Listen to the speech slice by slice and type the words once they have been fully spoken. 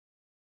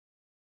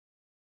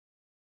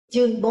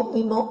Chương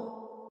 41.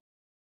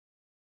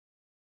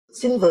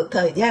 Xin vượt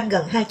thời gian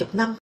gần 20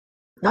 năm,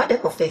 nói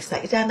đến một việc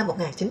xảy ra năm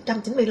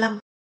 1995,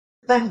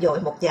 vang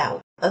dội một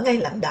dạo ở ngay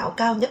lãnh đạo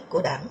cao nhất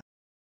của đảng.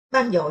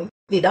 Vang dội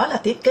vì đó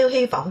là tiếng kêu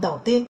hy vọng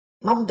đầu tiên,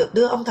 mong được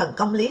đưa ông thần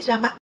công lý ra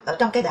mắt ở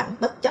trong cái đảng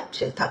bất chấp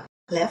sự thật,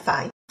 lẽ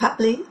phải, pháp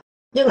lý,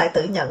 nhưng lại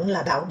tự nhận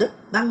là đạo đức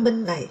văn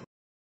minh này.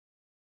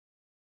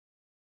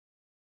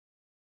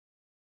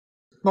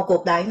 Một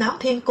cuộc đại náo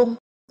thiên cung,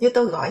 như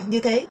tôi gọi như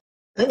thế,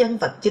 ở nhân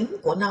vật chính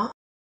của nó.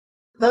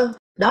 Vâng,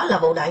 đó là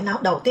vụ đại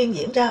náo đầu tiên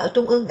diễn ra ở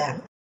Trung ương Đảng,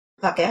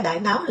 và kẻ đại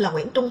náo là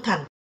Nguyễn Trung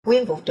Thành,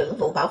 nguyên vụ trưởng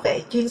vụ bảo vệ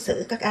chuyên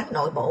xử các án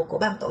nội bộ của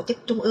ban tổ chức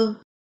Trung ương,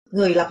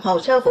 người lập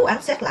hồ sơ vụ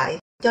án xét lại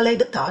cho Lê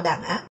Đức Thọ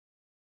đàn áp,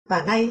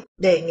 và nay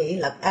đề nghị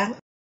lật án.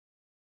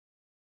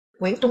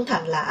 Nguyễn Trung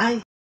Thành là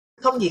ai?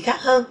 Không gì khác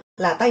hơn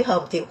là tay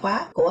hòm chìa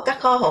khóa của các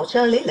kho hồ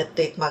sơ lý lịch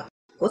tuyệt mật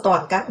của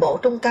toàn cán bộ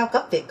trung cao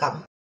cấp Việt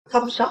Cộng,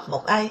 không sót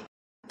một ai,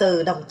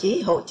 từ đồng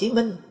chí Hồ Chí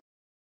Minh.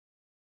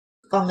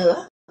 Còn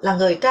nữa, là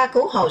người tra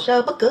cứu hồ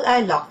sơ bất cứ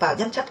ai lọt vào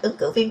danh sách ứng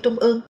cử viên Trung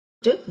ương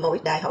trước mỗi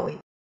đại hội.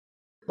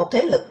 Một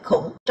thế lực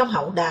khủng trong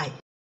hậu đài.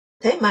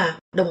 Thế mà,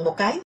 đùng một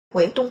cái,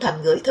 Nguyễn Trung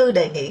Thành gửi thư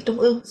đề nghị Trung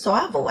ương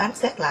xóa vụ án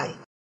xét lại.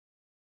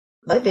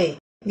 Bởi vì,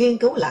 nghiên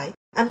cứu lại,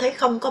 anh thấy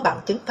không có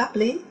bằng chứng pháp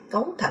lý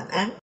cấu thành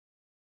án.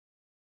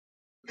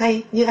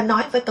 Hay như anh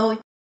nói với tôi,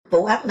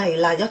 vụ án này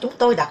là do chúng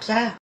tôi đặt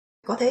ra,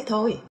 có thế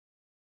thôi.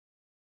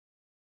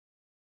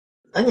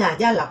 Ở nhà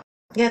Gia Lộc,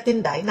 nghe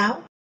tin đại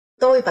náo,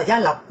 tôi và Gia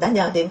Lộc đã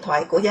nhờ điện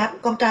thoại của Giám,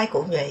 con trai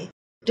của Nhuệ,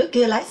 trước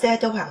kia lái xe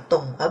cho Hoàng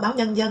Tùng ở báo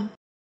Nhân dân,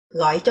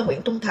 gọi cho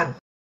Nguyễn Trung Thành.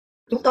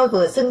 Chúng tôi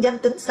vừa xưng danh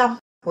tính xong,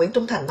 Nguyễn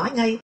Trung Thành nói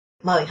ngay,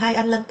 mời hai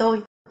anh lên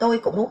tôi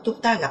cũng muốn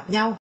chúng ta gặp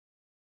nhau.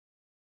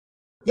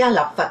 Gia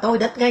Lộc và tôi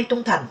đến ngay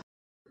Trung Thành,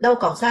 đâu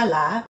còn xa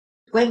lạ,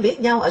 quen biết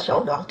nhau ở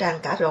sổ đoạn tràng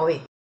cả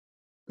rồi.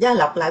 Gia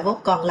Lộc lại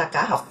vốn còn là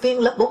cả học viên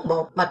lớp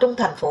 41 mà Trung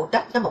Thành phụ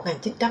trách năm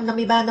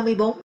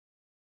 1953-54.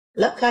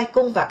 Lớp khai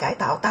cung và cải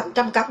tạo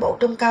 800 cán bộ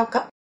trung cao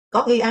cấp,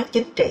 có nghi án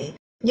chính trị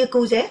như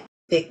QZ,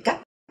 Việt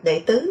Cách,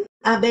 Đệ Tứ,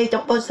 AB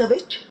chống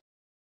Bolshevik.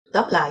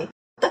 Tóm lại,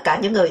 tất cả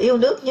những người yêu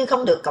nước nhưng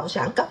không được Cộng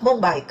sản cấp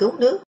môn bài cứu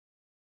nước.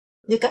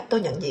 Như cách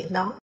tôi nhận diện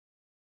nó.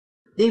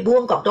 Đi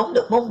buôn còn trốn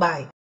được môn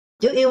bài,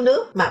 chứ yêu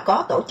nước mà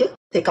có tổ chức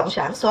thì Cộng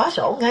sản xóa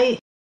sổ ngay.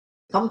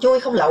 Không chui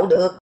không lậu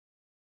được.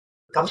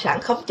 Cộng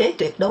sản khống chế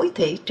tuyệt đối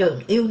thị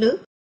trường yêu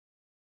nước.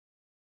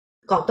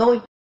 Còn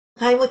tôi,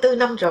 24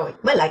 năm rồi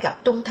mới lại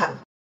gặp Trung Thành,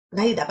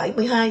 nay đã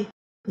 72,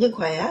 nhưng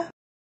khỏe.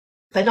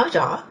 Phải nói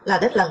rõ là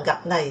đến lần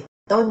gặp này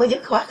tôi mới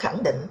dứt khoát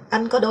khẳng định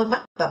anh có đôi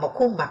mắt và một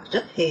khuôn mặt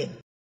rất hiền.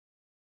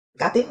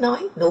 Cả tiếng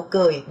nói, nụ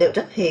cười đều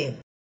rất hiền.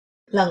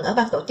 Lần ở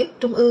ban tổ chức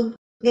Trung ương,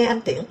 nghe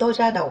anh tiễn tôi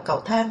ra đầu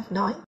cầu thang,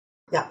 nói,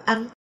 gặp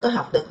anh, tôi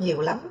học được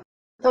nhiều lắm.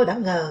 Tôi đã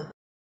ngờ,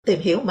 tìm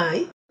hiểu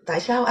mãi,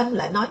 tại sao anh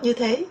lại nói như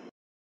thế.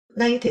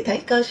 Nay thì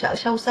thấy cơ sở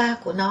sâu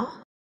xa của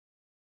nó.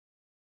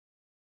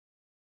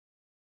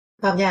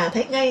 Vào nhà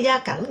thấy ngay gia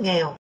cảnh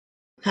nghèo.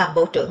 Hàm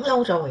bộ trưởng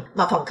lâu rồi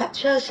mà phòng khách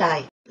sơ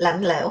sài,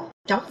 lạnh lẽo,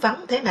 trống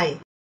vắng thế này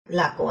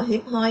là của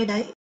hiếm hoi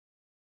đấy.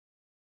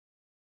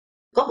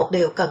 Có một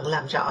điều cần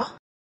làm rõ,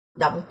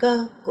 động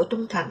cơ của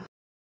Trung Thành.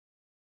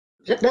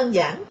 Rất đơn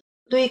giản,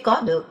 tuy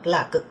có được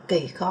là cực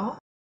kỳ khó.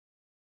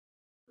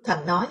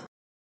 Thành nói,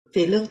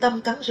 vì lương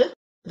tâm cắn rứt,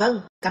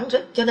 vâng, cắn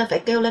rứt cho nên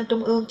phải kêu lên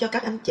Trung ương cho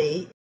các anh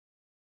chị.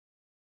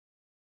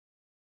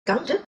 Cắn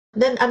rứt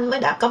nên anh mới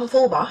đã công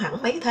phu bỏ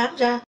hẳn mấy tháng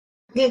ra,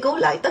 nghiên cứu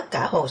lại tất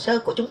cả hồ sơ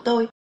của chúng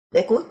tôi,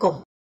 để cuối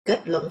cùng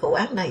kết luận vụ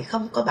án này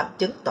không có bằng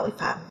chứng tội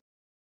phạm.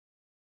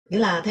 Nghĩa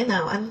là thế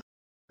nào anh?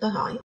 Tôi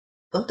hỏi,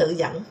 vẫn tự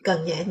dặn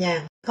cần nhẹ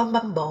nhàng, không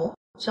băm bổ,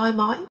 soi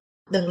mói,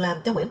 đừng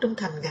làm cho Nguyễn Trung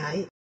Thành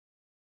ngại.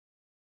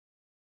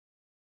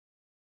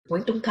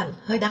 Nguyễn Trung Thành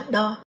hơi đắn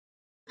đo,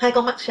 hai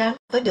con mắt sáng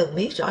với đường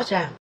mí rõ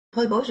ràng,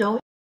 hơi bối rối,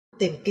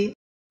 tìm kiếm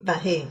và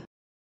hiền.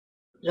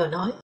 Rồi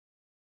nói,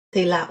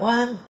 thì là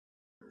oan,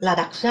 là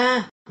đặt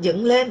ra,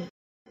 dựng lên,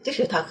 chứ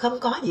sự thật không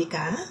có gì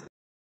cả.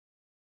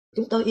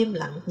 Chúng tôi im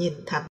lặng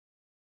nhìn Thành,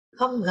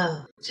 không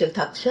ngờ sự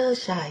thật sơ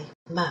sài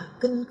mà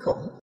kinh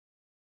khủng.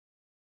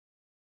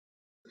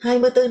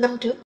 24 năm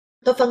trước,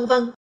 tôi phân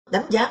vân,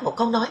 đánh giá một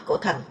câu nói của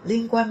Thành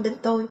liên quan đến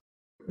tôi.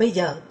 Bây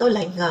giờ tôi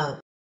lại ngờ,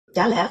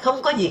 chả lẽ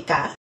không có gì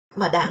cả,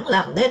 mà đảng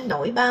làm nên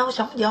nổi bao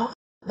sóng gió,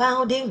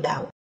 bao điên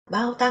đảo,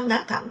 bao tan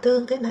nát thảm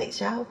thương thế này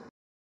sao?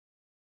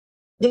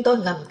 Nhưng tôi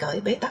ngầm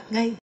cởi bế tắc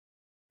ngay.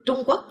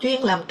 Trung Quốc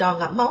chuyên làm trò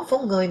ngậm máu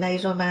phun người này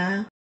rồi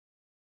mà.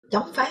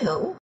 Chống phái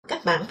hữu,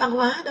 cách mạng văn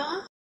hóa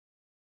đó.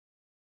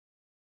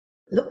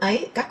 Lúc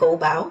ấy các cụ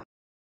bảo,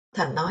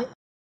 Thành nói,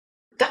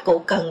 các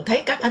cụ cần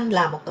thấy các anh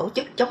là một tổ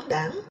chức chống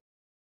đảng.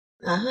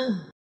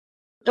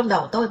 Trong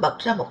đầu tôi bật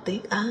ra một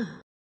tiếng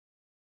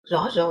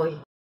rõ rồi,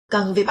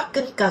 cần vì Bắc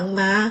Kinh cần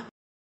mà.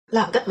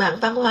 Làm cách mạng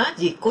văn hóa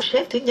việc của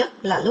sếp thứ nhất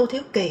là Lưu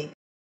Thiếu Kỳ,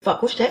 và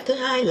của sếp thứ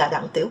hai là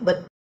Đặng Tiểu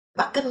Bình.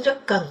 Bắc Kinh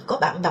rất cần có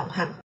bạn đồng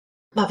hành,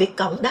 mà Việt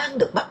Cộng đang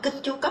được Bắc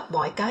Kinh chu cấp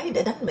mọi cái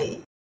để đánh Mỹ,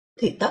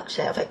 thì tất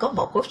sẽ phải có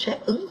một khối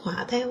sếp ứng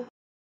hòa theo.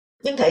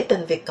 Nhưng thể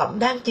tình Việt Cộng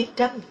đang chiến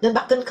tranh, nên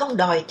Bắc Kinh không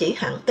đòi chỉ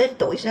hẳn tên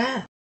tuổi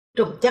ra,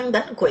 trùm chăn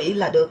đánh quỵ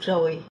là được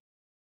rồi.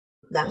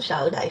 Đảng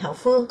sợ Đại Hậu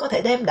Phương có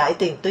thể đem đại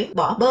tiền tuyến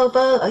bỏ bơ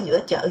vơ ở giữa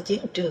chợ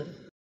chiến trường.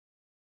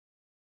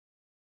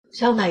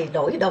 Sau này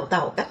đổi đầu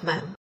tàu cách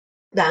mạng,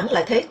 Đảng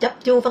lại thế chấp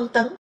Chu Văn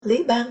Tấn,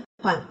 Lý Bang,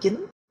 Hoàng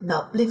Chính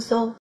nộp Liên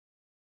Xô.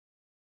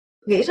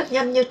 Nghĩ rất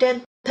nhanh như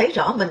trên, thấy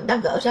rõ mình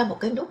đang gỡ ra một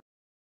cái nút.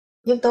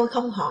 Nhưng tôi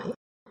không hỏi,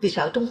 vì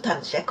sợ Trung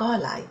Thành sẽ co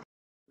lại.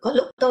 Có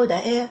lúc tôi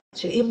đã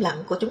sự im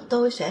lặng của chúng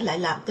tôi sẽ lại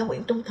làm cho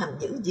Nguyễn Trung Thành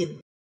giữ gìn.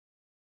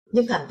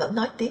 Nhưng Thành vẫn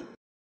nói tiếp.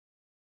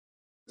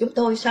 Chúng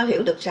tôi sao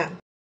hiểu được rằng,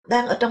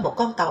 đang ở trong một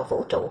con tàu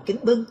vũ trụ kín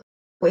bưng,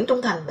 Nguyễn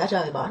Trung Thành đã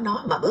rời bỏ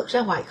nó mà bước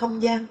ra ngoài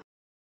không gian.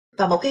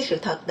 Và một khi sự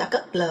thật đã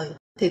cất lời,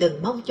 thì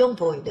đừng mong chôn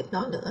vùi được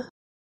nó nữa.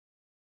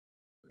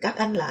 Các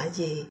anh lạ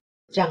gì,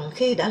 rằng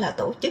khi đã là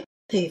tổ chức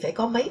thì phải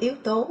có mấy yếu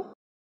tố.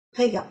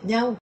 Hay gặp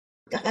nhau,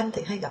 các anh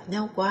thì hay gặp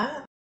nhau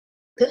quá.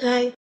 Thứ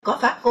hai, có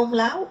phát ngôn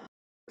láo,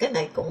 cái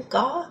này cũng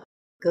có,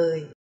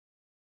 cười.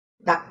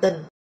 Đặc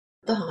tình,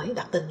 tôi hỏi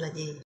đặc tình là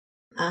gì?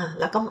 À,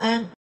 là công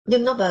an,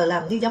 nhưng nó vờ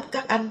làm như giống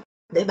các anh,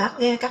 để bám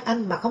nghe các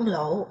anh mà không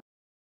lộ.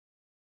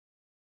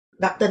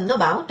 Đặc tình nó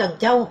bảo Trần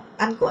Châu,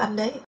 anh của anh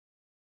đấy.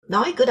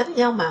 Nói cứ đánh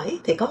nhau mãi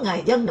thì có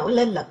ngày dân nổi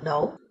lên lật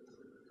đổ.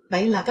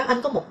 Vậy là các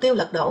anh có mục tiêu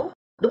lật đổ,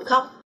 đúng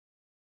không?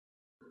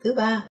 Thứ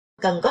ba,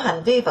 cần có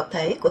hành vi vật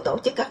thể của tổ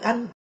chức các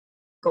anh.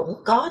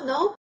 Cũng có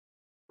nốt.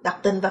 Đặc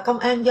tình và công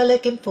an do Lê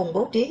Kim Phùng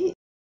bố trí.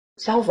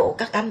 Sau vụ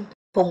các anh,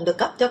 Phùng được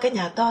cấp cho cái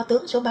nhà to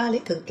tướng số 3 Lý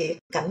Thường Kiệt,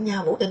 cạnh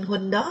nhà Vũ Đình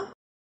Huỳnh đó.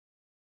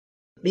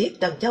 Biết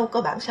Trần Châu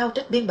có bản sao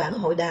trích biên bản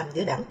hội đàm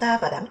giữa đảng ta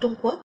và đảng Trung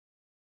Quốc.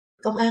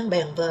 Công an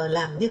bèn vờ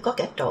làm như có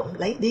kẻ trộm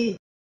lấy đi.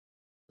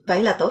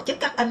 Vậy là tổ chức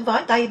các anh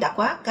vói tay đã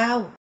quá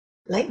cao,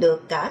 lấy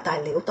được cả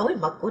tài liệu tối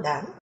mật của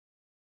đảng.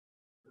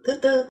 Thứ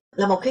tư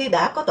là một khi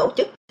đã có tổ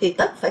chức thì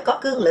tất phải có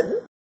cương lĩnh.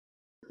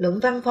 Luận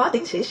văn phó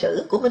tiến sĩ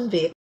sử của Minh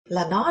Việt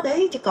là nó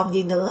đấy chứ còn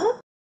gì nữa.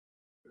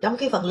 Trong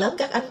khi phần lớn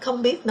các anh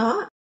không biết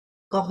nó,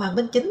 còn Hoàng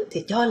Minh Chính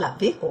thì cho là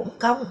viết uổng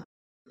công.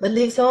 Bên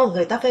Liên Xô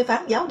người ta phê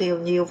phán giáo điều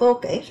nhiều vô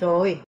kể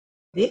rồi,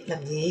 viết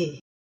làm gì?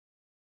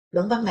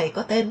 Luận văn này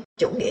có tên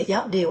Chủ nghĩa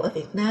giáo điều ở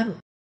Việt Nam.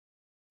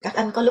 Các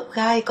anh có lúc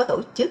khai, có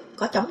tổ chức,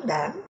 có chống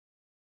đảng.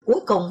 Cuối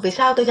cùng vì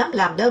sao tôi dám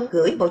làm đơn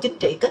gửi Bộ Chính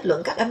trị kết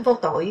luận các anh vô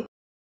tội?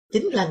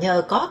 Chính là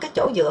nhờ có cái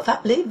chỗ dựa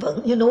pháp lý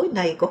vững như núi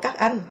này của các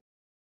anh.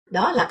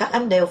 Đó là các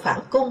anh đều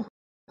phản cung,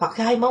 hoặc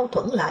khai mâu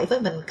thuẫn lại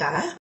với mình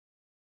cả.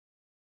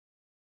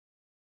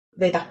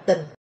 Về đặc tình,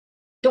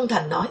 Trung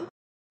Thành nói,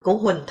 cụ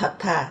Huỳnh thật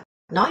thà,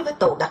 nói với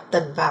tù đặc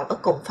tình vào ở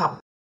cùng phòng,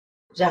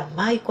 rằng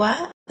may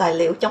quá, tài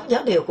liệu chống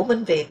giáo điều của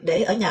Minh Việt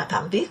để ở nhà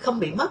Phạm Viết không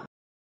bị mất.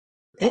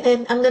 Thế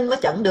nên an ninh mới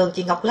chặn đường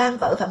chị Ngọc Lan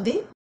vợ Phạm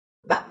Viết,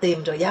 bắt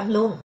tìm rồi giam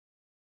luôn.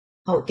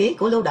 Hồi ký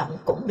của Lưu Động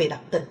cũng bị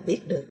đặc tình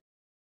biết được.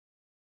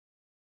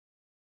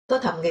 Tôi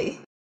thầm nghĩ,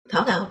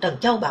 thảo nào Trần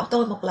Châu bảo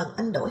tôi một lần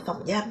anh đổi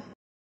phòng giam.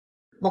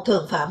 Một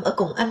thường phạm ở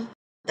cùng anh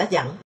đã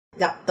dặn,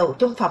 gặp tù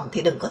chung phòng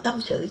thì đừng có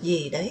tâm sự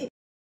gì đấy.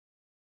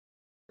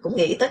 Cũng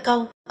nghĩ tới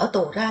câu, ở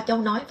tù ra Châu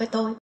nói với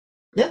tôi,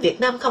 nếu Việt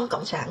Nam không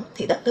cộng sản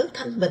thì đất nước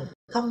thanh bình,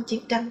 không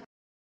chiến tranh.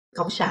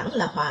 Cộng sản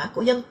là họa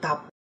của dân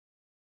tộc.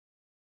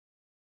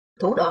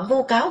 Thủ đoạn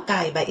vu cáo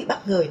cài bẫy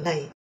bắt người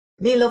này,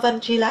 Milovan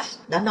Chilas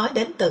đã nói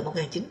đến từ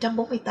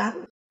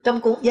 1948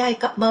 trong cuốn Giai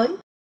cấp mới,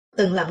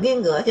 từng làm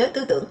nghiêng ngửa với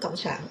tư tưởng cộng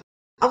sản.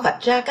 Ông vạch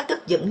ra cách thức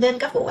dựng nên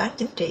các vụ án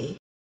chính trị,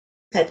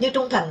 hệt như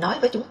Trung Thành nói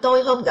với chúng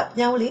tôi hôm gặp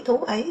nhau lý thú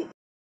ấy.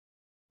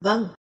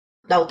 Vâng,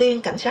 đầu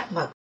tiên cảnh sát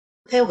mật,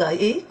 theo gợi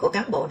ý của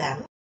cán bộ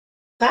đảng,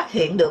 phát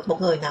hiện được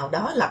một người nào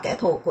đó là kẻ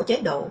thù của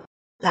chế độ,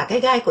 là cái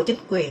gai của chính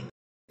quyền,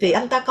 vì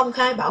anh ta công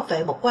khai bảo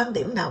vệ một quan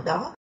điểm nào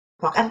đó,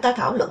 hoặc anh ta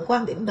thảo luận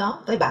quan điểm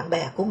đó với bạn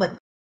bè của mình.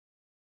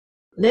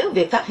 Nếu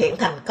việc phát hiện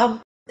thành công,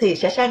 thì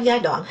sẽ sang giai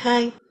đoạn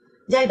 2,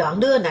 giai đoạn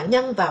đưa nạn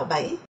nhân vào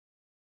bẫy.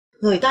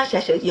 Người ta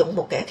sẽ sử dụng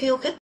một kẻ khiêu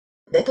khích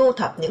để thu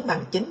thập những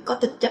bằng chứng có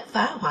tính chất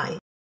phá hoại,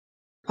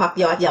 hoặc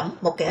dọa dẫm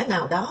một kẻ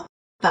nào đó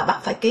và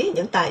bắt phải ký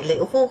những tài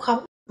liệu vu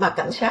khống mà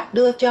cảnh sát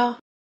đưa cho.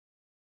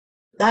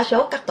 Đa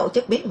số các tổ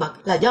chức bí mật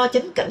là do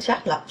chính cảnh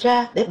sát lập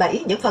ra để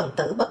bẫy những phần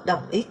tử bất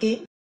đồng ý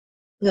kiến.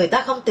 Người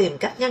ta không tìm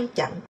cách ngăn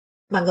chặn,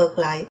 mà ngược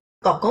lại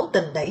còn cố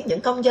tình đẩy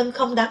những công dân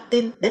không đáng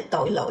tin đến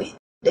tội lỗi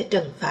để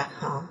trừng phạt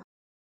họ.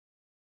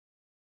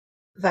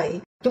 Vậy,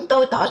 chúng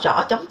tôi tỏ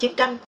rõ chống chiến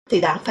tranh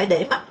thì đảng phải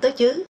để mắt tới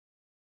chứ.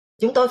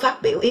 Chúng tôi phát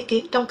biểu ý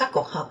kiến trong các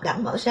cuộc họp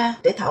đảng mở ra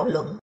để thảo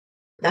luận.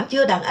 Đảng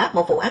chưa đàn áp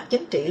một vụ án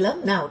chính trị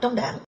lớn nào trong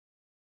đảng.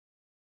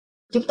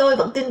 Chúng tôi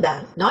vẫn tin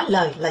đảng, nói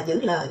lời là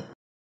giữ lời.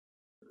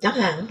 Chẳng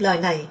hạn lời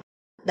này,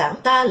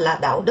 đảng ta là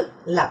đạo đức,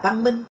 là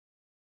văn minh.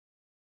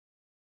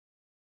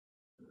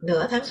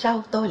 Nửa tháng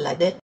sau tôi lại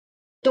đến.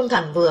 Trung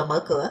Thành vừa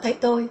mở cửa thấy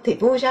tôi thì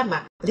vui ra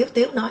mặt, liếu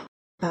tiếu nói,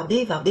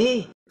 vào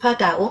đi, pha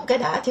trà uống cái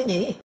đã chứ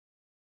nhỉ.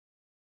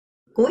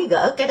 Cúi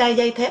gỡ cái đai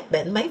dây thép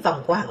bện mấy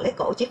vòng quàng lấy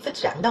cổ chiếc phích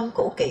rạng đông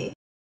cũ kỹ.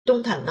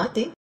 Trung Thành nói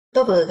tiếp,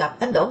 tôi vừa gặp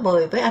anh Đỗ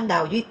Mười với anh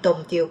Đào Duy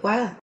Tùng chiều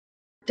qua,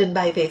 trình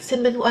bày việc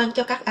xin minh oan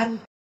cho các anh.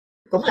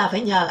 Cũng là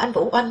phải nhờ anh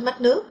Vũ Oanh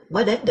mách nước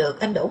mới đến được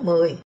anh Đỗ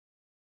Mười.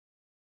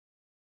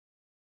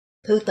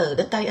 Thư từ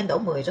đến tay anh Đỗ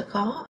Mười rất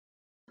khó.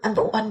 Anh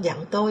Vũ Oanh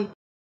dặn tôi,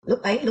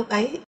 lúc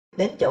ấy,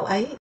 đến chỗ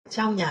ấy,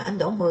 sau nhà anh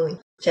Đỗ Mười,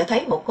 sẽ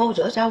thấy một cô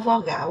rửa rau vo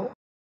gạo.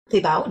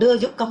 thì bảo đưa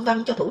giúp công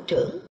văn cho thủ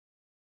trưởng.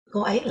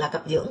 Cô ấy là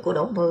cặp dưỡng của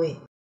Đỗ Mười.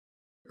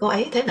 Cô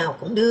ấy thế nào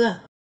cũng đưa.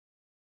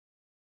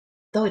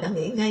 Tôi đã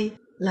nghĩ ngay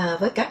là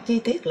với các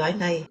chi tiết loại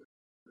này,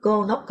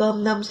 cô nấu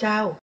cơm năm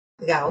sao,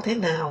 gạo thế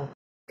nào,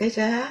 cái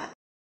giá.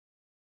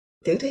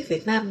 Tiểu thuyết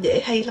Việt Nam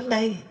dễ hay lắm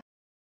đây.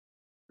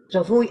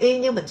 Rồi vui y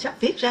như mình sắp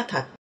viết ra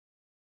thật.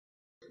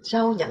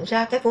 Sau nhận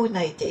ra cái vui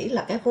này chỉ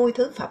là cái vui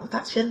thứ phẩm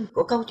phát sinh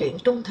của câu chuyện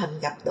Trung Thành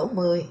gặp Đỗ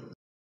Mười.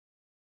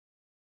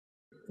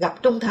 Gặp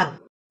Trung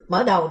Thành,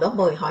 mở đầu Đỗ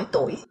Mười hỏi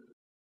tuổi.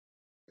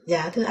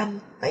 Dạ thưa anh,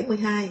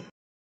 72.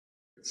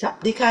 Sắp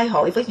đi khai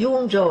hội với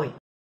Duông rồi,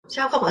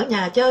 sao không ở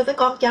nhà chơi với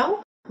con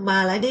cháu,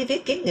 mà lại đi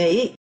viết kiến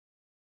nghị?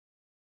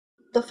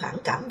 Tôi phản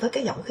cảm với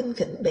cái giọng khinh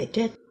khỉnh bề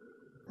trên,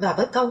 và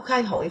với câu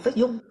khai hội với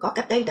Dung có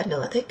cách đây đã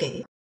nửa thế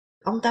kỷ.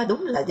 Ông ta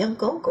đúng là dân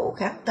cố cụ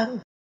kháng tân.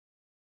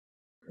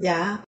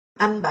 Dạ,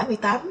 anh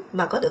 78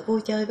 mà có được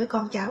vui chơi với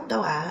con cháu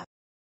đâu ạ.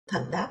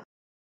 Thành đáp.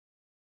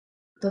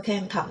 Tôi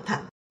khen thầm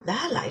Thành,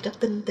 đá lại rất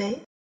tinh tế.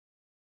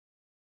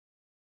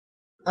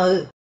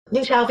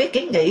 Nhưng sao viết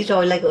kiến nghị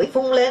rồi lại gửi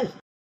phung lên?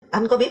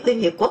 Anh có biết Liên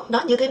Hiệp Quốc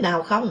nó như thế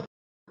nào không?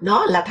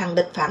 Nó là thằng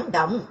địch phản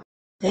động.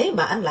 Thế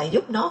mà anh lại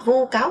giúp nó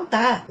vu cáo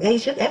ta, gây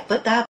sức ép với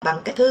ta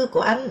bằng cái thư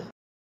của anh.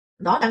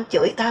 Nó đang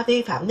chửi ta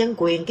vi phạm nhân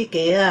quyền kia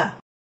kìa.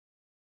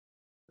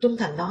 Trung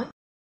Thành nói,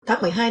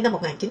 tháng 12 năm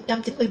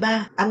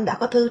 1993, anh đã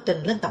có thư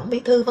trình lên Tổng Bí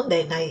thư vấn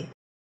đề này,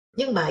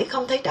 nhưng mãi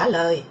không thấy trả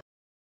lời.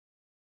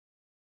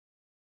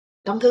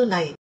 Trong thư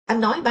này, anh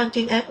nói ban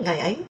chuyên án ngày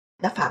ấy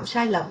đã phạm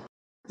sai lầm,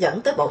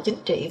 dẫn tới Bộ Chính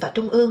trị và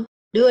Trung ương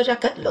đưa ra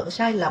kết luận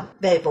sai lầm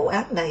về vụ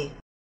án này.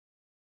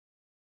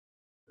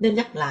 Nên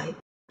nhắc lại,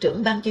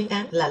 trưởng ban chuyên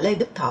án là Lê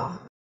Đức Thọ.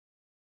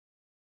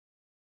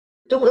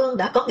 Trung ương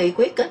đã có nghị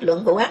quyết kết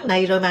luận vụ án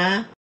này rồi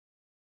mà.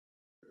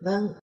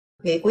 Vâng,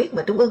 nghị quyết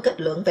mà Trung ương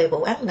kết luận về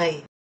vụ án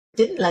này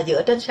chính là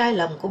dựa trên sai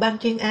lầm của ban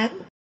chuyên án.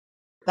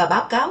 Và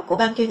báo cáo của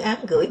ban chuyên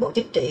án gửi Bộ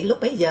Chính trị lúc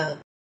bấy giờ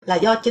là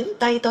do chính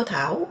tay tôi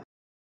thảo.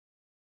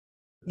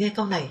 Nghe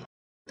câu này,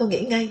 tôi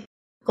nghĩ ngay,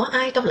 có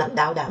ai trong lãnh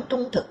đạo đảng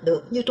trung thực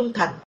được như Trung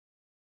Thành?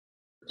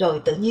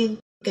 Rồi tự nhiên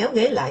kéo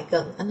ghế lại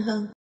gần anh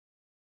hơn.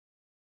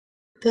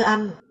 Thưa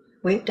anh,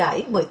 Nguyễn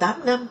Trãi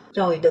 18 năm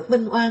rồi được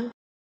minh oan.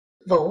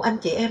 Vụ anh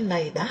chị em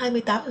này đã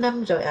 28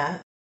 năm rồi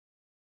ạ.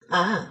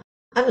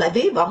 Anh lại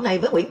ví bọn này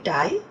với Nguyễn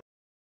Trãi.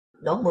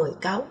 Đỗ Mười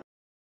cáu.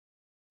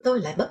 Tôi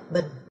lại bất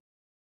bình.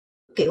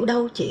 Kiểu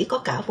đâu chỉ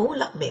có cả vú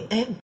lấp miệng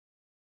em.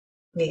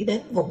 Nghĩ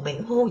đến vùng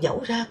miệng hô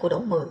dẫu ra của Đỗ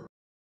Mười,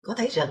 có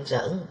thấy rợn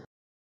rợn.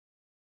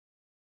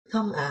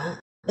 Không ạ,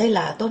 đây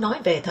là tôi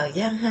nói về thời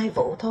gian hai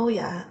vụ thôi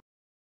ạ.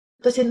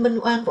 Tôi xin minh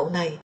oan vụ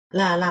này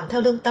là làm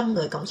theo lương tâm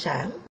người Cộng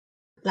sản,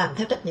 làm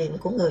theo trách nhiệm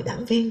của người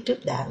đảng viên trước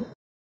đảng.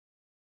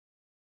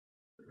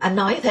 Anh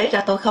nói thế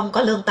ra tôi không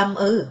có lương tâm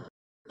ư?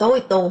 Tôi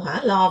tù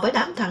hỏa lò với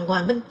đám thằng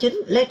Hoàng Minh Chính,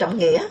 Lê Trọng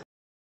Nghĩa.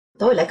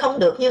 Tôi lại không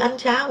được như anh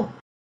sao?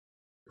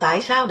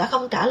 Tại sao đã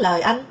không trả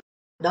lời anh?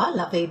 Đó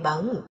là vì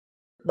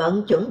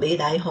bận chuẩn bị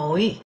đại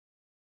hội.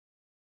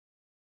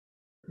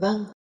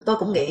 Vâng, tôi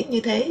cũng nghĩ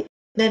như thế,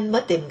 nên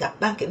mới tìm gặp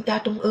ban kiểm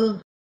tra trung ương.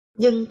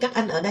 Nhưng các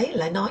anh ở đấy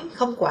lại nói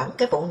không quản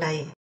cái vụ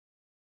này.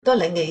 Tôi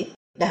lại nghĩ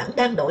đảng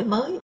đang đổi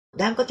mới,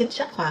 đang có chính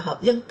sách hòa hợp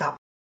dân tộc.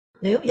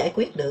 Nếu giải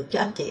quyết được cho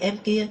anh chị em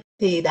kia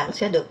thì đảng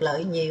sẽ được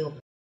lợi nhiều.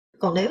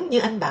 Còn nếu như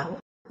anh bảo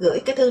gửi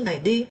cái thư này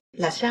đi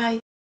là sai,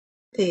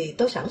 thì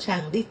tôi sẵn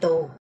sàng đi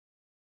tù.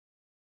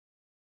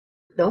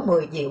 Đỗ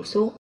Mười dịu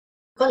xuống.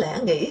 Có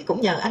lẽ nghĩ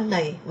cũng nhờ anh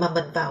này mà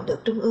mình vào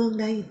được trung ương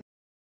đây.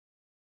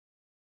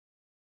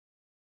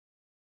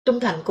 Trung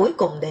Thành cuối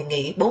cùng đề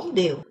nghị 4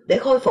 điều để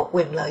khôi phục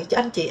quyền lợi cho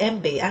anh chị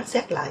em bị án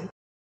xét lại.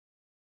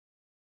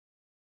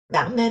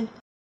 Đảng nên,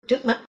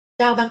 trước mắt,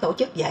 trao ban tổ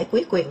chức giải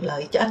quyết quyền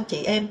lợi cho anh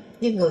chị em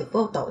như người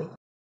vô tội.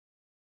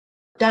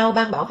 Trao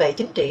ban bảo vệ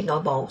chính trị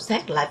nội bộ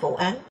xét lại vụ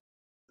án.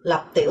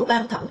 Lập tiểu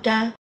ban thẩm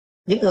tra,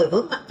 những người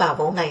vướng mắc vào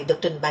vụ này được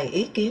trình bày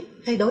ý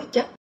kiến hay đối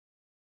chất.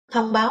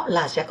 Thông báo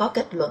là sẽ có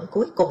kết luận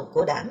cuối cùng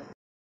của đảng.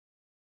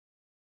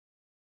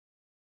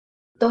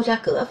 Tôi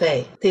ra cửa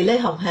về thì Lê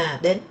Hồng Hà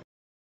đến.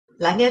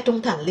 Lại nghe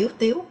Trung Thành líu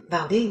tíu,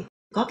 vào đi,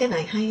 có cái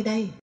này hay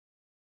đây.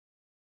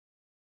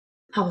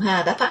 Hồng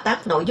Hà đã phát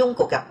tán nội dung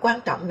cuộc gặp quan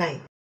trọng này.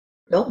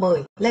 Đỗ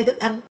Mười, Lê Đức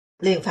Anh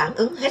liền phản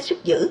ứng hết sức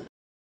dữ,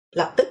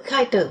 lập tức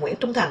khai trừ Nguyễn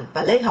Trung Thành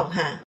và Lê Hồng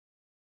Hà.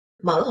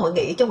 Mở hội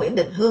nghị cho Nguyễn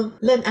Đình Hương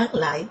lên án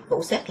lại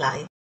vụ xét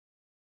lại.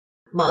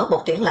 Mở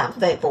một triển lãm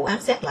về vụ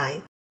án xét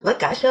lại, với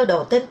cả sơ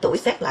đồ tên tuổi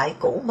xét lại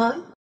cũ mới.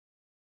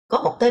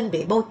 Có một tên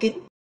bị bôi kín.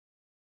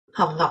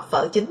 Hồng Ngọc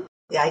vợ chính,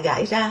 gãi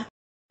gãi ra,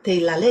 thì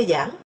là Lê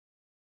Giảng.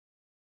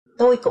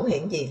 Tôi cũng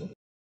hiện diện.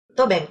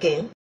 Tôi bèn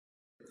kiện,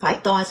 phải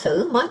tòa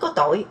xử mới có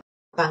tội,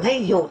 và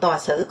ngay dù tòa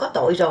xử có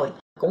tội rồi,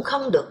 cũng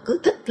không được cứ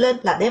thích lên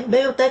là đem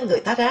bêu tên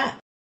người ta ra.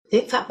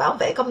 Hiến pháp bảo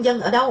vệ công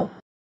dân ở đâu?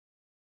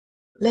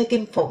 Lê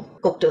Kim Phụng,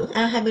 cục trưởng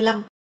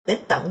A25,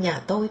 đến tận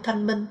nhà tôi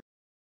thanh minh.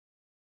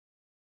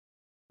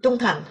 Trung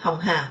Thành, Hồng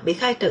Hà bị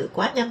khai trừ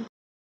quá nhanh.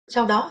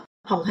 Sau đó,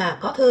 Hồng Hà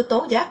có thư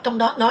tố giác trong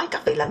đó nói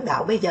các vị lãnh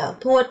đạo bây giờ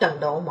thua trần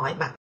độ mọi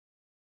mặt.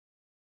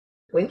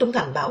 Nguyễn Trung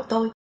Thành bảo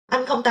tôi,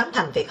 anh không tán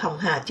thành việc Hồng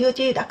Hà chưa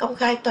chi đã công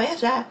khai tóe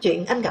ra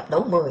chuyện anh gặp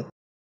Đỗ Mười.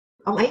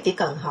 Ông ấy chỉ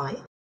cần hỏi,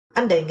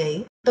 anh đề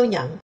nghị, tôi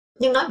nhận,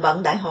 nhưng nói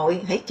bận đại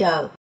hội hãy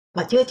chờ,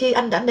 mà chưa chi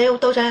anh đã nêu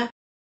tôi ra,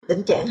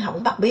 định chẹn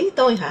họng bắt bí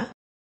tôi hả?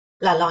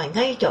 Là lòi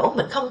ngay chỗ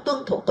mình không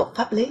tuân thủ tục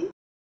pháp lý.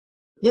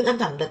 Nhưng anh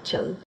Thành lịch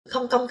sự,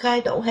 không công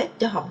khai đổ hết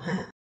cho Hồng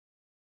Hà.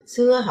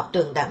 Xưa học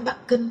trường đảng Bắc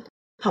Kinh,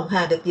 Hồng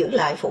Hà được giữ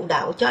lại phụ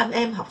đạo cho anh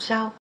em học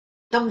sau,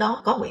 trong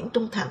đó có Nguyễn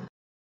Trung Thành.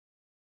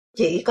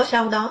 Chỉ có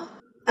sau đó,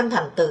 anh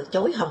Thành từ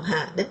chối Hồng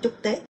Hà đến chúc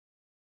Tết.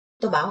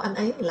 Tôi bảo anh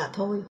ấy là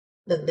thôi,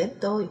 đừng đến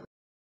tôi.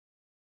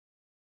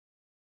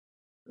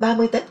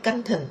 30 Tết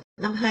Canh Thìn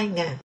năm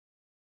 2000,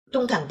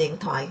 Trung Thành điện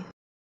thoại.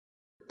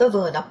 Tôi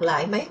vừa đọc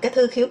lại mấy cái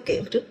thư khiếu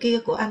kiện trước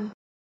kia của anh.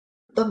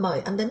 Tôi mời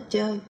anh đến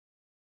chơi.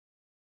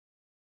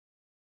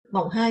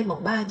 Mồng 2,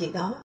 mồng 3 gì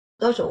đó,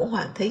 tôi rủ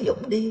Hoàng Thế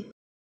Dũng đi.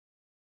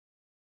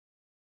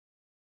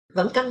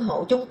 Vẫn căn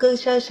hộ chung cư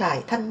sơ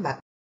sài thanh bạch,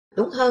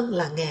 đúng hơn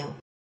là nghèo.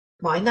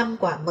 Mỗi năm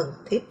quà mừng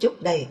thiếp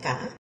chúc đầy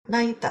cả,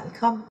 nay tạnh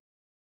không.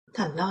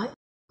 Thành nói,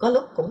 có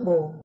lúc cũng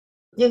buồn,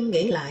 nhưng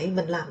nghĩ lại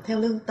mình làm theo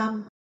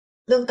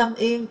lương tâm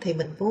yên thì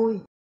mình vui.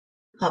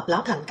 Hợp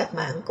lão Thành cách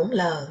mạng cũng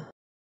lờ,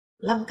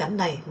 lâm cảnh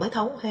này mới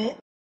thấu hết.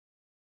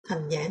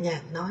 Thành nhẹ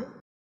nhàng nói.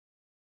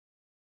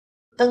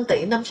 Tân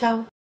Tỵ năm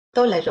sau,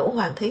 tôi lại rủ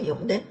Hoàng Thế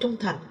Dũng đến Trung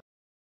Thành.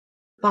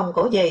 Vòng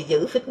cổ giày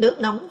giữ phích nước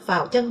nóng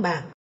vào chân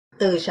bàn,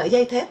 từ sợi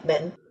dây thép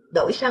bệnh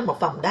đổi sang một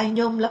vòng đai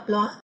nhôm lấp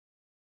lóa.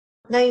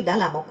 Nay đã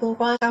là một cô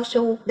hoa cao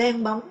su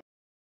đen bóng.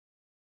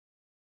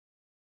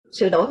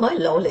 Sự đổi mới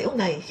lộ liễu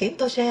này khiến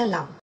tôi se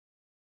lòng.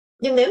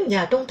 Nhưng nếu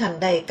nhà Trung Thành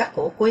đầy các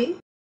cổ quý,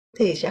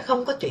 thì sẽ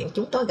không có chuyện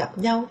chúng tôi gặp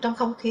nhau trong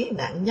không khí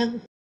nạn nhân.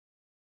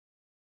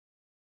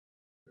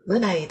 Bữa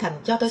này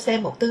Thành cho tôi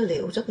xem một tư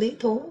liệu rất lý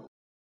thú.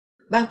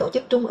 Ban tổ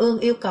chức Trung ương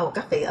yêu cầu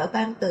các vị ở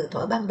ban từ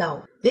thuở ban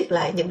đầu viết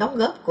lại những đóng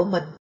góp của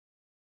mình.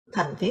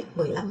 Thành viết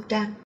 15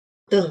 trang,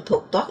 tường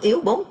thuật toát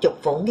yếu 40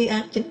 vụ nghi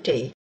án chính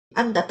trị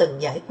anh đã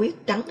từng giải quyết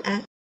trắng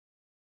án.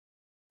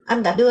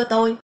 Anh đã đưa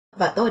tôi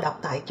và tôi đọc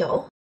tại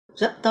chỗ,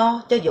 rất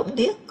to cho Dũng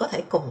điếc có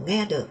thể cùng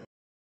nghe được.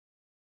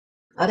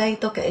 Ở đây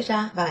tôi kể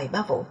ra vài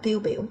ba vụ tiêu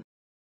biểu.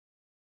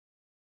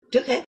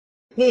 Trước hết,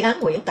 nghi án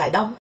Nguyễn Tài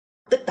Đông,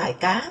 tức Tài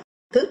Cá,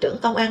 Thứ trưởng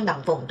Công an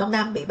nằm vùng trong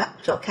Nam bị bắt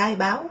rồi khai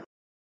báo.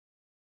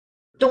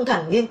 Trung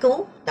Thành nghiên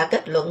cứu đã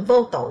kết luận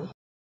vô tội.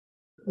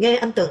 Nghe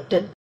anh tường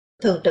trình,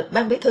 Thường trực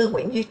Ban Bí thư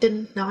Nguyễn Duy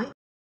Trinh nói,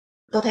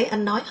 tôi thấy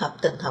anh nói hợp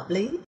tình hợp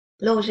lý,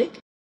 logic,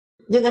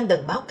 nhưng anh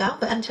đừng báo cáo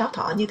với anh Sáu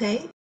Thọ như thế,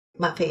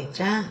 mà phiền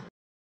ra,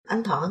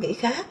 anh Thọ nghĩ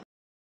khác.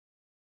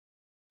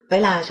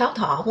 Vậy là Sáu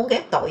Thọ muốn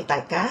ghép tội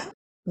Tài Cá,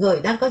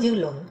 người đang có dư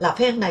luận là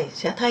phen này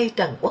sẽ thay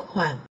Trần Quốc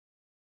Hoàng.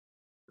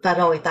 Và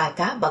rồi Tài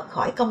Cá bật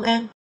khỏi công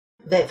an,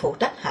 về phụ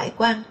trách hải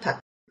quan thật,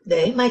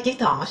 để Mai Chí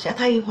Thọ sẽ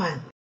thay Hoàng,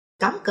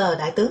 cắm cờ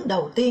đại tướng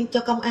đầu tiên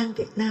cho công an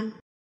Việt Nam.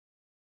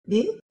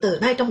 Biết từ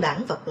nay trong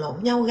đảng vật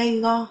lộn nhau gay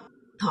go,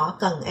 họ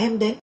cần em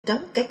đến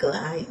trấn cái cửa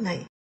ải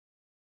này.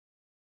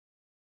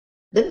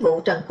 Đến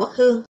vụ Trần Quốc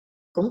Hương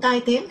cũng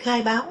tai tiếng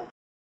khai báo.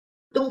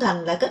 Trung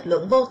Thành lại kết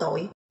luận vô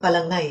tội, và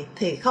lần này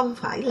thì không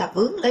phải là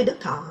vướng Lê Đức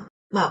Thọ,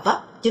 mà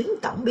vấp chính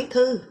Tổng Bí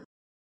thư.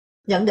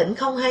 Nhận định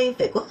không hay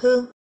về Quốc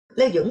Hương,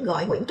 Lê Duẩn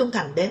gọi Nguyễn Trung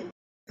Thành đến,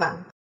 vặn.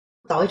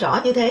 Tội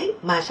rõ như thế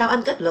mà sao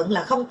anh kết luận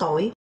là không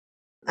tội?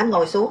 Anh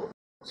ngồi xuống,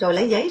 rồi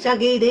lấy giấy ra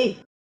ghi đi.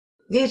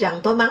 Ghi rằng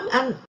tôi mắng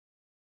anh.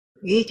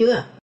 Ghi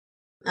chưa?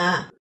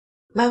 À,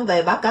 mang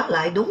về báo cáo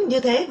lại đúng như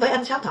thế với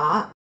anh Sáu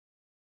Thọ.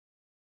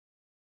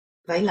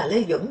 Vậy là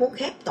Lê Duẩn muốn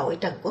khép tội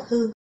Trần Quốc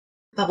Hương.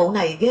 Và vụ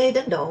này ghê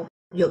đến độ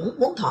Duẩn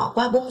muốn Thọ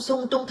qua bung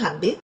sung Trung Thành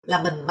biết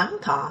là mình mắng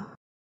Thọ.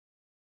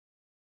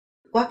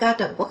 Qua ca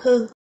Trần Quốc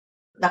Hương,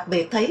 đặc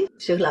biệt thấy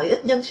sự lợi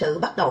ích nhân sự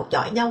bắt đầu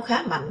chọi nhau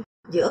khá mạnh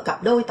giữa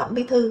cặp đôi Tổng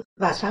Bí thư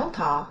và Sáu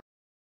Thọ.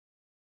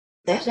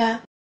 Té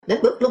ra, đến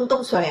bước lung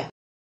tung xòe,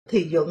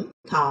 thì Duẩn,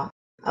 Thọ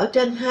ở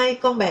trên hai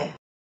con bè.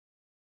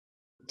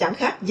 Chẳng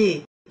khác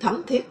gì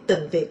thấm thiết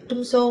tình Việt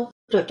Trung Xô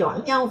rồi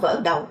choảng nhau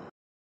vỡ đầu.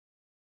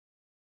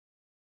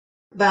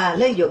 Và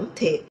Lê Duẩn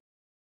thiệt,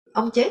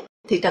 ông chết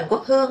thì Trần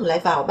Quốc Hương lại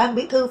vào ban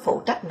bí thư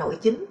phụ trách nội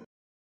chính.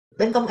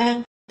 Bên công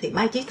an thì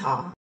Mai Chí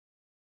Thọ.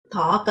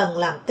 Thọ cần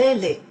làm tê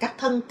liệt các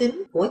thân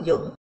tín của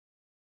Duẩn.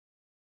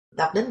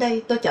 Đọc đến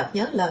đây tôi chợt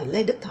nhớ lời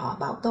Lê Đức Thọ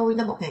bảo tôi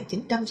năm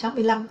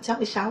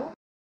 1965-66.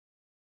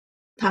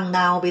 Thằng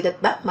nào bị địch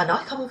bắt mà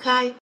nói không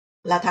khai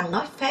là thằng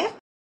nói phét.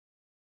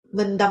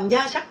 Mình đầm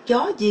da sắt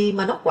chó gì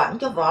mà nó quảng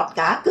cho vọt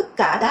cả cứt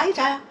cả đái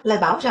ra, lại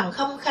bảo rằng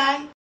không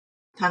khai.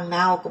 Thằng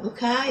nào cũng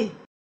khai,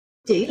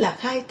 chỉ là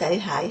khai tệ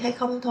hại hay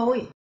không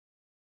thôi.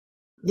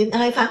 Nhưng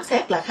ai phán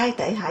xét là khai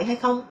tệ hại hay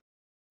không?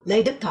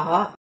 Lê Đức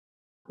Thọ.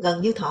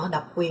 Gần như Thọ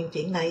độc quyền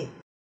chuyện này.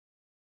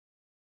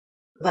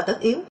 Và tất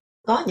yếu,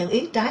 có những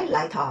ý trái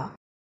lại Thọ.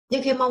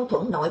 Nhưng khi mâu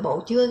thuẫn nội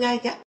bộ chưa gai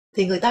gắt,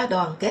 thì người ta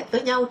đoàn kết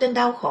với nhau trên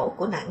đau khổ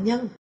của nạn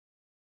nhân.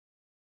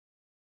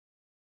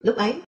 Lúc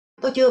ấy,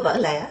 tôi chưa vỡ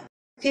lẽ,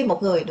 khi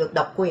một người được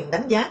độc quyền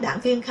đánh giá đảng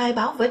viên khai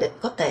báo với địch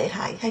có tệ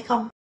hại hay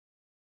không,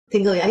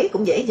 thì người ấy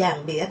cũng dễ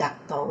dàng bịa đặt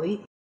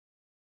tội.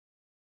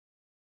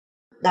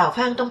 Đào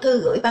Phan trong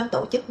thư gửi ban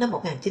tổ chức năm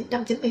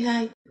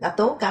 1992 đã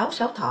tố cáo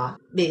Sáu Thọ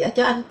bịa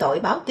cho anh tội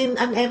báo tin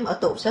anh em ở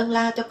tù Sơn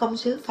La cho công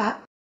sứ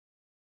Pháp.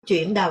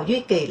 chuyện Đào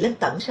Duy Kỳ lên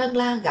tận Sơn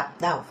La gặp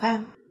Đào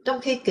Phan,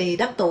 trong khi Kỳ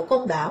đang tù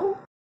Côn Đảo.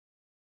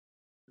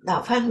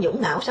 Đào Phan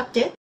nhũng não sắp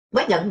chết,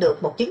 mới nhận được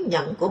một chứng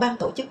nhận của ban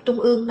tổ chức trung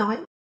ương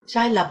nói,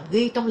 sai lầm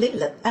ghi trong lý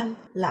lịch anh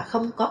là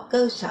không có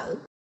cơ sở.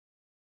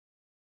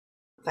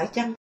 Phải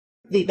chăng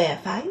vì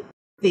bè phái,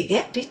 vì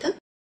ghét trí thức?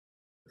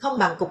 Không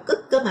bằng cục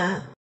ức cơ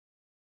mà.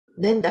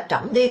 Nên đã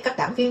trẫm đi các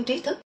đảng viên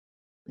trí thức,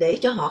 để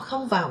cho họ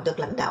không vào được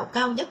lãnh đạo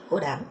cao nhất của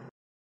đảng.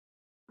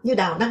 Như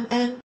Đào Năng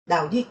An,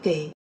 Đào Duy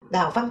Kỳ,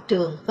 Đào Văn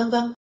Trường, vân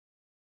vân.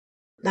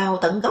 Đào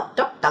tận gốc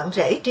tróc tận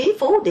rễ trí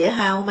phú địa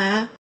hào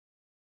mà.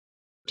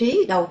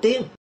 Trí đầu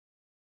tiên.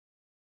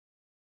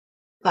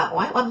 Và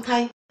oái oăm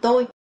thay,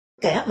 tôi,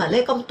 kẻ mà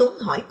Lê Công Tuấn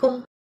hỏi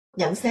cung,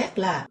 nhận xét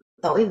là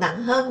tội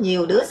nặng hơn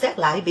nhiều đứa xét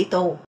lại bị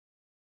tù,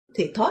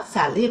 thì thoát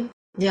xà liêm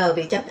nhờ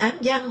vị chánh án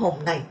giang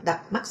hùng này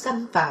đặt mắt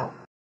xanh vào.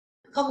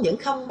 Không những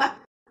không bắt,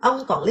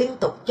 ông còn liên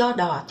tục cho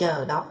đò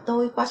chờ đón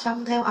tôi qua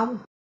sông theo ông.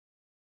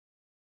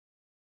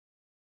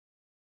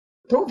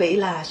 Thú vị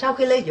là sau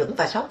khi Lê Duẩn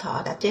và Sáu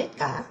Thọ đã chết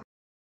cả,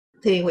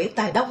 thì Nguyễn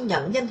Tài Đông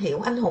nhận danh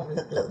hiệu anh hùng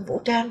lực lượng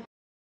vũ trang,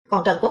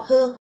 còn Trần Quốc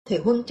Hương thì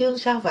huân chương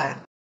sao vàng.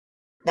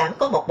 Đảng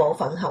có một bộ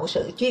phận hậu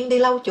sự chuyên đi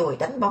lau chùi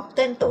đánh bóng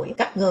tên tuổi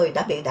các người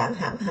đã bị đảng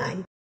hãm hại.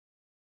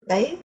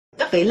 Đấy,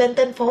 các vị lên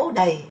tên phố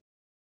đầy.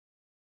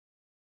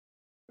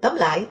 Tóm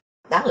lại,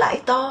 đảng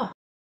lãi to,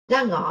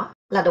 ra ngõ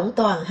là đụng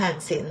toàn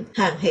hàng xịn,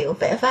 hàng hiệu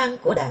vẻ vang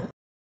của đảng,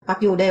 mặc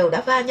dù đều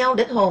đã va nhau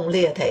đến hồn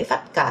lìa thể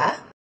phách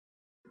cả.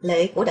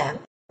 Lệ của đảng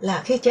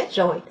là khi chết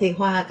rồi thì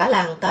hòa cả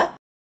làng Tết.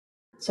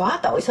 Xóa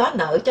tội xóa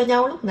nợ cho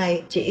nhau lúc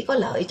này chỉ có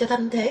lợi cho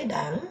thanh thế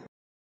đảng.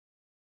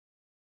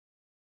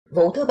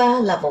 Vụ thứ ba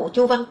là vụ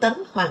Chu Văn Tấn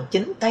Hoàng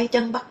Chính tay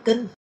chân Bắc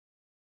Kinh.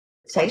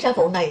 Xảy ra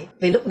vụ này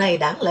vì lúc này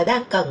đảng lại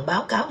đang cần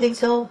báo cáo Liên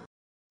Xô.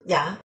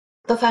 Dạ,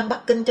 tôi phang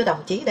Bắc Kinh cho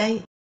đồng chí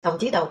đây, đồng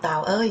chí đầu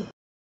tàu ơi.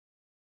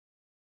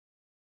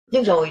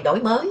 Nhưng rồi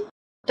đổi mới,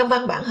 trong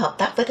văn bản hợp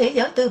tác với thế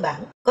giới tư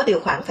bản có điều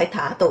khoản phải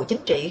thả tù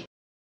chính trị,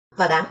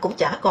 và đảng cũng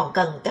chả còn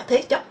cần các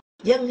thế chấp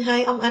dân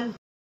hai ông anh.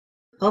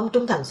 Hôm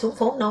Trung Thành xuống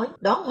phố nói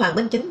đón Hoàng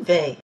Minh Chính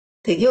về,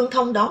 thì Dương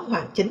Thông đón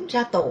Hoàng Chính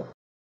ra tù.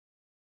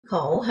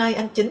 Khổ hai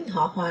anh Chính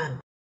họ Hoàng,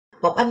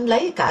 một anh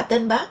lấy cả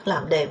tên bác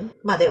làm đệm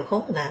mà đều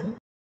khốn nạn.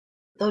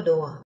 Tôi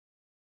đùa.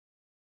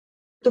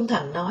 Trung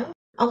Thành nói,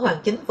 ông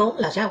Hoàng Chính vốn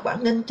là ra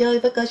Quảng Ninh chơi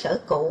với cơ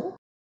sở cũ.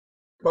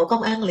 Bộ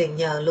Công an liền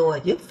nhờ lùa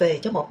giúp về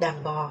cho một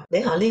đàn bò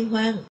để họ liên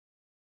hoan.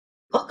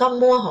 Có công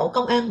mua hộ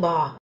công an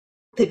bò,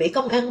 thì bị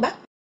công an bắt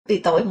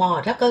vì tội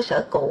mò ra cơ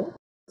sở cũ,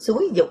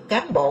 xúi giục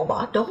cán bộ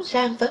bỏ trốn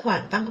sang với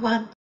Hoàng Văn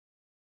Hoan.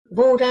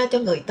 Vô ra cho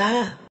người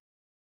ta.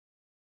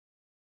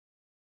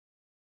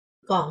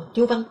 Còn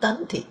Chu Văn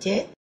Tấn thì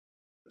chết.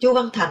 Chu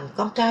Văn Thành,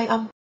 con trai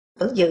ông,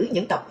 vẫn giữ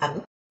những tập ảnh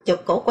chụp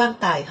cổ quan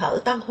tài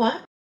hở Tam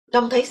Hóa,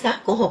 trông thấy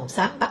xác của hùng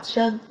xám Bắc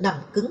Sơn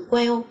nằm cứng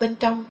queo bên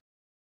trong.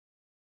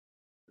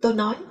 Tôi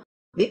nói,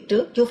 biết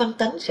trước Chu Văn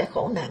Tấn sẽ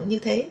khổ nạn như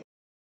thế,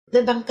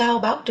 nên băng cao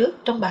báo trước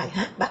trong bài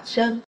hát Bắc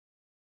Sơn.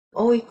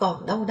 Ôi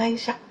còn đâu đây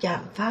sắc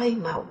chàm phai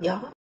màu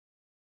gió.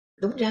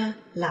 Đúng ra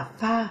là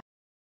pha.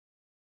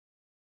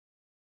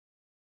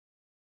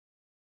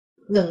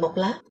 Ngừng một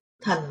lát,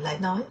 Thành lại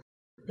nói,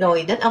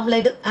 rồi đến ông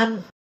Lê Đức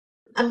Anh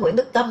Nguyễn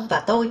Đức Tâm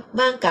và tôi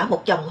mang cả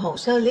một chồng hồ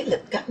sơ lý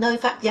lịch các nơi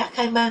phát giá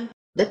khai mang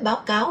đến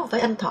báo cáo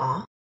với anh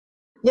Thọ.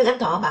 Nhưng anh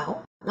Thọ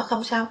bảo, nó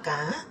không sao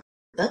cả,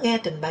 tớ nghe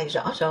trình bày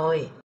rõ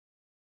rồi.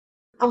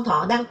 Ông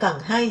Thọ đang cần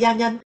 2 gia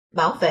nhân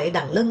bảo vệ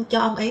đằng lưng cho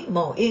ông ấy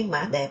mồ yên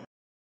mã đẹp.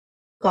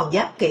 Còn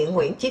giáp kiện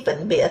Nguyễn Chí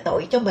Vịnh bịa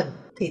tội cho mình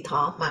thì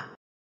Thọ mặc.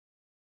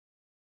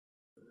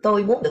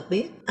 Tôi muốn được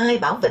biết ai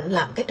bảo Vịnh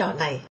làm cái trò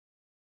này,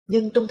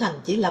 nhưng Trung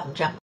Thành chỉ lầm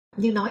rầm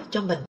như nói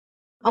cho mình.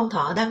 Ông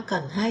Thọ đang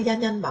cần 2 gia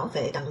nhân bảo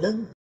vệ đằng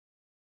lưng.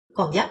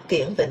 Còn giáp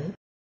kiện Vịnh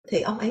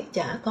thì ông ấy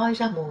chả coi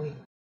ra mùi.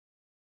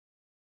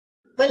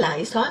 Với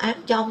lại xóa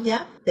án cho ông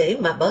Giáp để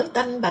mà bới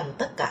tanh bành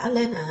tất cả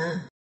lên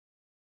à.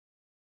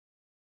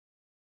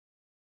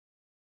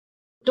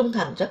 Trung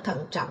Thành rất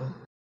thận trọng,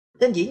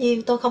 nên dĩ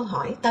nhiên tôi không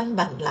hỏi tanh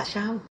bành là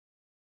sao.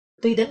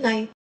 Tuy đến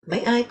nay mấy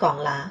ai còn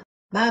lạ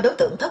 3 đối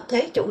tượng thất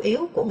thế chủ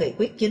yếu của nghị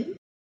quyết chính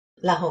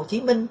là Hồ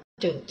Chí Minh,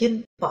 Trường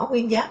Chinh, Võ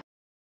Nguyên Giáp.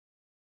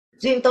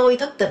 Riêng tôi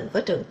thất tình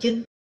với Trường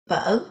Chinh và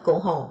ớn cụ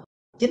Hồ,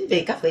 chính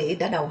vì các vị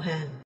đã đầu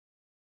hàng.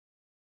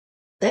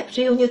 Tép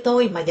riêu như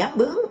tôi mà dám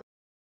bướng,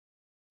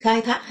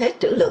 khai thác hết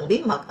trữ lượng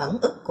bí mật ẩn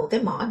ức của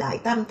cái mỏ Đại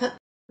Tam Thất,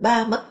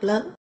 3 mất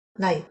lớn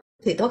này,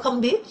 thì tôi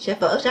không biết sẽ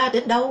vỡ ra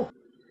đến đâu.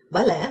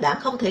 Bởi lẽ đảng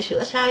không thể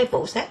sửa sai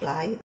vụ xét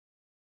lại.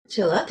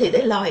 Sửa thì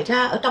để lòi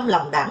ra ở trong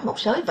lòng đảng một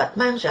sới vạch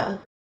mang rợ,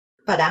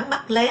 và đảng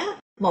mắt lé,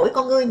 mỗi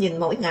con ngươi nhìn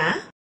mỗi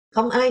ngã,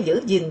 không ai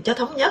giữ gìn cho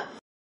thống nhất.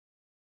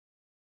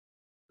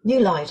 Như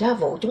lòi ra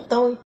vụ chúng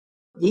tôi,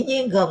 dĩ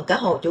nhiên gồm cả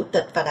Hồ Chủ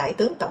tịch và Đại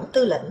tướng Tổng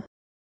tư lệnh,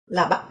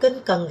 là Bắc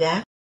Kinh cần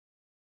gạt.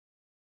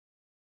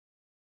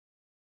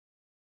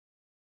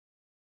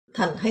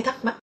 Thành hay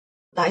thắc mắc,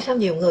 tại sao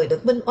nhiều người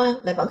được minh oan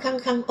lại vẫn khăng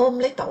khăng ôm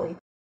lấy tội?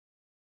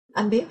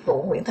 Anh biết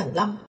vụ Nguyễn Thành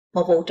Lâm,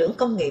 một vụ trưởng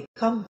công nghiệp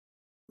không?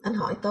 Anh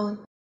hỏi tôi.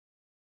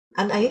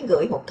 Anh ấy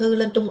gửi một thư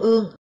lên Trung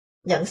ương,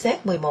 nhận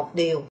xét 11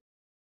 điều.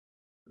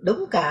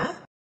 Đúng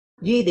cả,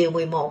 duy điều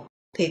 11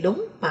 thì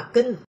đúng mà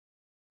kinh.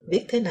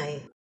 Viết thế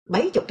này,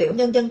 mấy chục triệu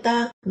nhân dân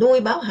ta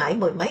nuôi báo hại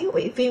mười mấy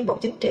ủy viên bộ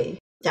chính trị,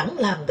 chẳng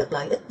làm được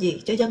lợi ích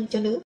gì cho dân cho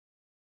nước.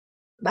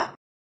 Bác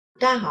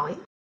tra hỏi,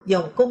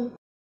 dồn cung,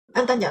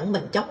 anh ta nhận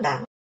mình chống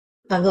đảng,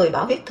 và người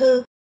bảo viết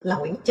thư là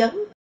Nguyễn Chấn,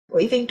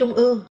 ủy viên Trung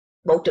ương,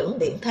 bộ trưởng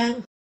Điện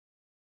than.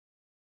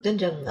 Trên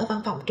rừng ở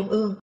văn phòng Trung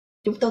ương,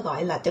 chúng tôi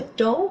gọi là Chấn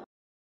trố,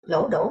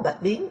 lỗ đổ bạch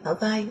biến ở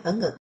vai, ở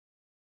ngực.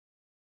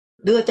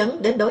 Đưa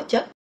Chấn đến đối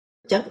chất,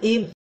 Chấn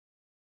im,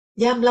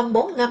 giam Long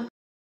 4 năm,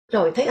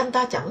 rồi thấy anh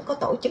ta chẳng có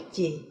tổ chức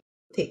gì,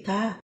 thì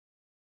tha.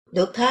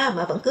 Được tha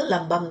mà vẫn cứ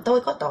lầm bầm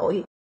tôi có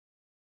tội.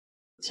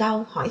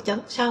 Sau hỏi Chấn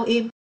sao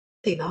im,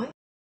 thì nói,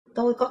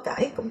 tôi có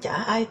cãi cũng chả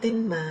ai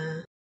tin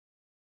mà.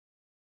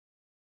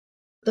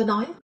 Tôi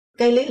nói,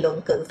 cây lý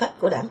luận cự phách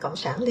của Đảng Cộng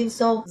sản Liên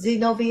Xô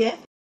Zinoviev,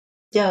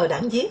 chờ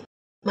đảng giết,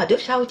 mà trước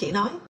sau chỉ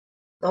nói,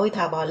 tôi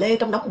thà bò lê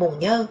trong đống bùn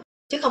nhơ,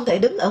 chứ không thể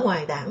đứng ở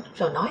ngoài đảng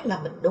rồi nói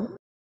là mình đúng.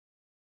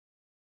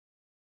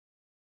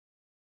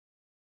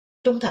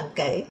 Trung Thành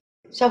kể,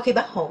 sau khi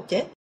bác Hồ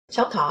chết,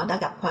 Sáu Thọ đã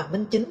gặp Hoàng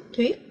Minh Chính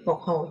thuyết một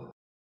hồi.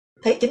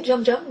 Thấy Chính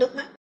rơm rớm nước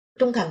mắt,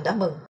 Trung Thành đã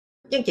mừng,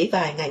 nhưng chỉ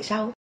vài ngày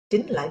sau,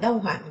 Chính lại đau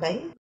hoàng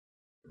đấy.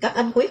 Các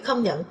anh quyết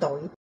không nhận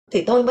tội,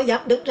 thì tôi mới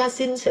dám đứng ra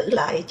xin xử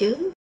lại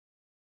chứ.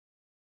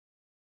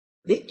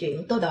 Viết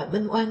chuyện tôi đòi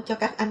minh oan cho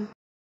các anh.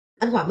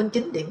 Anh Hoàng Minh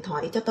Chính điện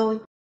thoại cho tôi,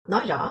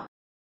 nói rõ,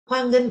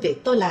 hoan nghênh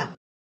việc tôi làm,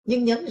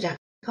 nhưng nhấn rằng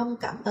không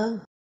cảm ơn.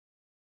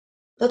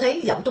 Tôi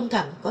thấy giọng Trung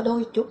Thành có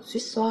đôi chút suýt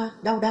xoa,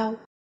 đau đau,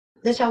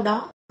 nên sau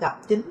đó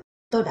gặp Chính,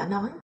 tôi đã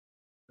nói,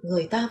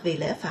 người ta vì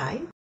lẽ phải,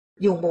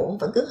 dù muộn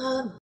vẫn cứ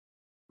hơn.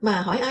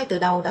 Mà hỏi ai từ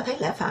đầu đã thấy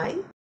lẽ phải,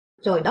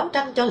 rồi đấu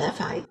tranh cho lẽ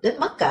phải đến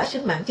mất cả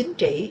sinh mạng chính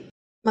trị,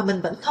 mà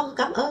mình vẫn không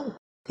cảm ơn,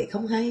 thì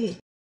không hay.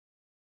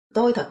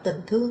 Tôi thật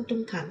tình thương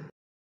Trung Thành,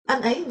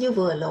 anh ấy như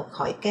vừa lột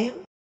khỏi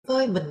kén,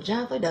 phơi mình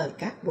ra với đời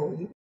cát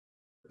bụi.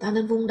 Ta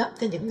nên vun đắp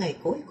cho những ngày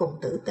cuối cùng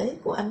tử tế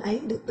của anh ấy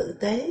được tử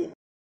tế.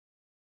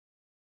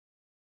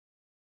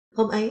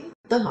 Hôm ấy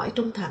tôi hỏi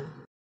Trung Thành,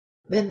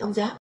 bên ông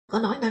Giáp có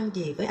nói năng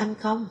gì với anh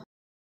không?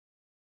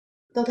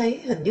 Tôi thấy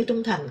hình như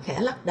Trung Thành khẽ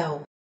lắc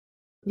đầu,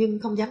 nhưng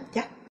không dám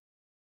chắc.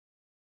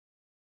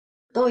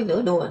 Tôi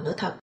nửa đùa nửa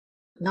thật,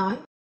 nói,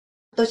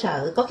 tôi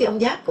sợ có khi ông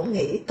Giáp cũng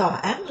nghĩ tòa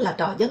án là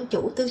trò dân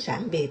chủ tư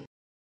sản biệt.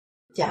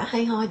 Chả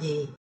hay ho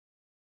gì,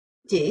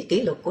 chỉ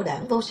kỷ luật của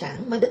đảng vô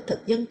sản mới đích thực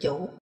dân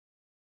chủ.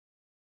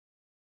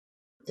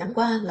 Chẳng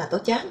qua là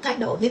tôi chán thái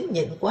độ nín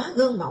nhịn quá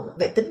gương mẫu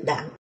về tính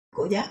đảng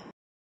của Giáp.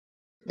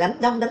 Đánh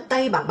đâm đánh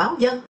tay bằng máu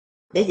dân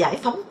để giải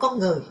phóng con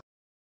người,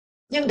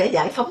 nhưng để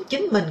giải phóng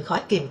chính mình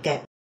khỏi kìm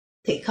kẹp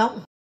thì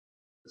không.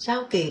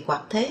 Sao kỳ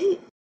quặc thế?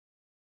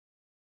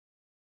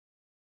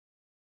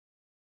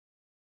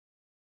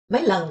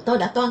 Mấy lần tôi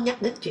đã toan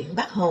nhắc đến chuyện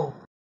bác Hồ.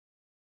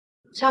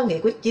 Sau nghị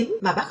quyết 9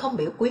 mà bác không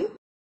biểu quyết,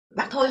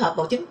 bác thôi họp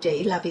bộ chính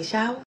trị là vì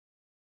sao?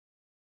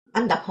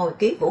 Anh đọc hồi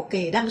ký Vũ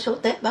Kỳ đăng số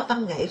Tết báo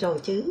văn nghệ rồi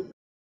chứ.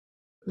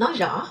 Nói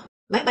rõ,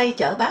 máy bay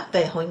chở bác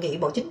về hội nghị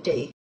bộ chính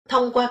trị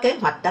thông qua kế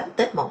hoạch đánh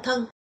Tết Mậu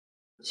Thân,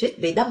 suýt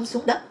bị đâm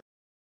xuống đất.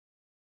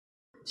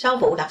 Sau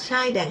vụ đặt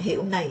sai đèn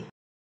hiệu này,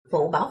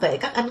 vụ bảo vệ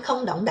các anh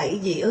không động đậy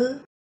gì ư?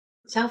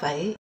 Sao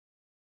vậy?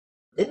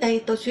 Đến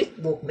đây tôi suýt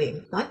buột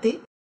miệng nói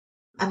tiếp.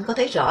 Anh có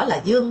thấy rõ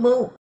là dương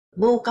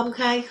mưu công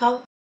khai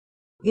không?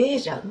 Ghê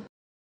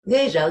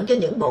rợn cho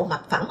những bộ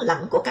mặt phẳng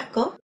lặng của các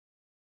cốt.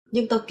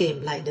 Nhưng tôi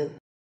kìm lại được.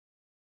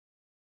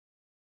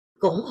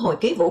 Cũng hồi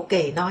ký Vũ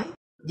Kỳ nói,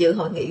 dự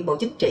hội nghị bộ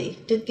chính trị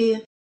trên kia,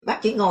 bác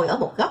chỉ ngồi ở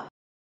một góc.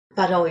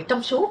 Và rồi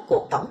trong suốt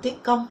cuộc tổng tiến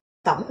công,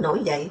 tổng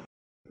nổi dậy,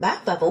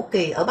 bác và Vũ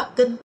Kỳ ở Bắc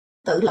Kinh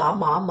tự lọ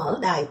mọ mở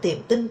đài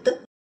tìm tin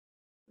tức.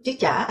 Chứ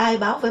chả ai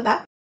báo với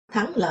bác,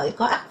 thắng lợi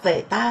có ắt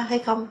về ta hay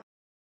không.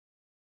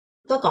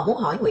 Tôi còn muốn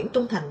hỏi Nguyễn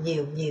Trung Thành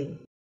nhiều.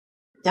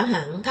 Chẳng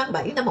hạn tháng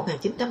 7 năm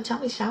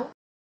 1966,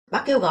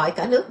 bác kêu gọi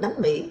cả nước đánh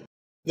Mỹ,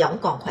 giọng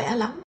còn khỏe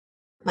lắm.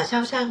 Mà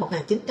sao sang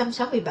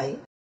 1967,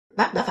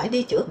 bác đã phải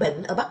đi chữa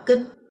bệnh ở Bắc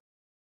Kinh?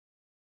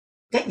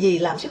 Cái gì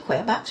làm sức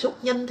khỏe bác sút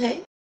nhanh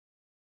thế?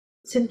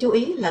 Xin chú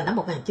ý là năm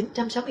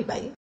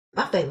 1967,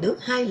 bác về nước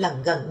 2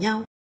 lần gần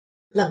nhau.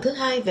 Lần thứ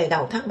 2 về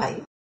đầu tháng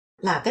 7,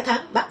 là cái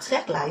tháng bác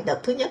xét lại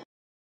đợt thứ nhất.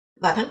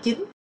 Và tháng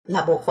 9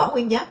 là buộc Võ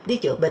Nguyên Giáp đi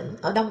chữa bệnh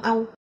ở Đông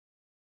Âu.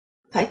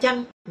 Phải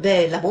chăng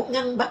về là muốn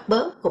ngăn bắt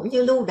bớ cũng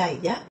như lưu đày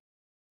Giáp,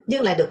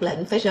 nhưng lại được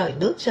lệnh phải rời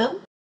nước sớm?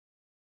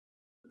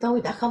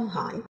 Tôi đã không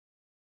hỏi.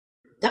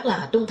 Chắc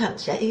là Trung Thành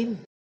sẽ im.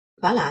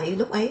 Vả lại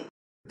lúc ấy,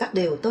 các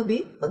điều tôi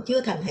biết vẫn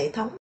chưa thành hệ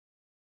thống.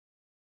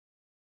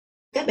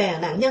 Cái bè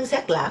nạn nhân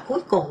xét lạ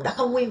cuối cùng đã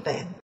không nguyên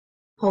vẹn.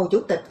 Hồ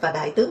Chủ tịch và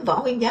Đại tướng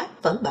Võ Nguyên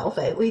Giáp vẫn bảo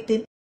vệ uy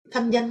tín,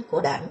 thanh danh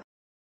của đảng.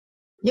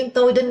 Nhưng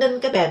tôi đinh ninh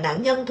cái bè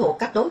nạn nhân thuộc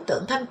các đối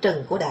tượng thanh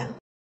trừng của đảng,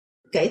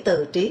 kể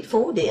từ trí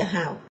phú địa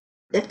hào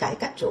đến cải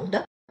cách ruộng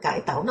đất,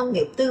 cải tạo nông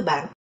nghiệp tư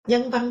bản,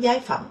 nhân văn giai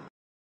phẩm,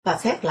 và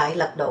xét lại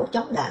lật đổ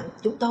chống đảng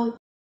chúng tôi,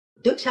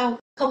 trước sau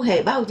không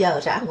hề bao giờ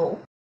rã ngũ.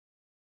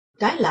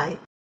 Trái lại,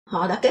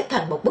 họ đã kết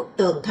thành một bức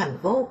tường thành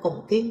vô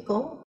cùng kiên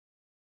cố.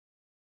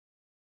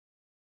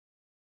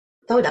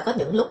 Tôi đã có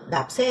những lúc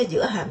đạp xe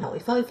giữa Hà Nội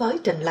phơi phới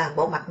trình làng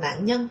bộ mặt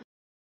nạn nhân,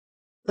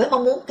 với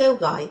mong muốn kêu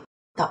gọi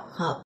tập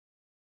hợp.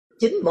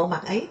 Chính bộ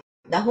mặt ấy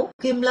đã hút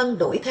Kim Lân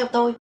đuổi theo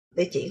tôi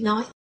để chỉ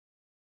nói.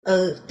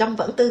 Trông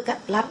vẫn tư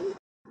cách lắm.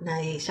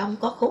 Này, xong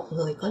có khúc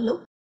người có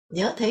lúc.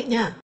 Nhớ thế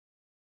nha.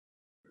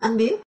 Anh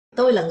biết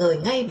tôi là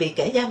người ngay bị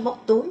kẻ gian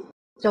móc túi,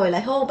 rồi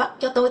lại hô bắt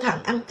cho tôi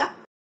thằng ăn cắp.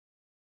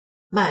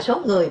 Mà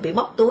số người bị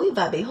móc túi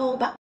và bị hô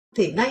bắt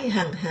thì nay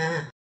hằng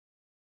hà.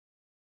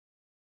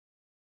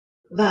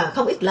 Và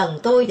không ít lần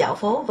tôi dạo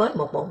phố với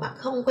một bộ mặt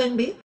không quen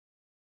biết,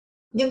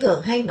 nhưng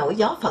thường hay nổi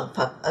gió phận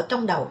phật ở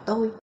trong đầu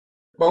tôi.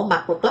 Bộ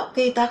mặt của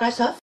Glocky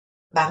Tarasov,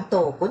 bạn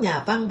tù của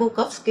nhà văn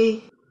Bukowski,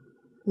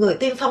 người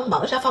tiên phong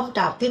mở ra phong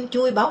trào tin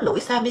chui báo lũi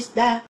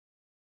Samizdat,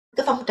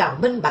 cái phong trào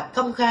minh bạch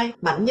công khai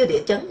mạnh như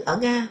địa chấn ở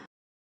Nga,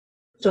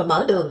 rồi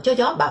mở đường cho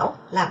gió bão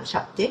làm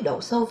sập chế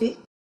độ Xô Viết.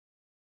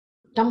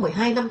 Trong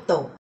 12 năm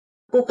tù,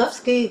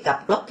 Bukowski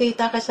gặp Glocky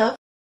Tarasov,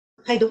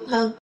 hay đúng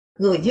hơn,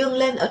 người dương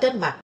lên ở trên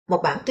mặt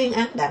một bản tuyên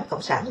án Đảng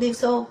Cộng sản Liên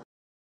Xô.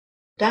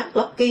 Trán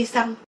Glocky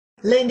xăm,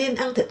 Lenin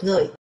ăn thịt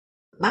người,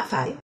 má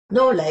phải,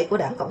 nô lệ của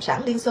Đảng Cộng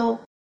sản Liên Xô,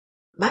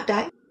 má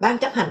trái, ban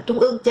chấp hành trung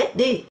ương chết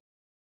đi.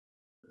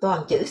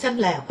 Toàn chữ xanh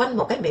lè quanh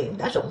một cái miệng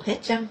đã rụng hết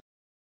răng.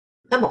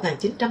 Năm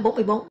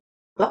 1944,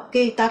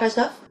 Glocky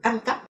Tarasov ăn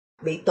cắp,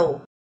 bị tù,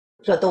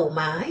 rồi tù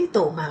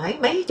mãi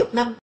mấy chục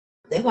năm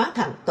để hóa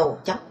thành tù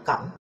chống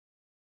cộng.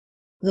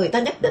 Người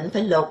ta nhất định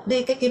phải lột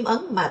đi cái kim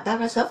ấn mà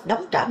Tarasov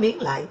đóng trả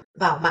miếng lại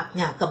vào mặt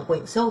nhà cầm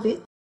quyền Xô Viết.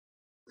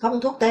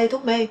 Không thuốc tê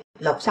thuốc mê,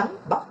 lột sống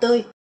bóc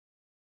tươi.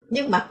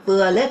 Nhưng mặt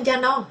vừa lên da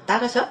non,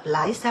 Tarasov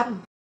lại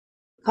xăm.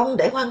 Không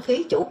để hoang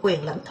phí chủ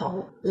quyền lãnh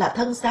thổ là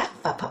thân xác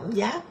và phẩm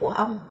giá của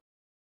ông.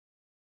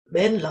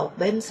 Bên lột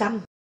bên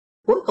xăm,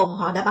 cuối cùng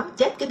họ đã bắn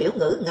chết cái biểu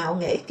ngữ ngạo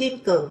nghễ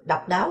kiên cường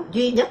độc đáo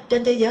duy nhất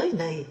trên thế giới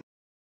này.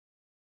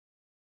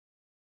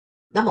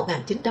 Năm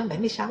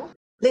 1976,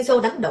 Liên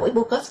Xô đánh đổi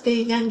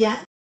Bukowski ngang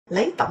giá,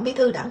 lấy Tổng bí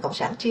thư Đảng Cộng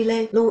sản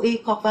Chile Louis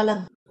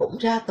Corvalán cũng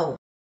ra tù.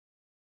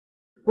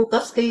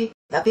 Bukowski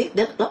đã viết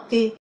đến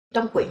Glocky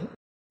trong quyển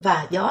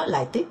Và gió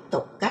lại tiếp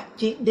tục các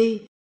chuyến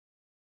đi.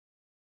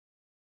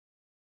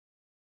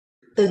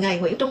 Từ ngày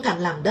Nguyễn Trung Thành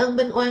làm đơn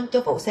minh oan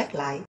cho vụ xét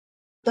lại,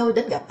 tôi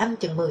đến gặp anh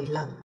chừng 10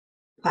 lần.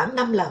 Khoảng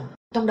 5 lần,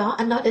 trong đó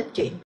anh nói đến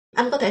chuyện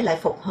anh có thể lại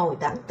phục hồi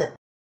đảng tịch.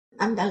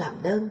 Anh đã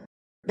làm đơn.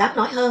 Đáng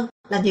nói hơn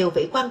là nhiều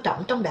vị quan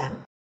trọng trong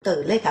đảng,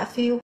 từ Lê Khả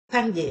Phiêu,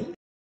 Phan Diễn,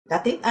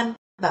 đã tiếp anh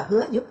và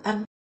hứa giúp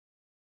anh.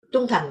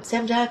 Trung Thành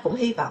xem ra cũng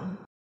hy vọng.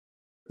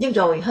 Nhưng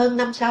rồi hơn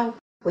năm sau,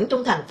 Nguyễn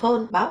Trung Thành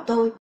phone báo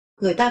tôi,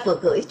 người ta vừa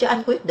gửi cho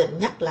anh quyết định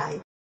nhắc lại,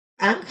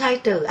 án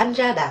khai trừ anh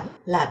ra đảng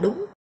là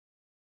đúng.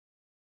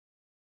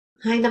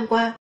 2 năm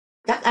qua,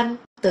 các anh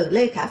từ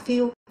Lê Khả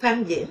Phiêu,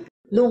 Phan Diễn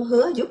luôn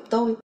hứa giúp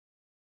tôi.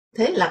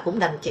 Thế là cũng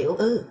đành chịu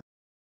ư.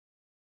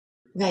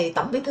 Ngày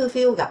Tổng bí thư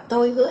Phiêu gặp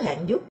tôi hứa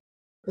hẹn giúp,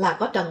 là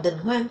có Trần Đình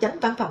Hoan chánh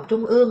văn phòng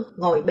trung ương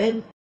ngồi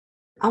bên.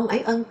 Ông ấy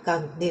ân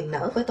cần, niềm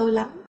nở với tôi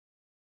lắm.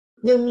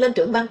 Nhưng lên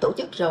trưởng ban tổ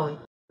chức rồi,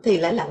 thì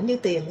lại lạnh như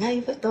tiền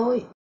ngay với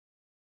tôi.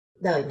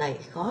 Đời này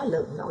khó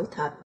lường nổi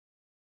thật.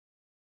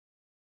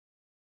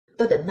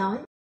 Tôi định nói,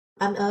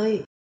 anh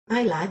ơi,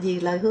 ai lạ gì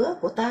lời hứa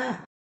của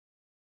ta?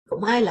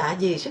 Cũng ai lạ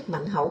gì sức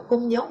mạnh hậu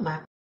cung giấu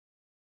mặt.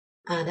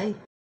 À đây,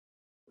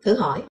 thử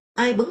hỏi,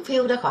 ai bứng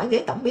Phiêu ra khỏi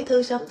ghế tổng bí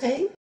thư sớm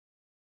thế?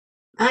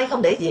 Ai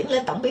không để diễn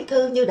lên tổng bí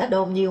thư như đã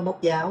đồn nhiều một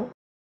dạo?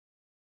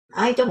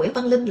 Ai cho Nguyễn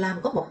Văn Linh làm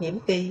có một nhiệm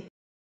kỳ?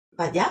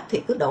 Và Giáp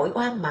thì cứ đội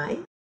oan mãi.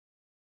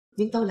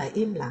 Nhưng tôi lại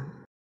im lặng.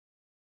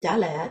 Chả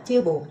lẽ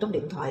chia buồn trong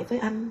điện thoại với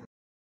anh?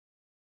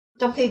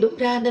 Trong khi đúng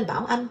ra nên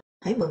bảo anh,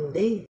 hãy mừng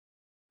đi.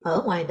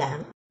 Ở ngoài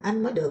đảng,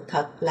 anh mới được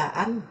thật là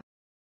anh.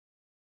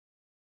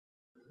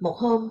 Một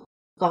hôm,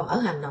 còn ở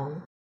Hà Nội,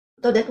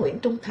 tôi đến Nguyễn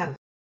Trung Thành.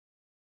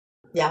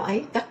 Dạo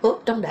ấy, các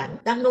cốt trong đảng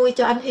đang nuôi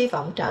cho anh hy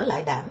vọng trở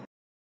lại đảng.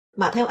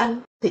 Mà theo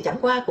anh thì chẳng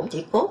qua cũng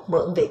chỉ cốt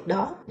mượn việc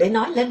đó để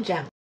nói lên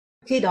rằng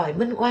khi đòi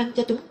minh oan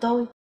cho chúng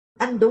tôi,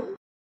 anh đúng,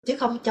 chứ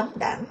không chống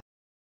đảng.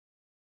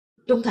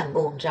 Trung Thành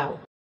buồn rầu.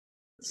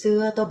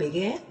 Xưa tôi bị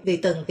ghét vì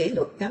từng kỷ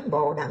luật cán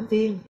bộ đảng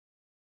viên.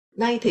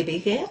 Nay thì bị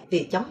ghét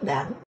vì chống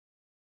đảng.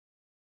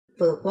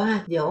 Vừa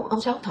qua dỗ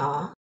ông Sáu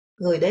Thọ,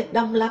 người đến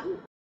đông lắm.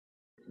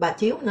 Bà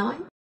Chiếu nói,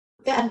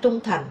 cái anh Trung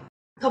Thành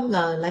không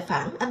ngờ lại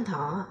phản anh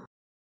Thọ.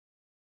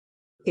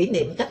 Kỷ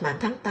niệm cách mạng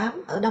tháng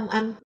 8 ở Đông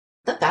Anh,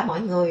 tất cả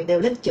mọi người đều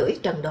lên chửi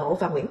Trần Độ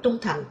và Nguyễn Trung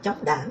Thành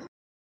chống đảng.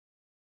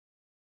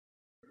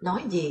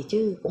 Nói gì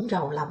chứ cũng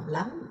rầu lòng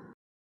lắm.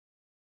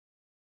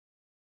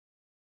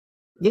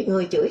 Những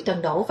người chửi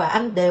Trần Độ và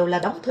anh đều là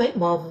đóng thuế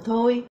mồm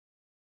thôi.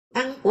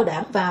 Ăn của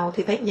đảng vào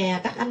thì phải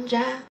nhè các anh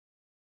ra.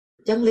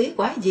 Chân lý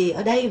quái gì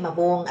ở đây mà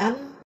buồn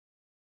anh?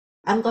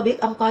 Anh có biết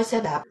ông coi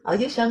xe đạp ở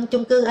dưới sân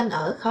chung cư anh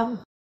ở không?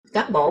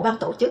 Các bộ ban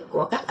tổ chức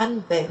của các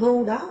anh về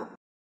hưu đó.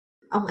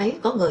 Ông ấy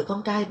có người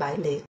con trai bại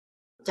liệt,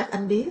 chắc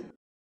anh biết.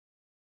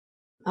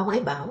 Ông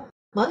ấy bảo,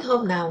 mới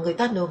hôm nào người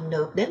ta nườm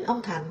nượp đến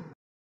ông Thành.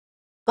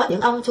 Có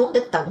những ông xuống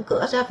đến tận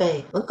cửa ra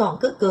về vẫn còn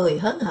cứ cười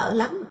hớn hở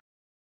lắm.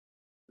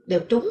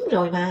 Đều trúng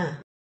rồi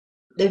mà.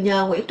 Đều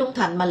nhờ Nguyễn Trung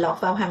Thành mà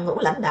lọt vào hàng ngũ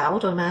lãnh đạo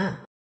rồi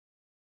mà.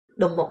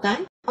 Đùng một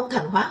cái, ông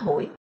Thành hóa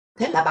hụi,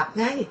 thế là bạc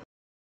ngay.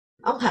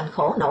 Ông Thành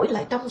khổ nổi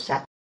lại trong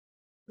sạch.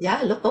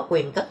 Giá lúc có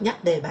quyền cất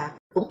nhắc đề bạc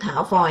cũng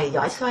thạo vòi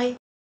giỏi xoay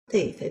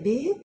thì phải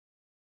biết.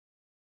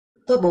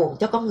 Tôi buồn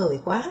cho con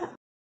người quá,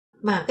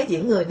 mà cái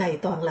diện người này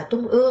toàn là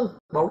trung ương,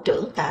 bộ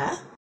trưởng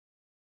cả.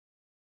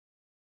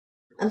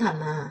 Anh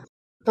Thành à,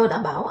 tôi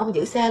đã bảo ông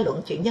giữ xe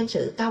luận chuyện nhân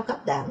sự cao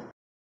cấp đảng,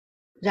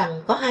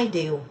 rằng có 2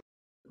 điều.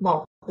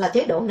 Một là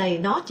chế độ này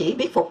nó chỉ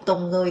biết phục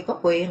tùng người có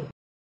quyền.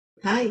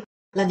 Hai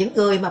là những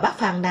người mà bác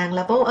phàn nàn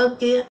là vô ơn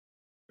kia,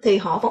 thì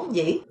họ vốn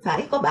dĩ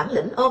phải có bản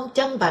lĩnh ôm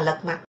chân và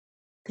lật mặt,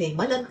 thì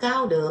mới lên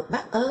cao được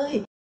bác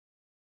ơi.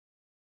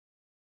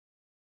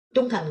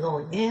 Trung Thành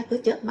ngồi nghe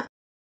cứ chớp mắt,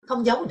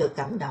 không giấu được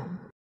cảm động.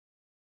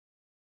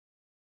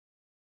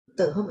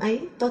 Từ hôm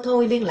ấy tôi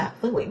thôi liên lạc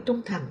với Nguyễn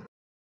Trung Thành.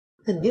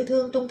 Hình như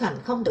thương Trung Thành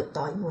không được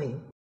tội nguyện.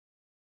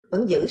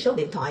 Vẫn giữ số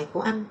điện thoại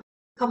của anh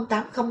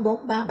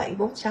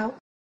 08043746.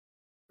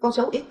 Con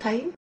số ít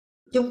thấy.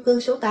 Chung cư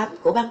số 8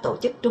 của ban tổ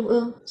chức trung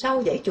ương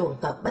sau dãy chuồng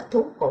cọp bách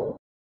thú cũ.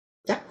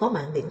 Chắc có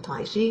mạng điện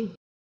thoại riêng.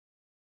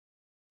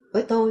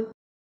 Với tôi,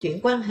 chuyện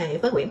quan hệ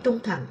với Nguyễn Trung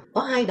Thành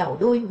có 2 đầu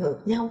đuôi ngược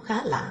nhau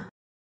khá lạ.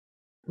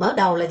 Mở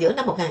đầu là giữa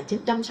năm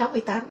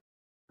 1968,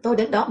 tôi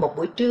đến đó một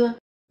buổi trưa,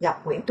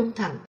 gặp Nguyễn Trung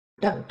Thành,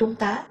 Trần Trung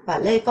tá và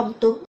Lê Công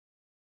Tuấn.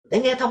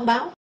 Để nghe thông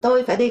báo,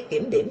 tôi phải đi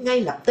kiểm điểm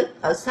ngay lập tức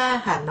ở xa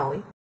Hà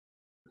Nội.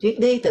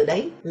 Chuyến đi từ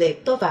đấy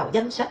liệt tôi vào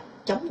danh sách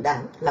chống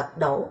đảng lật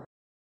đổ.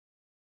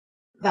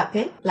 Và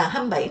kết là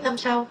 27 năm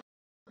sau,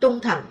 Trung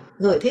Thành,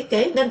 người thiết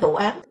kế nên vụ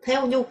án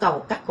theo nhu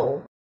cầu các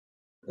cụ,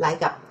 lại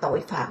gặp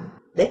tội phạm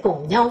để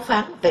cùng nhau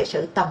phán về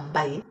sự tầm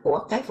bậy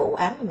của cái vụ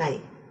án này.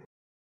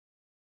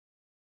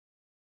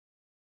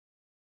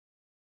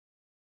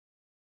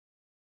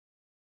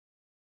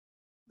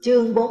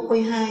 Chương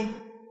 42.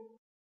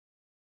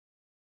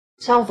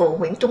 Sau vụ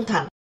Nguyễn Trung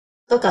Thành,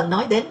 tôi cần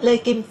nói đến Lê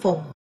Kim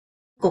Phùng,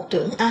 Cục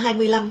trưởng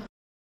A25,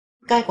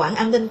 cai quản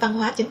an ninh văn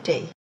hóa chính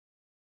trị.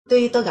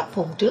 Tuy tôi gặp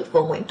Phùng trước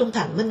vụ Nguyễn Trung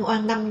Thành minh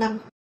oan 5 năm,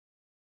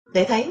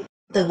 để thấy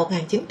từ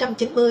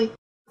 1990,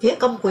 phía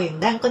công quyền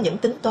đang có những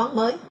tính toán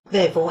mới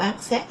về vụ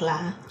án xét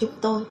lạ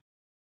chúng tôi.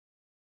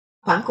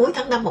 Khoảng cuối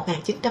tháng 5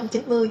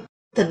 1990,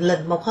 thình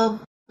lình một hôm,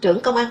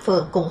 trưởng công an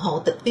phường cùng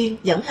hộ tịch viên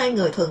dẫn 2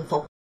 người thường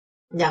phục,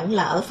 nhận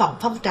là ở phòng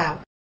phong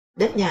trào,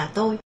 đến nhà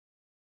tôi.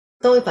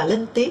 Tôi và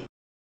Linh tiếp.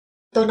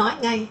 Tôi nói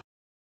ngay,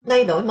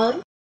 nay đổi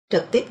mới,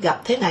 trực tiếp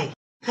gặp thế này,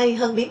 hay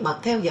hơn bí mật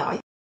theo dõi.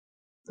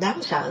 Đáng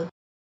sợ.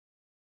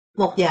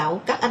 Một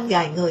dạo các anh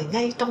gài người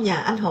ngay trong nhà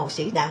anh Hồ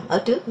Sĩ Đạn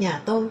ở trước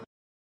nhà tôi.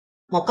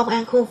 Một công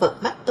an khu vực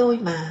bắt tôi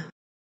mà.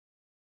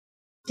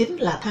 Chính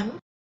là Thắng,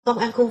 công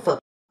an khu vực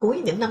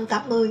cuối những năm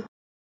 80,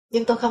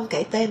 nhưng tôi không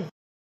kể tên.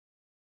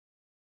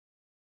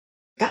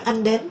 Các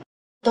anh đến,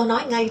 tôi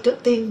nói ngay trước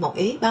tiên một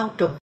ý bao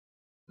trùm,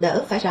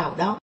 đỡ phải rào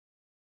đón.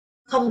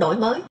 Không đổi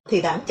mới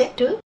thì đảng chết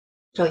trước,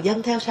 rồi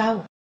dân theo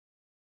sau.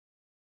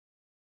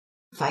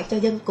 Phải cho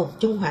dân cùng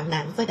chung hoạn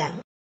nạn với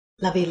đảng,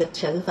 là vì lịch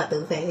sự và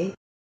tự vệ.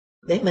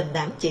 Để mình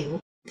đảng chịu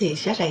thì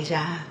sẽ rầy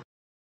rà.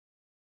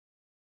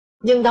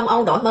 Nhưng Đông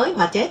Âu đổi mới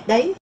mà chết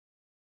đấy.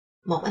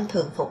 Một anh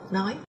thường phục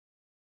nói.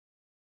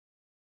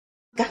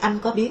 Các anh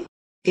có biết,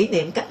 kỷ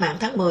niệm cách mạng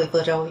tháng 10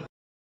 vừa rồi,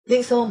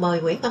 Liên Xô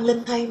mời Nguyễn Văn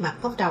Linh thay mặt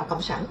phong trào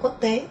Cộng sản quốc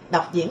tế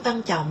đọc diễn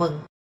văn chào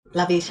mừng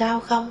là vì sao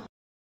không?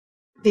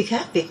 Vì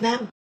khác Việt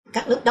Nam,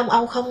 các nước Đông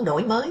Âu không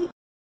đổi mới.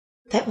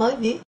 Thép mới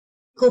viết,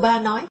 Cuba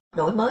nói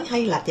đổi mới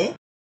hay là chết,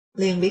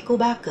 liền bị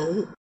Cuba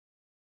cự.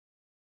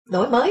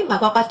 Đổi mới mà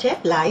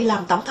Gorbachev lại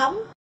làm tổng thống.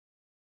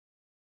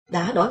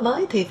 Đã đổi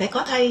mới thì phải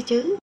có thay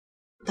chứ.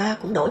 Ta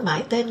cũng đổi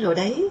mãi tên rồi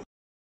đấy.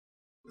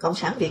 Cộng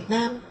sản Việt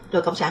Nam,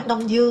 rồi Cộng sản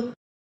Đông Dương.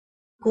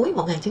 Cuối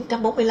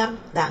 1945,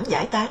 đảng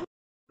giải tán,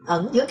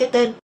 ẩn dưới cái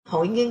tên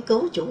Hội Nghiên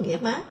cứu Chủ nghĩa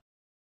Mác.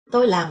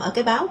 Tôi làm ở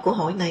cái báo của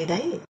hội này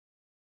đấy.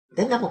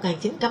 Đến năm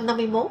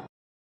 1951,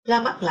 ra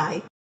mắt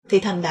lại thì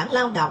thành đảng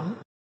Lao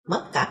động,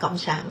 mất cả Cộng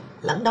sản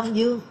lẫn Đông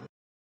Dương.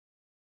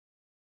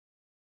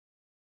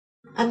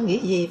 Anh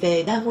nghĩ gì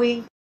về đa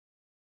nguyên?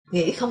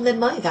 Nghĩ không nên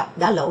mới gặp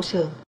đã lộ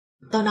sườn.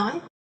 Tôi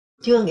nói,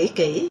 chưa nghĩ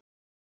kỹ,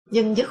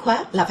 nhưng dứt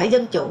khoát là phải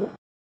dân chủ,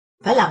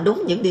 phải làm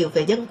đúng những điều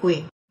về dân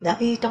quyền đã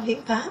ghi trong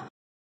hiến pháp.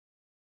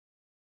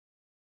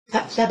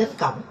 Khách ra đến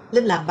cổng,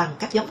 Linh làm bằng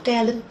các giống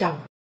tre Linh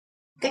trồng.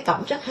 Cái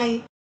cổng rất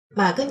hay,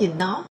 mà cứ nhìn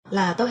nó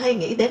là tôi hay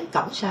nghĩ đến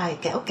cổng sài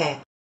kẽo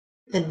kẹt,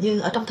 hình như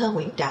ở trong thơ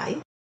Nguyễn Trãi.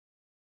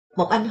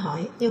 Một anh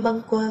hỏi như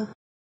bâng quơ,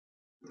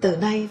 từ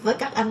nay với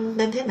các anh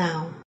nên thế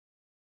nào?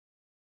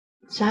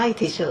 Sai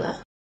thì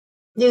sửa,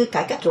 như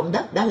cải cách ruộng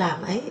đất đã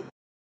làm ấy.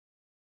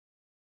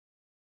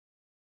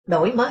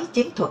 Đổi mới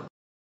chiến thuật,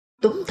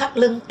 túm thắt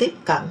lưng tiếp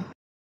cận,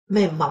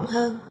 mềm mỏng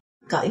hơn,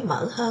 cởi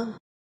mở hơn.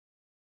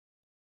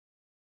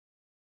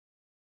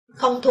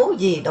 Không thú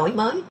gì đổi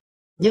mới,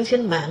 nhưng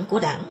sinh mạng của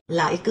đảng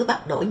lại cứ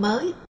bắt đổi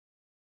mới.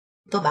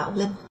 Tôi bảo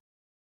Linh.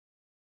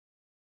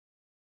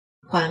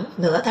 Khoảng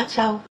nửa tháng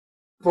sau,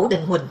 Vũ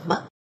Đình Huỳnh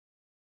mất.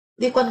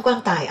 Đi quanh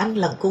quan tài anh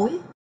lần cuối,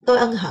 tôi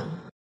ân hận.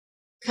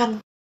 Khanh,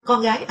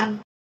 con gái anh,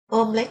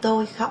 ôm lấy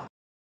tôi khóc.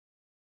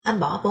 Anh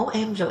bỏ bố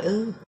em rồi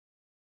ư?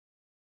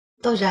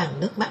 Tôi ràn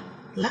nước mắt,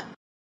 lắc.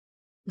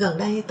 Gần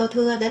đây tôi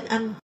thưa đến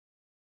anh.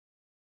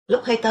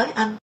 Lúc hay tới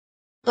anh,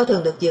 tôi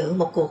thường được dự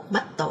một cuộc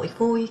mách tội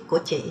vui của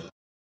chị.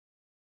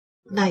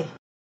 Này,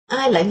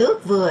 ai lại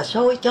nước vừa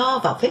sôi cho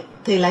vào phích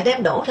thì lại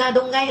đem đổ ra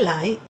đun ngay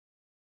lại.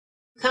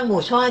 Khăn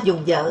mùi xoa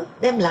dùng dở,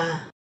 đem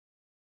là.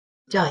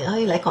 Trời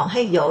ơi, lại còn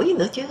hay dỗi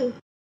nữa chứ.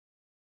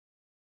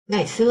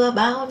 Ngày xưa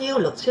bao nhiêu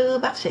luật sư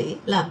bác sĩ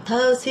làm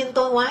thơ xin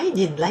tôi ngoái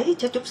nhìn lấy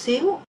cho chút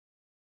xíu.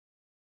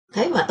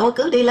 Thế mà tôi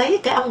cứ đi lấy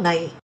cái ông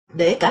này,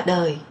 để cả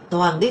đời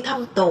toàn đi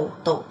thăm tù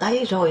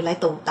Tây rồi lại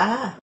tù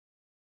ta.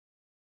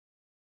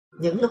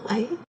 Những lúc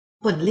ấy,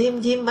 Huỳnh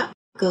Liêm diêm mắt,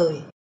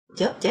 cười,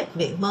 chớp chép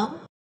miệng móm,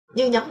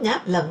 như nhấm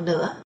nháp lần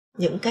nữa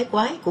những cái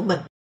quái của mình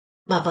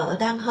mà vợ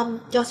đang hâm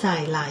cho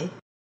xài lại.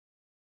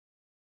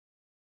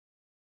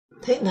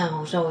 Thế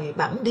nào rồi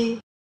bẵng đi?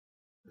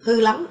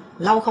 Hư lắm,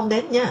 lâu không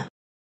đến nha.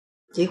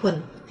 Chị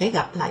Huỳnh hãy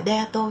gặp lại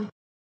đe tôi.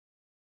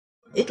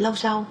 Ít lâu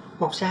sau,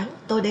 một sáng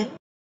tôi đến.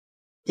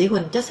 Chị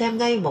Huỳnh cho xem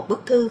ngay một bức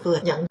thư vừa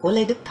nhận của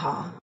Lê Đức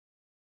Thọ.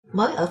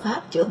 Mới ở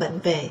Pháp chữa bệnh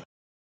về,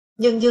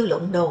 nhưng dư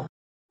luận đồn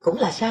cũng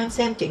là sang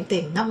xem chuyện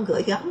tiền nông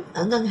gửi gắm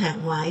ở ngân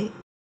hàng ngoại.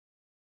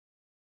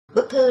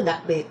 Bức thư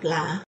đặc biệt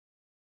lạ,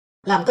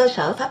 làm cơ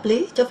sở pháp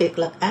lý cho việc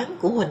lật án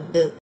của Huỳnh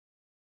được.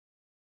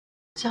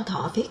 Sao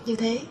Thọ viết như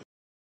thế?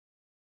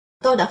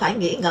 Tôi đã phải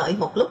nghĩ ngợi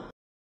một lúc,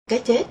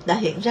 cái chết đã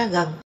hiện ra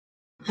gần,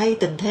 hay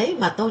tình thế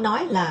mà tôi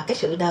nói là cái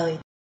sự đời,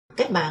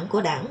 cái mạng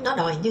của đảng nó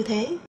đòi như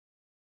thế.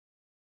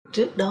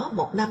 Trước đó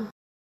một năm,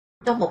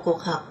 trong một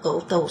cuộc họp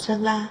cựu tù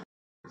Sơn La,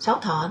 Sáu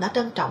Thọ đã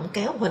trân trọng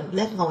kéo Huỳnh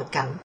lên ngồi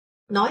cạnh,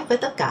 nói với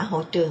tất cả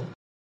hội trường.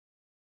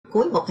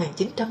 Cuối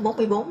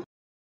 1944,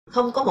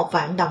 không có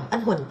 1.000.000 đồng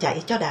anh Huỳnh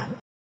chạy cho đảng,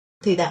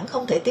 thì đảng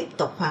không thể tiếp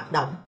tục hoạt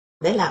động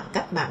để làm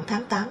cách mạng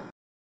tháng 8.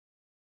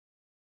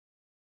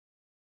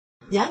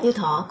 Giá như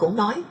Thọ cũng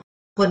nói,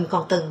 Huỳnh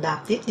còn từng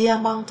đạp chiếc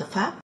Diamond từ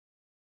Pháp,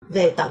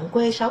 về tận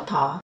quê Sáu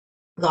Thọ,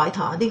 gọi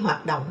Thọ đi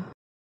hoạt động.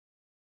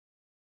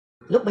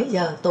 Lúc bấy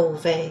giờ tù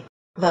về,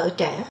 vợ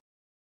trẻ,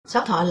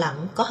 Sáu Thọ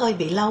lặng có hơi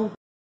bị lâu,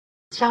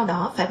 sau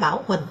đó phải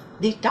bảo Huỳnh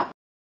đi tróc.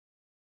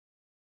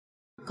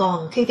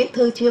 Còn khi viết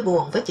thư chia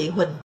buồn với chị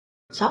Huỳnh,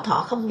 Sáu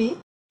Thọ không biết,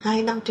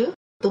 2 năm trước,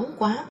 túng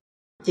quá,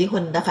 chị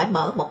Huỳnh đã phải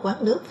mở một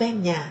quán nước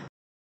ven nhà.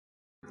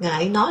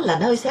 Ngại nó là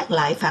nơi xét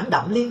lại phản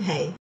động liên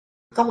hệ,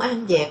 công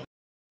an dẹp,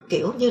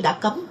 kiểu như đã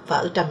cấm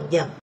vợ Trần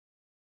dần.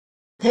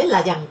 Thế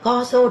là giằng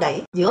co xô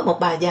đẩy giữa một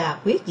bà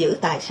già quyết giữ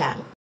tài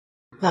sản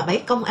và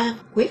mấy công an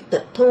quyết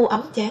tịch thu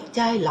ấm chén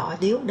chai lọ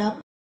điếu đớm.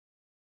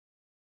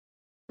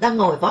 Đang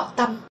ngồi vót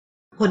tăm,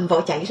 Huỳnh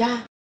vội chạy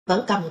ra,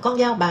 vẫn cầm con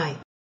dao bài,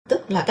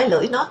 tức là cái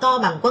lưỡi nó to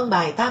bằng quân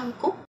bài tam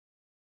cúc.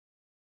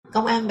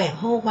 Công an bèn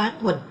hô hoán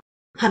Huỳnh,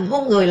 hành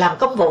hung người làm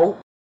công vụ,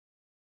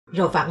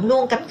 rồi vặn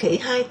luôn cánh khỉ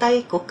 2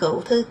 tay của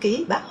cựu thư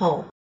ký Bác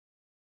Hồ.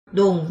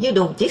 Đùn như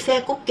đùn chiếc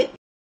xe cút kích,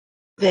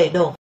 về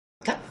đồn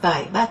cách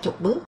vài 30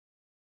 bước.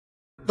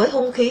 Với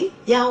hung khí,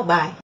 dao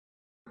bài,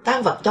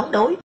 tang vật chống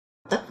đối,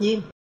 tất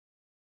nhiên.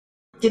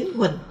 Chính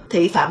Huỳnh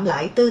thị phạm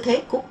lại tư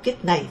thế cút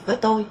kích này với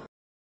tôi.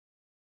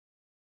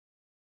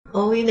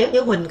 Ôi, nếu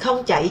như Huỳnh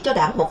không chạy cho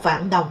đảng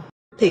 1.000.000 đồng,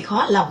 thì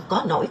khó lòng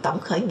có nổi tổng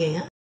khởi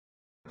nghĩa.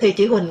 Thì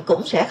chị Huỳnh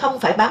cũng sẽ không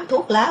phải bám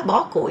thuốc lá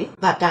bó củi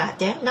và trà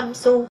chén 5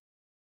 xu.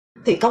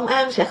 Thì công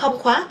an sẽ không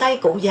khóa tay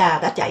cụ già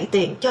đã chạy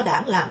tiền cho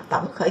đảng làm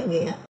tổng khởi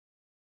nghĩa.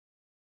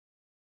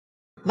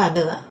 Và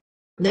nữa,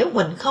 nếu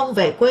Huỳnh không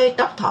về quê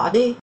tróc Thọ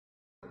đi,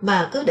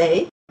 mà cứ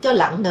để cho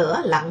lặng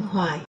nữa lặng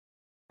hoài,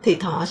 thì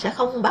Thọ sẽ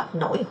không bắt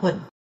nổi Huỳnh.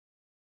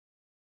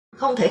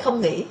 Không thể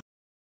không nghĩ,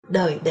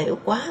 đời đểu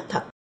quá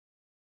thật.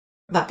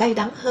 Và cay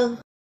đắng hơn,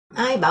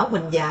 ai bảo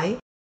Huỳnh dạy?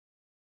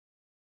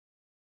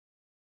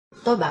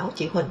 Tôi bảo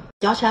chị Huỳnh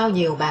cho sao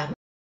nhiều bạn,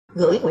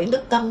 gửi Nguyễn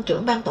Đức Tâm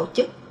trưởng ban tổ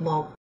chức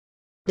 1,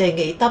 đề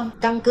nghị Tâm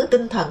căn cứ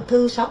tinh thần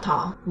thư Sáu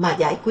Thọ mà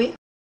giải quyết.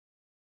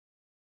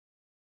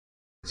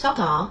 Sáu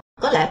Thọ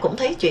có lẽ cũng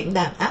thấy chuyện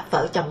đàn áp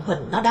vợ chồng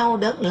Huỳnh nó đau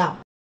đớn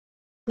lòng,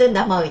 nên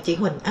đã mời chị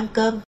Huỳnh ăn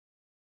cơm.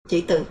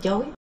 Chị từ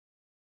chối.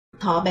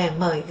 Thọ bèn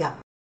mời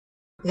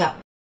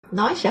gặp,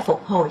 nói sẽ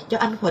phục hồi cho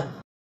anh Huỳnh,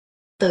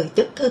 từ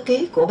chức thư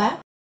ký của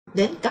bác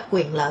đến các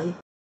quyền lợi.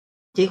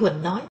 Chị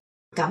Huỳnh nói,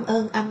 cảm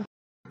ơn anh,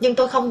 nhưng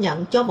tôi không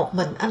nhận cho một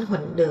mình anh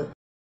Huỳnh được.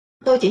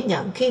 Tôi chỉ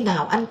nhận khi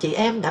nào anh chị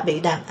em đã bị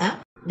đàn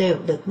áp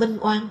đều được minh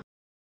oan.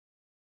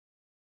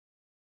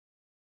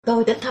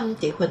 Tôi đến thăm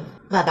chị Huỳnh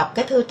và đọc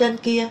cái thư trên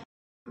kia.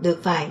 Được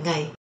vài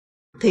ngày,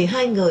 thì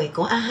 2 người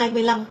của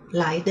A25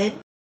 lại đến.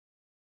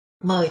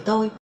 Mời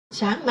tôi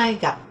sáng mai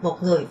gặp một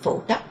người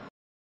phụ trách.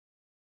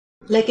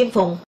 Lê Kim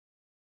Phùng,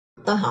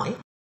 tôi hỏi.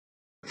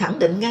 Khẳng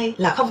định ngay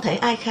là không thể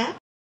ai khác.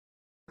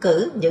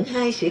 Cử những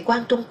 2 sĩ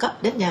quan trung cấp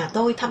đến nhà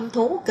tôi thăm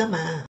thú cơ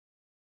mà.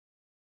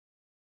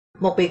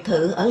 Một biệt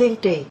thự ở Liên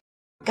Trì,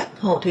 cách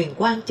hồ Thuyền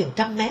Quang chừng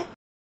 100 mét.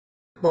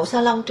 Bộ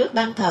salon trước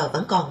ban thờ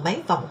vẫn còn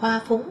mấy vòng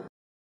hoa phúng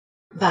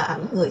và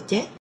ảnh người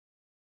chết.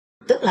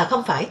 Tức là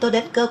không phải tôi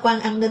đến cơ quan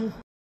an ninh.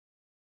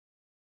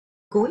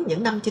 Cuối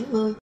những năm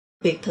 90,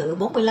 biệt thự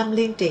 45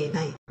 Liên Trì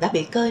này đã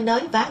bị cơi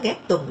nới vá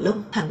ghép tùm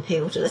lum thành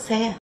hiệu rửa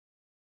xe.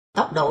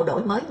 Tốc độ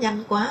đổi mới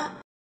nhanh quá.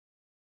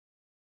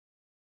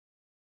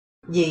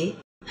 Dị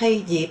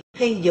hay diệp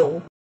hay dụ,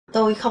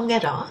 tôi không nghe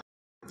rõ,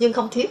 nhưng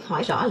không thiết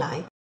hỏi rõ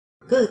lại.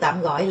 cứ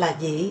tạm gọi là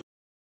Dị.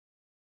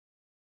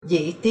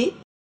 Dị tiếp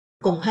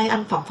cùng hai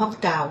anh phòng phong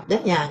trào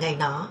đến nhà ngày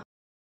nọ,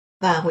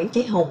 và Nguyễn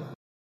Chí Hùng.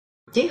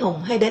 Chí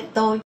Hùng hay đến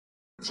tôi,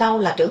 sau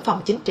là trưởng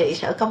phòng chính trị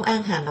Sở Công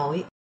an Hà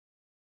Nội.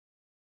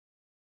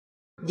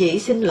 Dị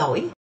xin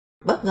lỗi,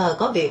 bất ngờ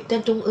có việc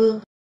trên Trung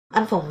ương,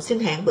 anh Phùng xin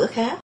hẹn bữa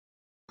khác.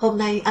 Hôm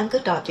nay anh cứ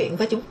trò chuyện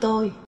với chúng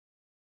tôi.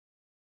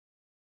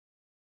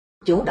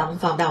 Chủ động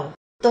vào đầu,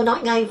 tôi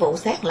nói ngay vụ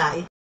xét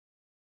lại.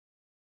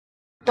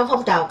 Trong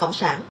phong trào Cộng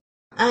sản,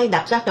 ai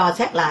đặt ra trò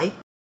xét lại?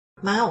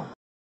 Mao.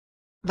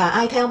 Và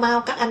ai theo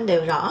Mao các anh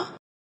đều rõ.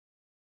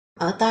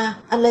 Ở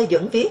ta, anh Lê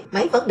Duẩn viết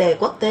mấy vấn đề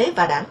quốc tế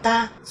và đảng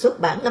ta xuất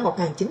bản năm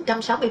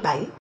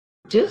 1967,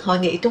 trước Hội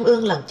nghị Trung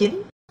ương lần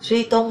 9,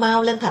 suy tôn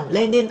Mao lên thành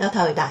Lenin ở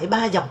thời đại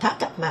 3 dòng thác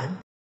cách mạng.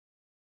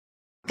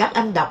 Các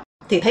anh đọc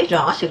thì thấy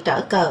rõ sự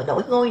trở cờ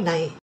đổi ngôi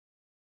này.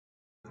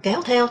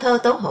 Kéo theo thơ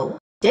Tố Hữu,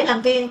 Chế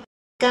Lan Viên,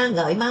 ca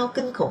ngợi Mao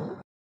kinh khủng,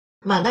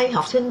 mà nay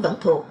học sinh vẫn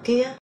thuộc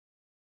kia.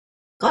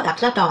 Có đặt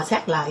ra trò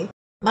xét lại,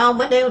 Mao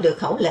mới nêu được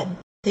khẩu lệnh,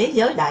 thế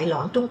giới đại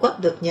loạn Trung Quốc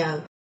được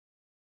nhờ.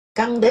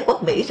 Căng đế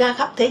quốc Mỹ ra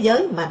khắp thế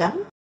giới mà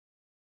đánh.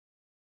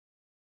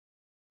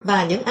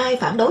 Và những ai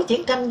phản đối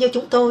chiến tranh như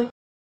chúng tôi,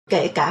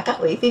 kể cả các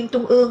ủy viên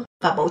Trung ương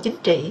và Bộ Chính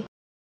trị,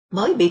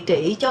 mới bị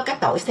trị cho các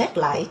tội xét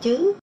lại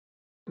chứ.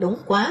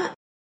 Đúng quá.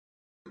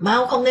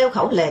 Mao không nêu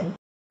khẩu lệnh,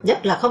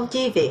 nhất là không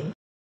chi viện,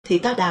 thì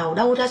ta đào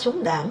đâu ra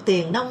súng đạn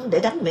tiền nong để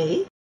đánh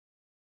Mỹ.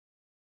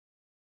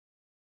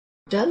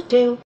 Trớ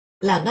trêu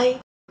là nay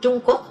Trung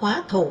Quốc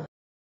hóa thù,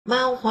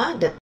 Mao hóa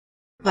địch,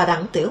 và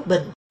Đặng Tiểu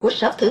Bình, quốc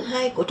sếp thứ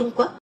hai của Trung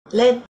Quốc,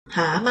 lên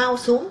hạ Mao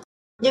xuống,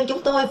 nhưng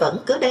chúng tôi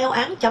vẫn cứ đeo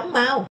án chống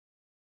Mao.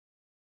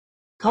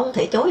 Không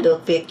thể chối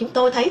được việc chúng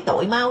tôi thấy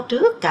tội Mao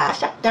trước cả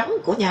sách trắng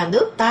của nhà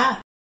nước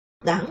ta.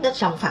 Đảng đến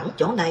sòng phẳng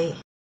chỗ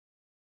này.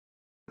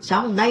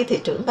 Xong nay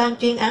thì trưởng ban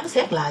chuyên án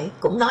xét lại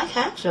cũng nói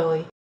khác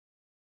rồi.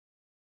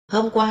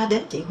 Hôm qua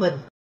đến chị Huỳnh,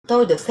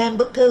 tôi được xem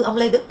bức thư ông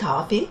Lê Đức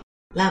Thọ viết,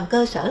 làm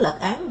cơ sở lật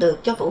án được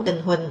cho Vũ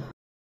Đình Huỳnh.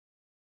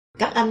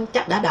 Các anh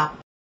chắc đã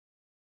đọc.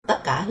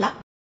 Tất cả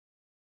lắc.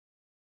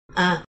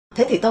 À,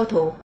 thế thì tôi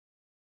thuộc.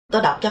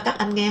 Tôi đọc cho các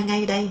anh nghe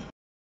ngay đây.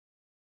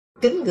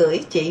 Kính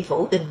gửi chị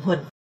Vũ Đình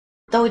Huỳnh.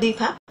 Tôi đi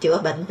Pháp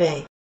chữa bệnh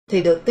về,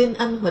 thì được tin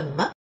anh Huỳnh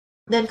mất,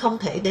 nên không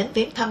thể đến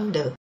viếng thăm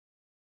được.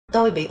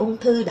 Tôi bị ung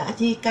thư đã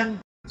di căn,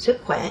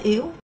 sức khỏe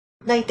yếu,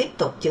 nay tiếp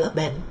tục chữa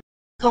bệnh,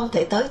 không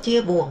thể tới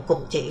chia buồn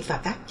cùng chị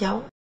và các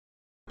cháu.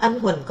 Anh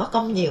Huỳnh có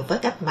công nhiều với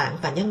cách mạng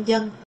và nhân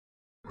dân.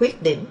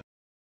 Khuyết điểm.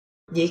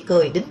 Dị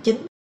cười đính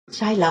chính.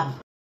 Sai lầm.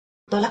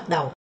 Tôi lắc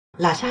đầu.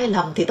 Là sai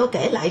lầm thì tôi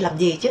kể lại làm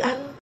gì chứ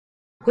anh?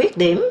 Khuyết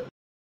điểm.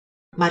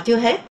 Mà chưa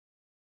hết.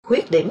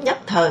 Khuyết điểm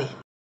nhất thời.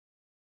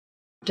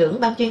 Trưởng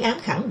ban chuyên án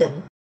khẳng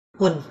định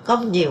Huỳnh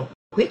công nhiều,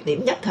 khuyết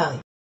điểm nhất thời.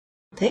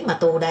 Thế mà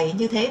tù đầy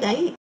như thế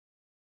đấy.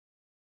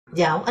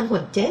 Dạo anh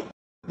Huỳnh chết,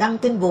 đăng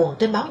tin buồn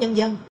trên báo Nhân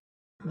dân.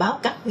 Báo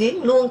cắt nghiến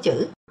luôn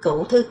chữ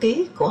cựu thư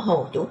ký của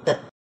Hồ Chủ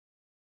tịch.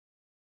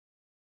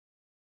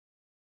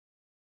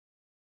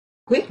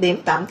 Khuyết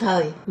điểm tạm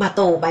thời mà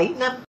tù 7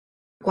 năm,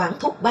 quản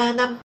thúc 3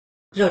 năm,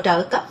 rồi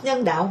trợ cấp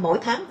nhân đạo mỗi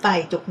tháng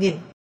vài chục nghìn.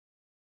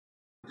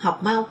 Học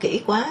Mao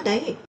kỹ quá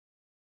đấy.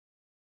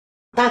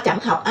 Ta chẳng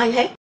học ai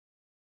hết.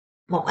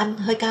 Một anh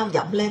hơi cao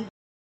giọng lên.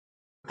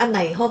 Anh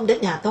này hôm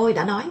đến nhà tôi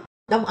đã nói,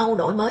 Đông Âu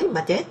đổi mới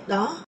mà chết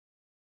đó.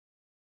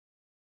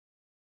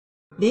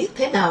 Biết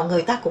thế nào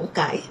người ta cũng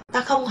cãi,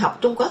 ta không học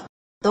Trung Quốc.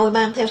 Tôi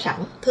mang theo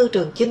sẵn thư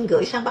Trường Chinh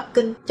gửi sang Bắc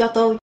Kinh cho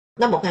tôi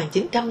năm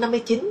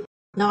 1959,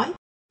 nói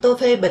tôi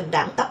phê bình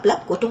đảng tấp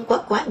lấp của Trung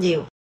Quốc quá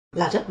nhiều,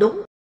 là rất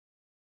đúng.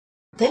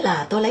 Thế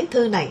là tôi lấy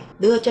thư này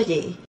đưa cho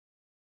Dị.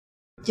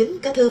 Chính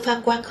cái thư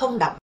Phan Quang không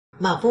đọc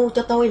mà vu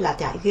cho tôi là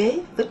chạy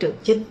ghế với Trường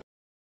Chinh.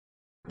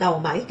 Đầu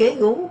mãi ghế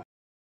gú.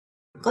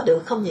 Có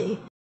được không nhỉ?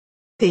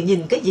 Thì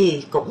nhìn cái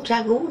gì cũng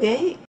ra gú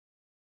ghế.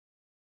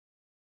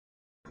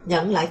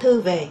 Nhận lại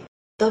thư về,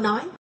 tôi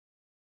nói,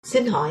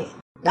 xin hỏi,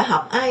 đã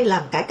học ai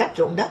làm cải cách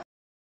ruộng đất?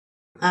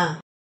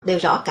 À, đều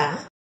rõ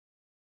cả.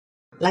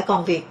 Lại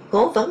còn việc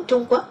cố vấn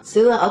Trung Quốc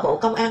xưa ở Bộ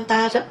Công an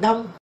ta rất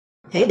đông.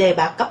 Hễ đề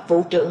bạt cấp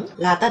vụ trưởng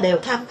là ta đều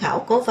tham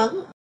khảo cố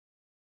vấn.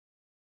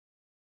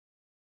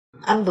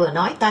 Anh vừa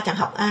nói ta chẳng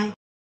học ai,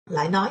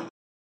 lại nói,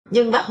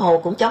 nhưng bác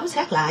Hồ cũng chống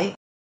xét lại.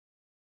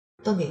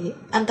 Tôi nghĩ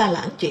anh ta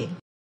lãng chuyện,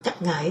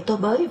 chắc ngại tôi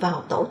bới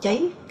vào tổ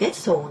cháy kết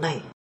xù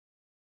này.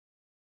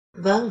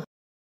 Vâng,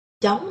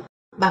 chống,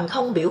 bằng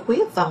không biểu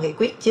quyết vào nghị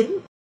quyết chính.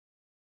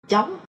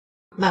 Chống,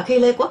 mà khi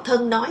Lê Quốc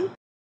Thân nói,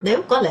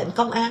 nếu có lệnh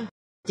công an,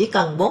 chỉ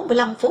cần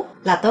 45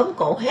 phút là tóm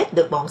cổ hết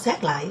được bọn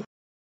xét lại,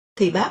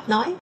 thì bác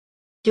nói,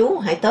 chú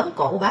hãy tóm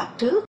cổ bác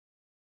trước.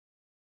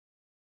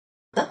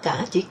 Tất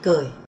cả chỉ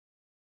cười,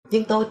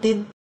 nhưng tôi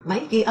tin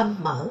máy ghi âm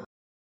mở.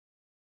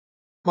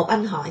 Một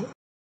anh hỏi,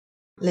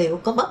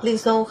 liệu có mất Liên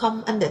Xô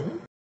không anh Đĩnh?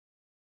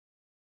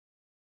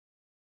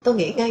 Tôi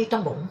nghĩ ngay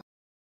trong bụng,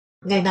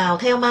 ngày nào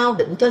theo Mao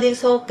định cho Liên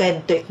Xô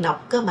kềnh tuyệt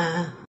nọc cơ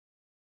mà.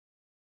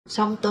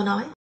 Xong tôi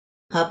nói,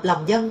 hợp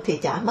lòng dân thì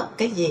chả mất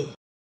cái gì.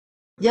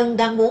 Dân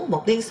đang muốn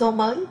một Liên Xô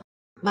mới,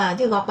 mà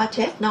như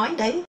Gorbachev nói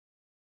đấy,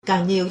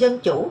 càng nhiều dân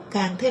chủ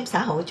càng thêm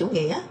xã hội chủ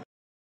nghĩa.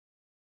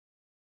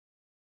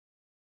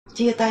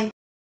 Chia tay.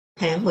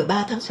 Hẹn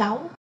 13 tháng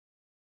 6.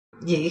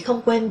 Dĩ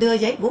không quên đưa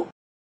giấy bút.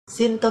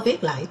 Xin tôi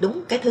viết lại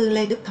đúng cái thư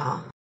Lê Đức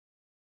Thọ.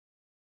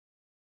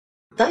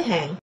 Tới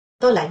hẹn,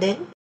 tôi lại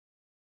đến.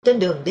 Trên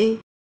đường đi,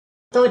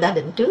 tôi đã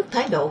định trước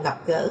thái độ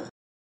gặp gỡ.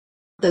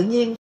 Tự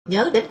nhiên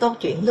nhớ đến câu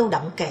chuyện Lưu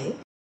Động kể.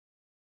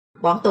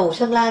 Bọn tù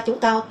Sơn La chúng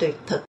tao tuyệt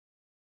thực.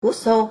 Cú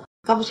xô,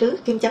 công sứ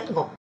Kim Chánh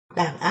Ngục,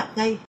 đàn áp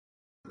ngay.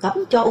 Cấm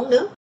cho uống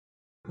nước.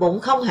 Bụng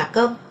không hạt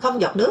cơm,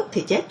 không giọt nước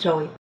thì chết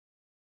rồi.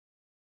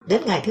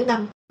 Đến ngày thứ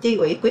 5, chi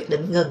ủy quyết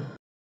định ngừng.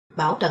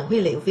 Bảo Trần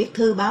Huy Liệu viết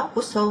thư báo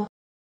Cú xô.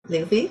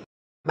 Liệu viết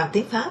bằng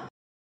tiếng Pháp.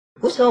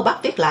 Cú xô bắt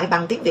viết lại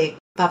bằng tiếng Việt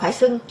và phải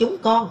xưng chúng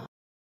con.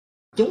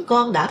 Chúng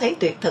con đã thấy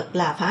tuyệt thực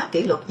là phá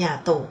kỷ luật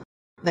nhà tù.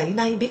 Vậy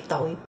nay biết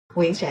tội,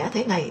 nguyện sẽ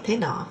thế này thế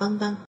nọ vân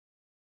vân.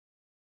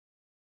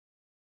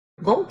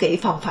 Vốn kỵ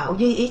phòng phạo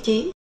duy ý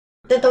chí,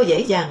 nên tôi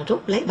dễ dàng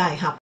rút lấy bài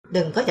học,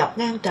 đừng có dọc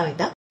ngang trời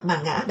đất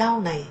mà ngã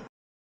đau này.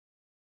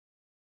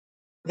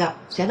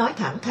 Gặp sẽ nói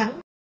thẳng thắn,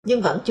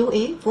 nhưng vẫn chú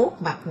ý vuốt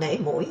mặt nể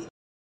mũi.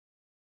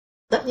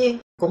 Tất nhiên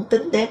cũng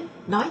tính đến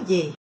nói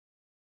gì.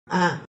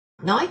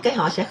 Nói cái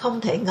họ sẽ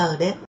không thể ngờ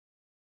đến.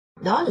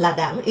 Đó là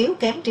đảng yếu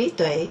kém trí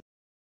tuệ.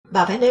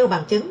 Bà phải nêu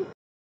bằng chứng.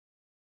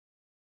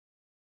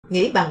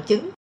 Nghĩ bằng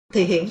chứng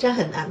thì hiện ra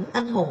hình ảnh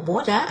anh hùng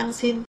múa rá ăn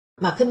xin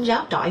mà khinh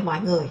ráo trọi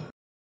mọi người.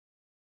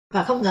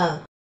 Và không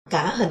ngờ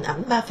cả hình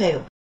ảnh Ba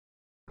Phèo.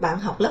 Bạn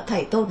học lớp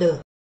thầy Tô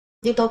Đường,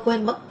 nhưng tôi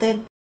quên mất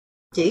tên,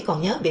 chỉ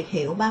còn nhớ biệt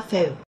hiệu Ba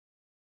Phèo.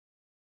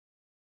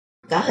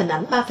 Cả hình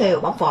ảnh Ba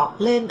Phèo bỗng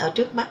vọt lên ở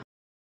trước mắt.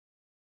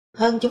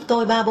 Hơn chúng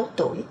tôi 3-4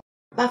 tuổi,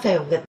 Ba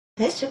Phèo nghịch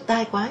hết sức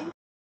tai quái,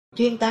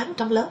 chuyên tán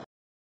trong lớp.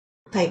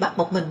 Thầy bắt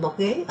một mình một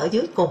ghế ở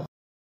dưới cùng.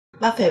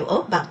 Ba Phèo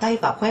ốp bàn tay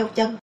vào khoeo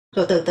chân,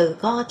 rồi từ từ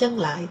co chân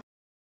lại,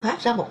 phát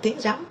ra một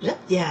tiếng rắm rất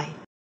dài,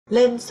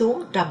 lên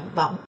xuống trầm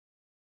bổng.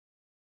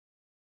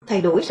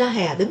 Thầy đuổi ra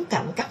hè đứng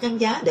cạnh các ngăn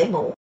giá để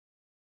mũ,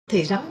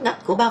 thì rắm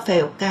nách của Ba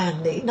Phèo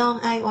càng nỉ non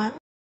ai oán.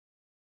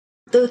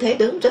 Tư thế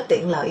đứng rất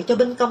tiện lợi cho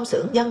binh công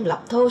xưởng dân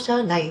lập thô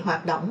sơ này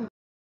hoạt động.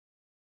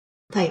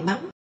 Thầy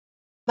mắng.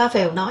 Ba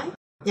Phèo nói,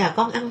 nhà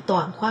con ăn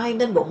toàn khoai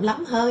nên bụng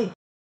lắm hơi.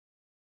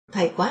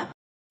 Thầy quát,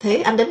 thế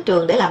anh đến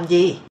trường để làm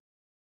gì?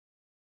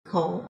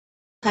 Khổ,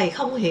 thầy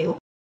không hiểu.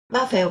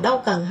 Ba Phèo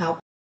đâu cần học.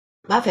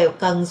 Ba Phèo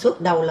cần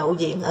xuất đầu lộ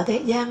diện ở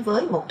thế gian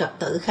với một trật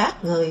tự khác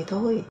người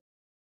thôi.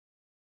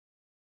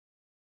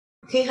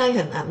 Khi hai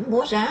hình ảnh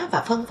múa rá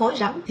và phân phối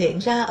rắm hiện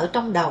ra ở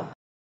trong đầu,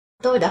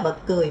 tôi đã bật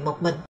cười một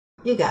mình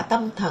như gã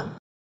tâm thần.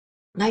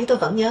 Nay tôi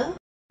vẫn nhớ,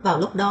 vào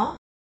lúc đó,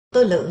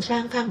 tôi lượn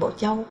sang Phan Bội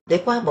Châu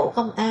để qua Bộ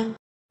Công an,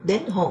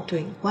 đến Hồ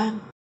Truyện Quang.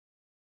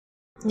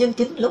 Nhưng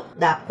chính lúc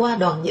đạp qua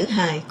đoàn Nhữ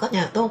Hài có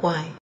nhà Tô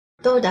Hoài,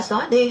 tôi đã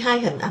xóa đi hai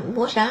hình ảnh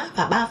múa rá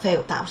và Ba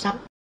Phèo tạo sắm.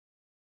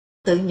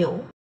 Tự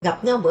nhủ,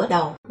 gặp nhau bữa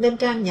đầu nên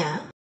trang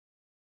nhã.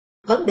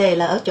 Vấn đề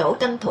là ở chỗ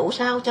tranh thủ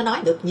sao cho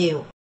nói được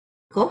nhiều.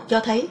 Cốt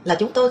cho thấy là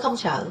chúng tôi không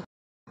sợ.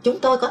 Chúng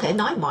tôi có thể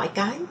nói mọi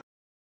cái.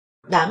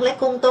 Đảng lấy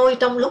cung tôi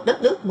trong lúc đất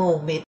nước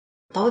mù mịt,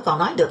 tôi còn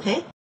nói được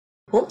hết.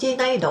 Huống chi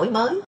nay đổi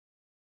mới.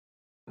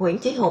 Nguyễn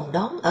Chí Hùng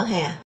đón ở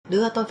hè,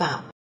 đưa tôi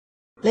vào.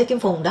 Lê Kim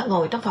Phùng đã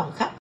ngồi trong phòng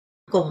khách,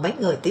 cùng mấy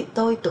người tiếp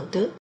tôi tuần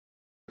trước,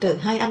 trừ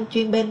hai anh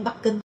chuyên bên Bắc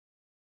Kinh.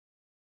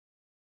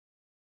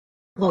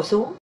 Ngồi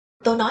xuống,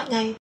 tôi nói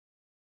ngay.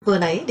 Vừa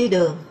nãy đi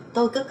đường,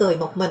 tôi cứ cười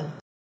một mình,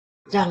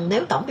 rằng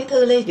nếu Tổng Bí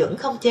thư Lê Duẩn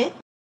không chết,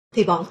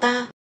 thì bọn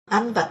ta,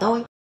 anh và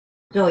tôi,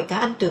 rồi cả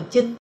anh Trường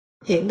Chinh,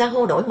 hiện đang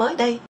hô đổi mới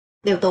đây,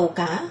 đều tù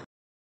cả.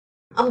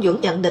 Ông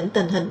Duẩn nhận định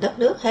tình hình đất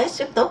nước hết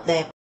sức tốt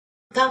đẹp,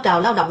 cao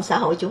trào lao động xã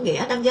hội chủ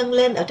nghĩa đang dâng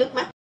lên ở trước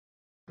mắt.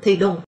 Thì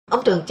đùng,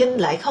 ông Trường Chinh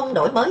lại không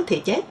đổi mới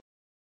thì chết.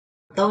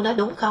 Tôi nói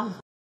đúng không?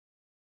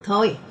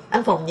 Thôi,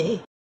 anh Phùng nhỉ,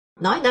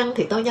 nói năng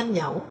thì tôi nhanh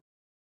nhẩu.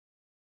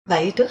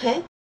 Vậy trước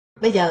hết,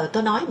 bây giờ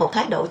tôi nói một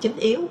thái độ chính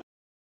yếu.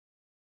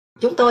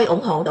 Chúng tôi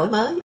ủng hộ đổi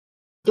mới.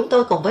 Chúng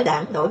tôi cùng với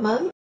đảng đổi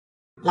mới.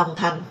 Lòng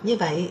thành như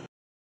vậy.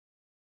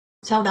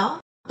 Sau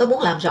đó, tôi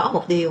muốn làm rõ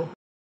một điều.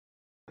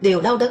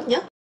 Điều đau đớn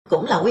nhất,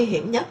 cũng là nguy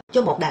hiểm nhất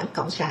cho một đảng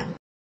cộng sản.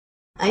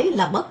 Ấy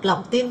là mất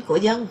lòng tin của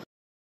dân.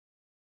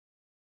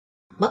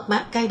 Mất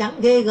mát cay đắng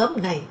ghê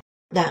gớm này,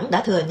 đảng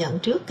đã thừa nhận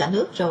trước cả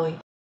nước rồi.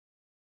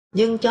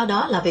 Nhưng cho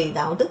đó là vì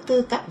đạo đức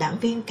tư cách đảng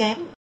viên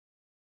kém.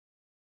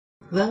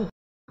 Vâng,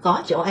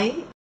 có chỗ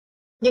ấy.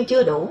 Nhưng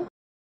chưa đủ.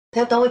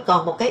 Theo tôi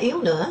còn một cái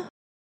yếu nữa.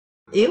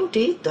 Yếu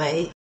trí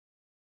tuệ.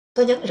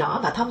 Tôi nhấn rõ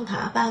và thông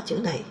thả ba chữ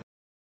này.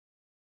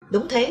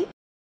 Đúng thế.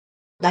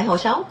 Đại hội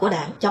 6 của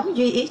đảng chống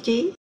duy ý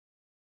chí.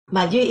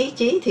 Mà duy ý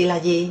chí thì là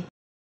gì?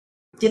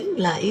 Chính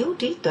là yếu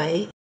trí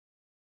tuệ.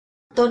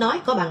 Tôi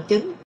nói có bằng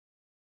chứng.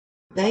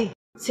 Đây,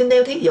 xin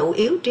nêu thí dụ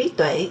yếu trí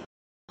tuệ.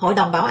 Hội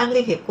đồng Bảo an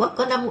Liên Hiệp Quốc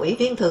có 5 ủy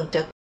viên thường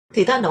trực,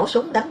 thì ta nổ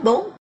súng đánh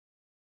 4.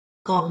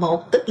 Còn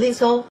 1 tức Liên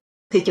Xô,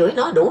 thì chửi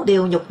nó đủ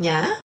điều nhục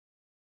nhã.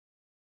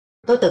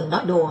 Tôi từng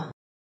nói đùa.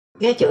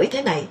 Nghe chửi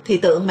thế này thì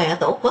tượng mẹ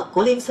tổ quốc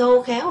của Liên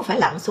Xô khéo phải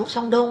lặn xuống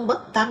sông Đôn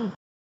bất tanh.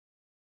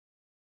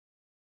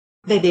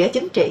 Về địa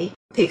chính trị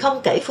thì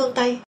không kể phương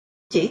Tây,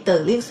 chỉ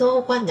từ Liên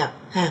Xô qua Nhật,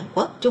 Hàn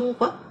Quốc, Trung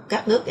Quốc,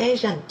 các nước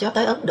Asian cho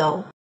tới Ấn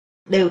Độ,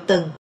 đều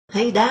từng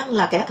hay đang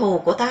là kẻ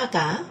thù của ta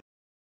cả.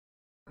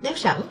 Nếu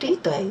sẵn trí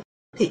tuệ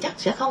thì chắc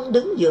sẽ không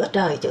đứng giữa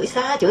trời chửi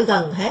xa chửi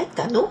gần hết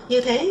cả nút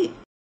như thế.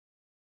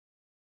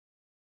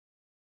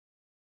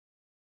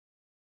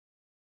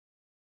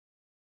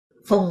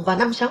 Phùng và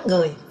 5-6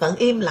 người vẫn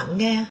im lặng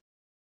nghe.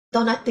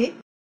 Tôi nói tiếp,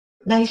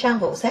 nay sang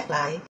vụ xét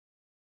lại.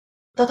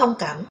 Tôi thông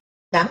cảm,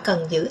 đảng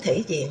cần giữ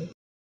thể diện.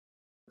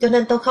 Cho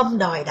nên tôi không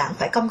đòi đảng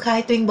phải công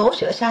khai tuyên bố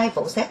sửa sai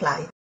vụ xét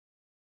lại.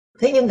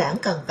 Thế nhưng đảng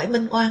cần phải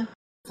minh oan,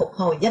 phục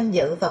hồi danh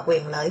dự và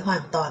quyền lợi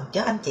hoàn toàn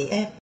cho anh chị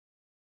em.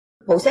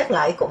 Vụ xét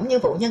lại cũng như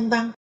vụ nhân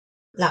văn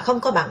là không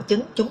có bằng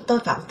chứng chúng tôi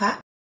phạm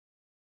pháp.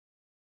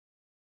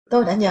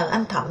 Tôi đã nhờ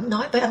anh Thẩm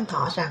nói với anh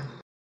Thọ rằng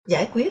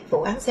giải quyết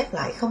vụ án xét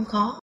lại không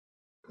khó,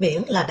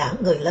 miễn là đảng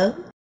người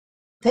lớn.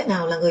 Thế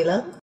nào là người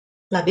lớn?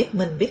 Là biết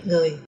mình biết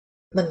người.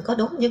 Mình có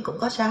đúng nhưng cũng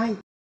có sai.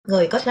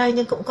 Người có sai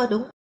nhưng cũng có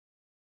đúng.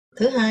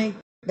 Thứ hai,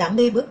 đảng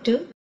đi bước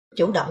trước,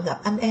 chủ động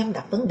gặp anh em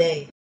đặt vấn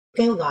đề,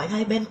 kêu gọi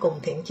hai bên cùng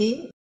thiện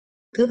chí.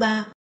 Thứ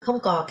ba, không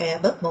cò kè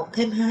bớt một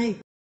thêm hai.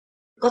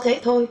 Có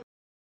thế thôi,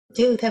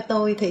 chứ theo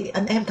tôi thì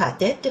anh em thà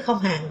chết chứ không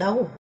hàng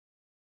đâu.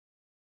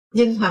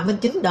 Nhưng Hoàng Minh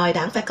Chính đòi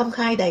đảng phải công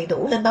khai đầy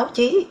đủ lên báo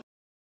chí.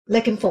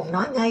 Lê Kim Phùng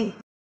nói ngay,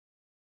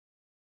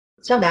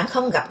 sao đảng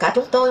không gặp cả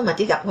chúng tôi mà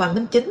chỉ gặp Hoàng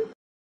Minh Chính,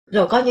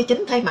 rồi coi như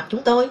Chính thay mặt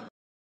chúng tôi?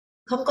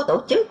 Không có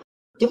tổ chức,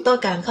 chúng tôi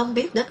càng không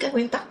biết đến cái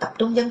nguyên tắc tập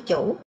trung dân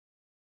chủ.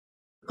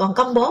 Còn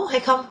công bố hay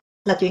không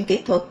là chuyện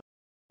kỹ thuật,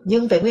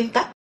 nhưng về nguyên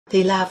tắc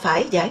thì là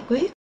phải giải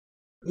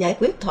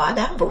quyết thỏa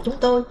đáng vụ chúng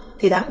tôi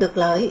thì đảng được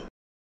lợi,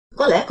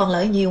 có lẽ còn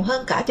lợi nhiều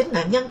hơn cả chính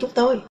nạn nhân chúng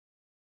tôi.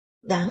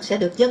 Đảng sẽ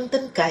được dân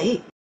tin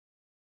cậy.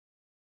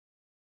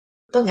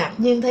 Tôi ngạc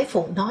nhiên thấy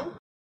Phùng nói,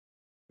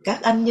 các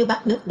anh như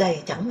bát nước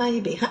đầy chẳng may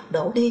bị hắt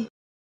đổ đi,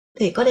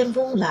 thì có đem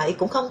vung lại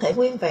cũng không thể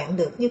nguyên vẹn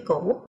được như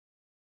cũ.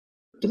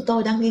 Chúng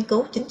tôi đang nghiên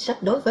cứu chính sách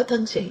đối với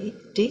thân sĩ,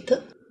 trí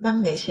thức,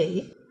 văn nghệ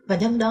sĩ và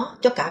nhân đó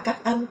cho cả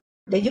các anh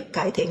để giúp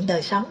cải thiện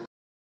đời sống.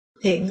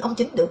 Hiện ông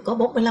Chính được có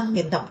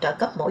 45.000 đồng trợ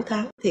cấp mỗi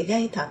tháng thì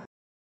gây thật.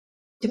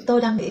 Chúng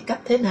tôi đang nghĩ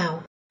cách thế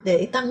nào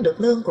để tăng được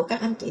lương của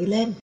các anh chị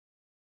lên.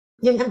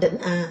 Nhưng anh Đĩnh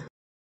à,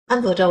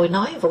 anh vừa rồi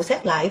nói vụ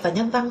xét lại và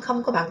nhân văn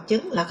không có bằng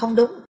chứng là không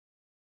đúng.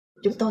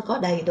 Chúng tôi có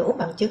đầy đủ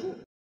bằng chứng.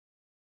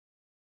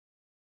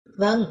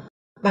 Vâng,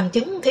 bằng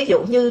chứng thí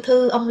dụ như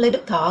thư ông Lê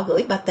Đức Thọ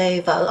gửi bà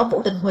Tề vợ ông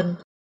Vũ Đình Huỳnh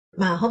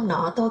mà hôm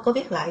nọ tôi có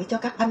viết lại cho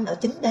các anh ở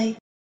Chính đây.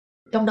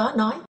 Trong đó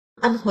nói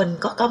anh Huỳnh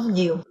có công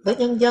nhiều với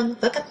nhân dân,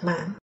 với cách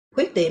mạng,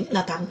 khuyết điểm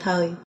là tạm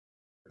thời.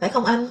 Phải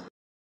không anh?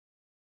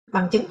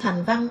 Bằng chứng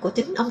thành văn của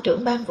chính ông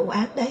trưởng ban vụ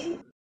án đấy.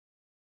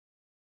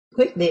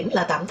 Khuyết điểm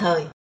là tạm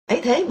thời,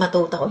 ấy thế mà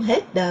tù tội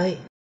hết đời.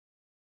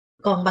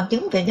 Còn bằng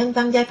chứng về nhân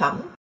văn giai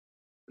phẩm,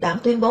 đảng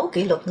tuyên bố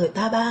kỷ luật người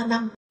ta 3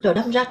 năm, rồi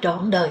đâm ra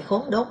trọn đời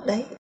khốn đốn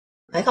đấy.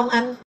 Phải không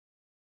anh?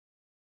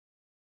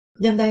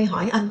 Nhân đây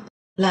hỏi anh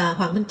là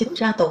Hoàng Minh Chính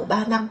ra tù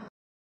 3 năm,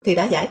 thì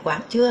đã giải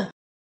quản chưa?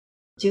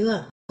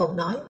 Chưa, Phùng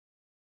nói.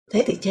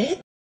 Thế thì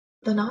chết.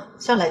 Tôi nói,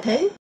 sao lại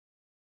thế?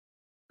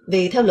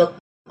 Vì theo luật,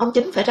 ông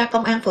Chính phải ra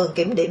công an phường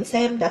kiểm điểm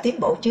xem đã tiến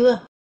bộ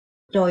chưa,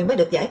 rồi mới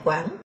được giải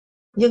quản.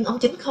 Nhưng ông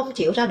Chính không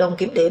chịu ra đồn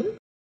kiểm điểm.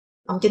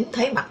 Ông Chính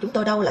thấy mặt chúng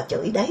tôi đâu là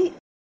chửi đấy.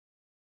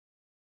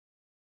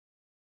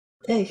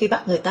 Thế khi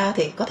bắt người ta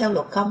thì có theo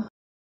luật không?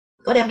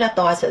 Có đem ra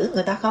tòa xử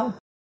người ta không?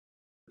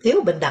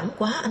 Thiếu bình đẳng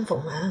quá anh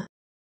Phùng ạ.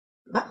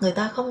 Bắt người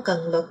ta không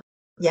cần luật,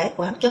 giải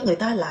quản cho người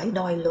ta lại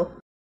đòi luật.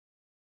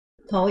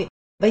 Thôi,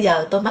 bây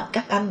giờ tôi mách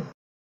các anh.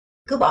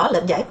 Cứ bỏ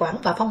lệnh giải quản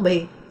vào phong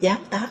bì,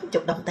 dán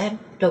 80 đồng tem,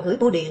 rồi gửi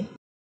bưu điện.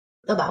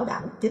 Tôi bảo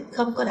đảm Chính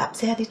không có đạp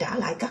xe đi trả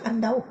lại các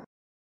anh đâu.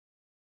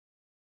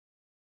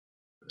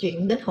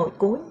 Chuyện đến hồi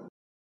cuối,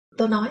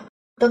 tôi nói,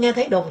 tôi nghe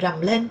thấy đồn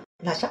rầm lên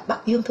là sắp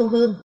bắt Dương Thu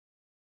Hương.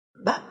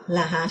 Bắt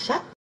là hạ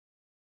sách.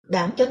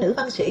 Đảng cho nữ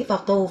văn sĩ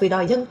vào tù vì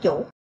đòi dân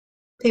chủ,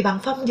 thì bằng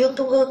phong Dương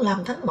Thu Hương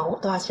làm thánh mẫu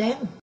tòa sen.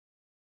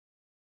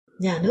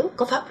 Nhà nước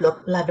có pháp luật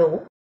là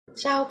đủ,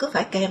 sao cứ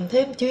phải kèm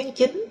thêm chuyên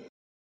chính?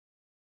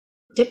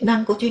 Chức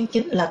năng của chuyên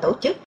chính là tổ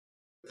chức,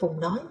 Phùng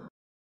nói.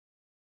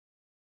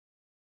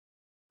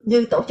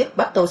 Như tổ chức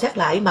bắt tù xét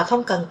lại mà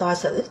không cần tòa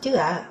xử chứ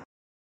ạ.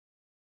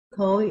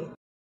 Thôi,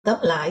 tóm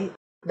lại,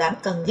 đảng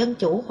cần dân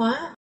chủ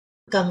hóa,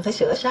 cần phải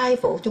sửa sai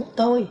vụ chúng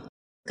tôi,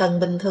 cần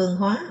bình thường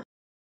hóa.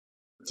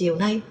 Chiều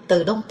nay,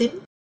 từ Đông Tín,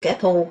 kẻ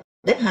thù,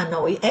 đến Hà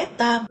Nội ép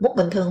ta muốn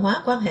bình thường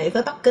hóa quan hệ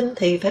với Bắc Kinh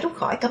thì phải rút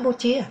khỏi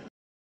Campuchia.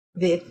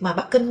 Việc mà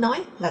Bắc Kinh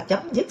nói là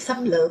chấm dứt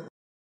xâm lược.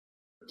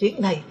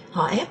 Chuyện này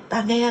họ ép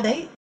ta nghe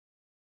đấy.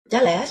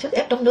 Chả lẽ sức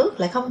ép trong nước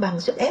lại không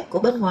bằng sức ép của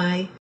bên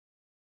ngoài?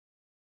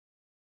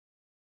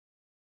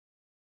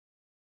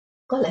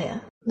 Có lẽ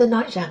nên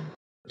nói rằng,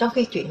 trong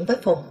khi chuyện với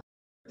Phùng,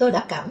 tôi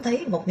đã cảm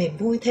thấy một niềm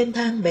vui thênh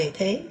thang bề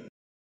thế.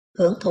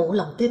 Hưởng thụ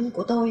lòng tin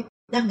của tôi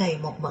đang ngày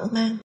một mở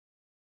mang.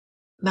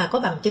 Mà có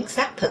bằng chứng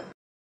xác thực.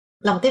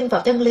 Lòng tin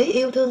vào chân lý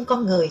yêu thương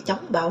con người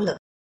chống bạo lực,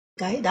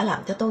 cái đã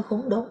làm cho tôi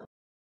khốn đốn.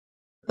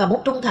 Và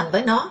muốn trung thành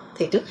với nó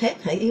thì trước hết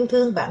hãy yêu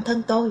thương bản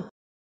thân tôi.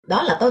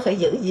 Đó là tôi phải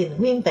giữ gìn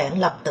nguyên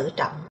vẹn lòng tự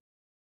trọng.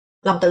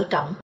 Lòng tự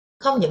trọng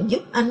không những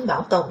giúp anh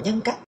bảo tồn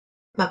nhân cách,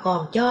 mà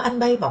còn cho anh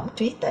bay bổng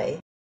trí tuệ.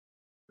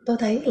 Tôi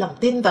thấy lòng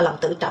tin và lòng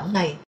tự trọng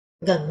này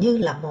gần như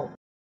là một.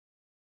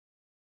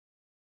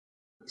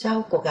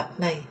 Sau cuộc gặp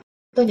này,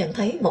 tôi nhận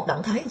thấy một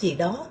động thái gì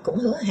đó cũng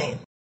hứa hẹn,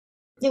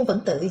 nhưng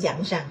vẫn tự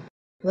dặn rằng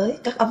với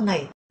các ông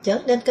này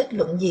chớ nên kết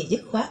luận gì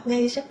dứt khoát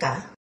ngay tất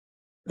cả.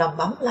 Đòn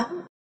bóng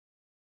lắm.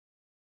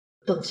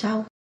 Tuần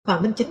sau,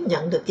 Hoàng Minh Chính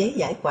nhận được giấy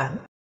giải quản,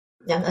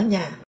 nhận ở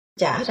nhà,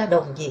 chả ra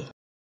đồn gì.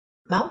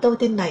 Báo tôi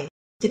tin này,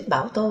 Chính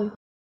bảo tôi,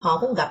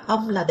 họ muốn gặp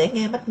ông là để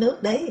nghe mách nước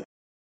đấy.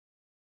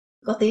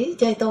 Có tí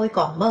chê tôi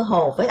còn mơ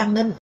hồ với an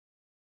ninh.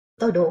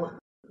 Tôi đùa,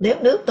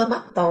 nếu nước tôi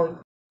mắc tôi,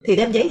 thì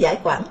đem giấy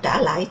giải quản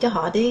trả lại cho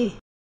họ đi.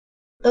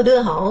 Tôi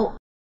đưa hộ.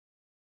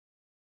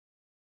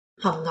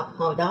 Hồng Ngọc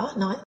hồi đó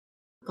nói,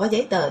 có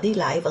giấy tờ đi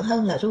lại vẫn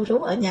hơn là ru rú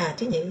ở nhà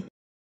chứ nhỉ.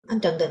 Anh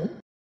Trần Đĩnh.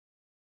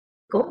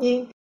 Cố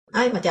nhiên,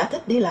 ai mà chả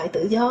thích đi lại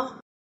tự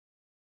do.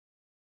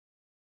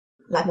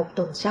 Lại một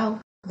tuần sau,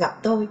 gặp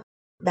tôi,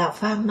 Đào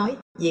Phan nói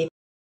dịp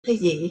hay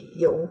dị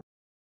dụ.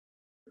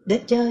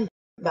 Đến chơi,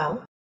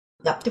 bảo,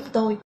 gặp chúng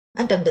tôi,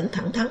 anh Trần Đĩnh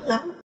thẳng thắn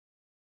lắm.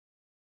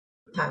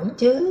 Thẳng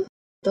chứ,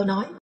 tôi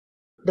nói,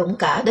 đụng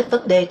cả đến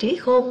vấn đề trí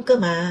khôn cơ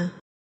mà.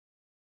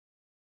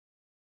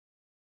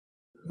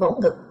 Vỗ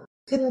ngực,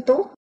 khinh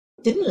tuốt,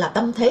 chính là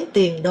tâm thế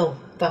tiền đồn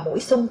và mũi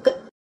xung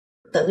kích,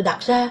 tự đặt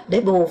ra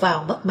để bù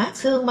vào mất mát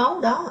xương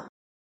máu đó.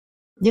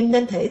 Nhưng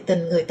nên thể tình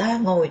người ta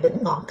ngồi đỉnh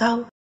ngọn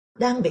cao,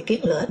 đang bị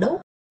kiến lửa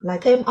đốt, lại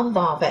thêm ông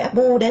vò vẽ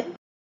bu đến.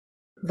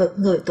 Vực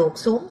người tuột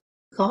xuống,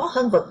 khó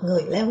hơn vực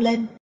người leo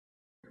lên.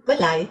 Với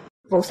lại,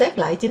 vụ xét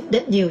lại chính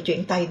đến nhiều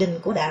chuyện tày đình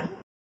của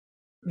đảng.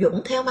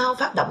 Duẩn theo Mao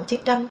phát động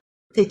chiến tranh,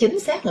 thì chính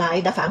xét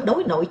lại đã phản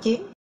đối nội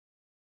chiến.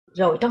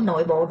 Rồi trong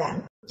nội bộ đảng,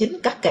 chính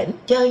các kẻnh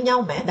chơi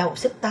nhau mẹ đầu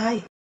xích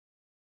tai.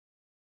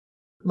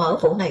 Mở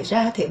vụ này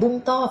ra thì bung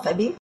to phải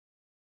biết.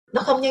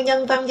 Nó không như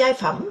nhân văn giai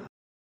phẩm.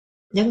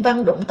 Nhân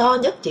văn đụng to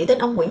nhất chỉ đến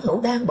ông Nguyễn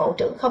Hữu Đan, Bộ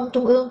trưởng Không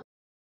Trung ương,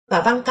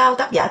 và Văn Cao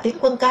tác giả Tiến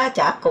quân ca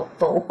chả cục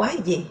vụ quái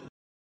gì.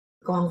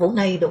 Còn vụ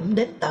này đụng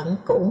đến tận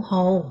cụ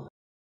Hồ.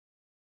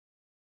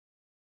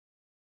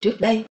 Trước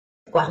đây,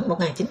 khoảng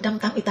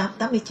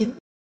 1988-89,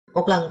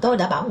 một lần tôi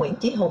đã bảo Nguyễn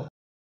Chí Hùng,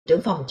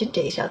 trưởng phòng chính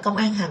trị Sở Công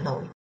an Hà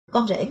Nội,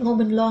 con rể Ngô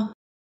Minh Loan,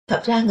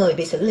 thật ra người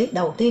bị xử lý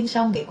đầu tiên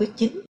sau nghị quyết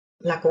 9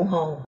 là cụ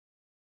Hồ.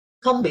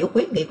 Không biểu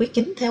quyết nghị quyết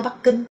 9 theo Bắc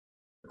Kinh,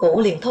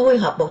 cụ liền thôi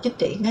họp Bộ Chính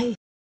trị ngay.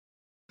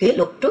 Kỷ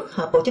luật trước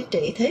họp Bộ Chính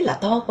trị thế là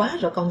to quá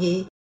rồi còn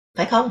gì,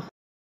 phải không?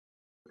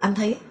 Anh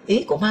thấy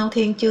ý của Mao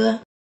Thiên chưa?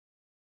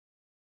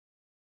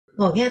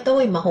 Ngồi nghe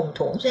tôi mà hùng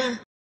thuẫn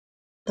ra.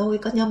 Tôi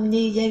có nhâm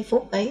nhi giây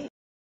phút ấy.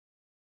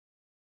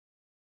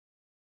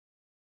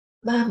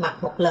 Ba mặt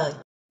một lời,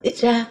 ít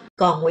ra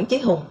còn Nguyễn Chí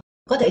Hùng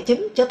có thể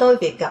chứng cho tôi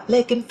việc gặp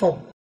Lê Kim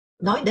Phùng,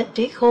 nói đến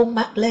trí khôn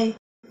Mác Lê,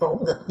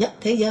 vỗ ngực nhất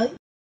thế giới.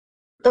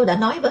 Tôi đã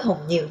nói với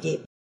Hùng nhiều dịp,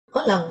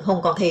 có lần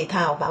Hùng còn thì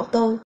thào bảo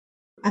tôi,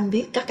 anh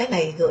viết các cái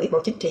này gửi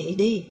Bộ Chính trị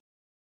đi.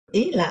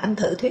 Ý là anh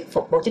thử thuyết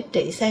phục Bộ Chính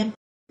trị xem,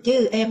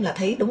 chứ em là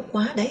thấy đúng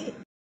quá đấy.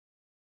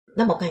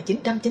 Năm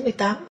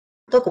 1998,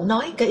 tôi cũng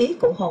nói cái ý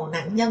của Hồ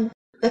nạn nhân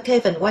với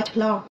Kevin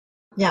Whitelaw,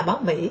 nhà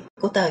báo Mỹ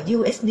của tờ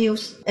US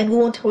News and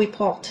World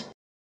Report.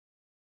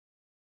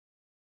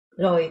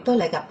 Rồi tôi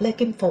lại gặp Lê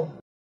Kim Phùng.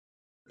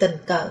 Tình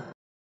cờ.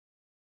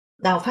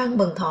 Đào Phan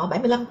mừng thọ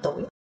 75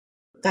 tuổi.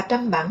 Cả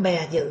trăm bạn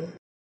bè dự.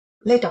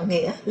 Lê Trọng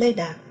Nghĩa, Lê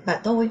Đạt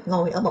và tôi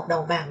ngồi ở một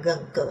đầu bàn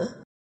gần cửa.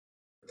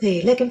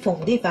 Thì Lê Kim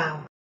Phùng đi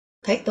vào.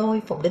 Thấy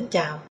tôi, Phùng đến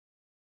chào.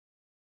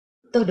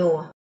 Tôi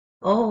đùa.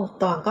 Ồ,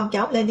 toàn con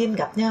cháu Lenin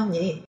gặp nhau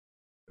nhỉ.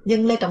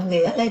 Nhưng Lê Trọng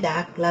Nghĩa, Lê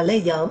Đạt là Lê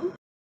Dởm.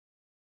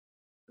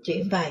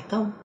 Chuyện vài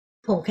câu,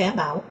 Phùng khẽ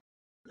bảo,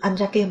 anh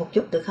ra kia một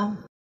chút được không?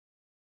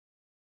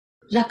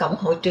 Ra cổng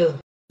hội trường,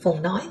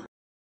 Phùng nói,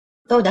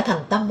 tôi đã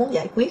thành tâm muốn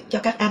giải quyết cho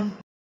các anh,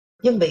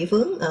 nhưng bị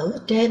vướng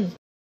ở trên,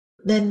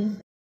 nên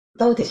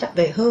tôi thì sắp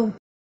về hưu.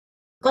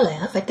 Có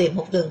lẽ phải tìm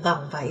một đường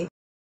vòng vậy.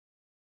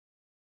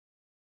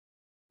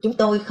 Chúng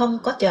tôi không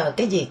có chờ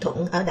cái gì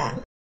thuận ở đảng,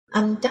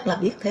 anh chắc là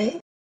biết thế.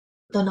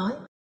 Tôi nói,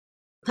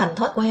 thành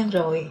thói quen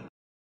rồi.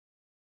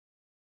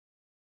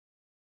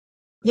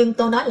 Nhưng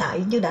tôi nói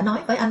lại như đã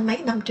nói với anh mấy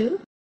năm trước,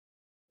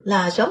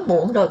 là sớm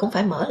muộn rồi cũng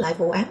phải mở lại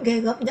vụ án ghê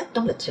gớm nhất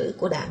trong lịch sử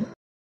của đảng.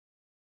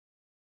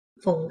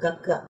 Phùng gật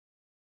gật.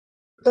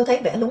 Tôi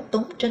thấy vẻ lúng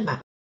túng trên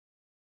mặt.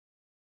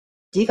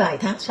 Chỉ vài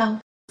tháng sau,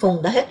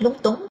 Phùng đã hết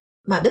lúng túng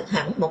mà đứt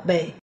hẳn một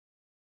bề.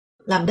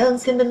 Làm đơn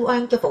xin minh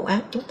oan cho vụ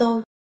án chúng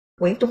tôi,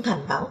 Nguyễn Trung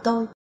Thành bảo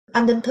tôi,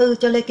 anh đinh thư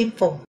cho Lê Kim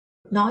Phùng,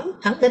 nói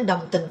hắn nên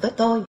đồng tình với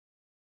tôi.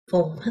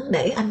 Phùng hắn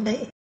nể anh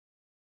đấy.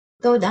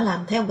 Tôi đã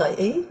làm theo gợi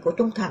ý của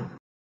Trung Thành,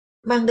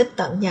 mang đến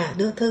tận nhà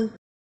đưa thư,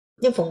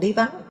 nhưng Phùng đi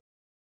vắng.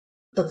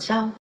 Tuần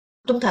sau,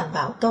 Trung Thành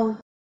bảo tôi,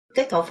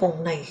 cái cậu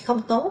Phùng này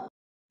không tốt,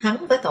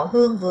 hắn với cậu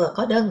Hương vừa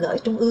có đơn gửi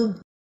Trung ương,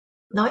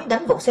 nói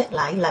đánh vụ xét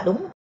lại là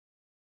đúng.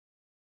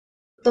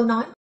 Tôi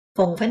nói,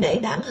 Phùng phải nể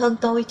đảng hơn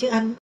tôi chứ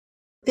anh.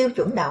 Tiêu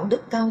chuẩn đạo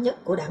đức cao nhất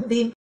của đảng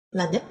viên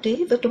là nhất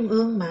trí với Trung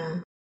ương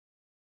mà.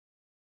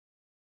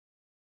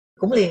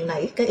 Cũng liền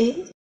nảy cái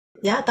ý,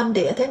 giá tâm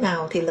địa thế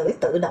nào thì lưỡi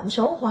tự động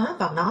số hóa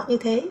vào nó như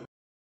thế.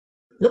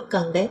 Lúc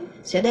cần đến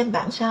sẽ đem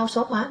bản sao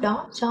số hóa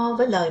đó so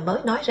với lời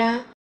mới nói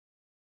ra.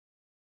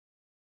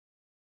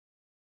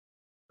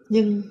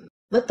 Nhưng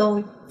với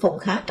tôi, Phùng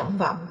khá trọng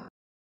vọng.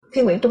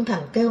 Khi Nguyễn Trung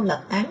Thành kêu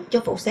lật án cho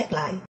vụ xét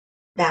lại,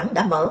 Đảng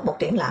đã mở một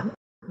triển lãm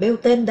bêu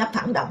tên đám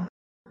phản động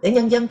để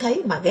nhân dân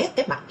thấy mà ghét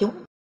cái mặt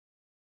chúng.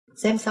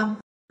 Xem xong,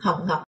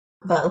 Hồng Ngọc,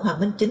 vợ Hoàng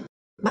Minh Chính,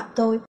 bắt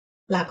tôi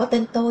là có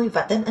tên tôi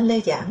và tên anh Lê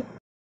Giảng,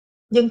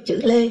 nhưng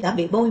chữ Lê đã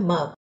bị bôi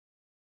mờ.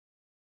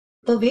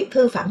 Tôi viết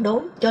thư phản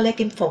đối cho Lê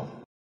Kim Phùng.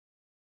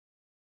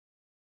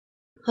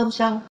 Hôm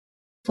sau,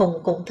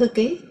 Phùng cùng thư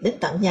ký đến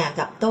tận nhà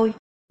gặp tôi,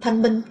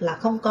 thanh minh là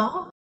không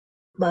có,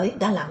 bởi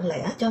đã lặng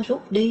lẽ cho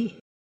rút đi.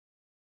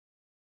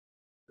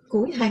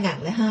 Cuối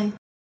 2002,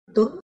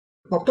 Tuấn,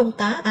 một trung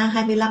tá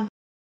A25,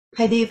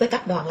 hay đi với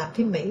các đoàn làm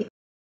phim Mỹ,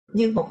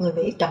 như một người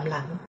Mỹ trầm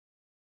lặng,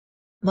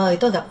 mời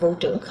tôi gặp vụ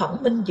trưởng Khổng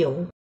Minh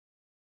Dụ.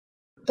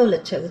 Tôi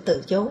lịch sự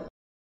từ chối.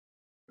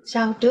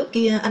 Sao trước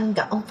kia anh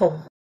gặp ông Phùng?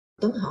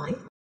 Tuấn hỏi.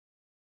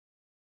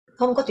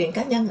 Không có chuyện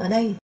cá nhân ở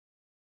đây.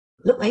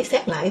 Lúc ấy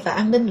xét lại và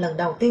an ninh lần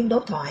đầu tiên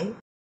đối thoại.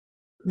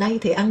 Nay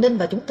thì an ninh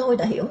và chúng tôi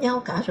đã hiểu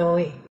nhau cả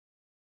rồi.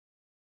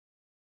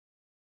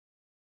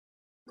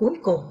 Cuối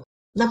cùng,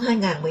 năm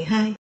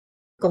 2012,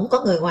 cũng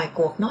có người ngoài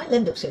cuộc nói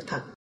lên được sự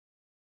thật.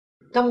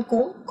 Trong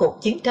cuốn Cuộc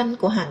chiến tranh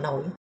của Hà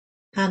Nội,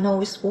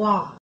 Hanoi's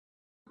War,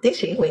 tiến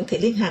sĩ Nguyễn Thị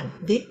Liên Hằng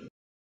viết,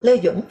 Lê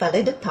Duẩn và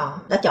Lê Đức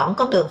Thọ đã chọn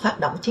con đường phát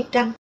động chiến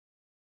tranh.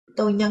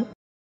 Tôi nhấn,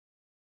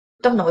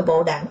 trong nội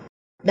bộ đảng,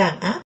 đàn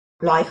áp,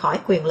 loại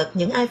khỏi quyền lực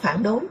những ai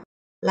phản đối,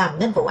 làm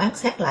nên vụ án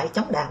xét lại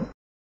chống đảng,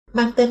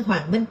 mang tên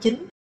Hoàng Minh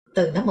Chính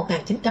từ năm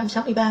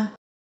 1963,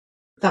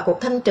 và cuộc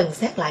thanh trừng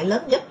xét lại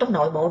lớn nhất trong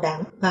nội bộ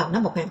đảng vào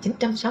năm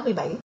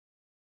 1967.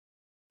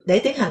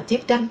 Để tiến hành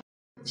chiến tranh,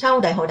 sau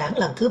Đại hội đảng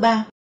lần thứ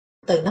 3,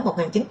 từ năm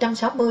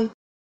 1960,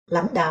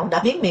 lãnh đạo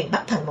đã biến miền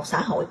Bắc thành một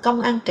xã hội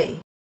công an trị,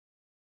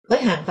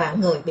 với hàng vạn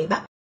người bị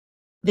bắt,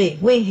 vì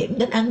nguy hiểm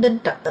đến an ninh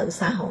trật tự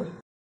xã hội.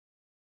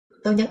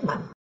 Tôi nhấn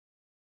mạnh.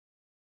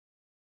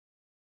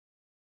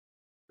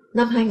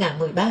 Năm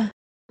 2013,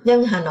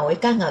 nhân Hà Nội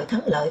ca ngợi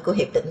thắng lợi của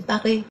Hiệp định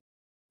Paris,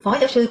 Phó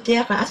giáo sư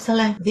Pierre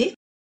Arsalan viết,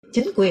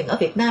 chính quyền ở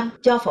Việt Nam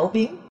cho phổ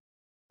biến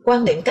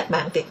quan điểm cách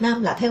mạng Việt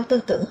Nam là theo tư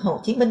tưởng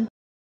Hồ Chí Minh.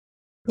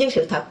 Nhưng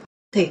sự thật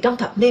thì trong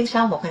thập niên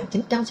sau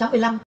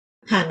 1965,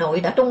 Hà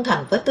Nội đã trung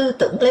thành với tư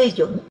tưởng Lê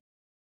Duẩn,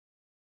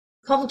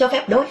 không cho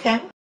phép đối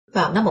kháng.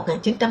 Vào năm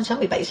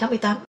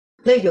 1967-68,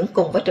 Lê Duẩn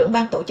cùng với trưởng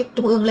ban tổ chức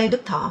Trung ương Lê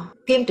Đức Thọ,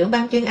 kiêm trưởng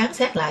ban chuyên án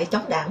xét lại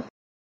chống đảng,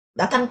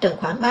 đã thanh trừng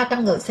khoảng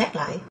 300 người xét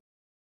lại.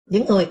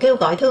 Những người kêu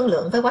gọi thương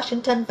lượng với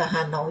Washington và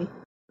Hà Nội,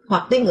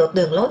 hoặc đi ngược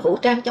đường lối vũ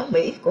trang chống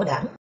Mỹ của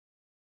đảng.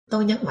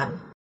 Tôi nhấn mạnh.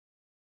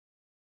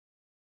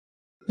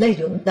 Lê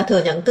Duẩn đã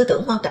thừa nhận tư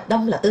tưởng Mao Trạch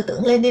Đông là tư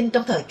tưởng Lenin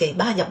trong thời kỳ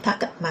 3 dòng thác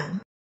cách mạng.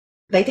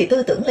 Vậy thì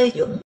tư tưởng Lê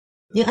Duẩn,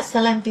 như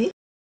Arsalan viết,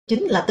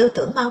 chính là tư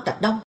tưởng Mao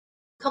Trạch Đông,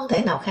 không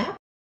thể nào khác.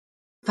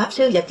 Pháp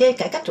sư và kê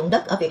cải cách ruộng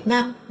đất ở Việt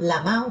Nam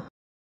là Mao.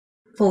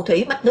 Phù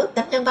thủy mách nước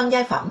đánh nhân văn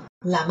giai phẩm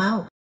là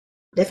Mao,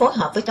 để phối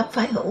hợp với chống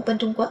phái hữu bên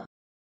Trung Quốc.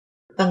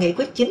 Và nghị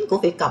quyết chính của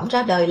Việt Cộng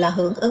ra đời là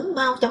hưởng ứng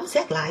Mao chống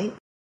xét lại,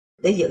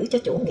 để giữ cho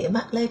chủ nghĩa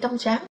Mác Lê trong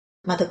sáng,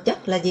 mà thực chất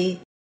là gì?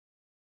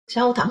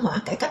 Sau thảm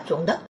họa cải cách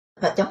ruộng đất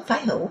và chống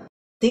phái hữu,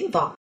 tiến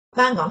vọt,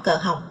 3 ngọn cờ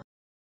hồng,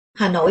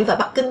 Hà Nội và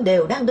Bắc Kinh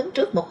đều đang đứng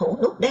trước một hũ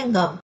nút đen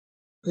ngòm,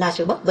 là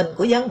sự bất bình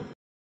của dân.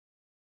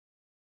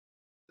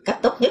 Cách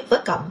tốt nhất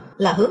với Cộng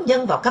là hướng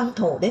dân vào căm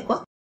thù đế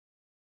quốc.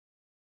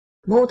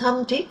 Mưu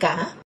thâm trí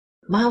cả,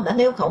 Mao đã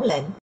nêu khẩu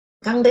lệnh,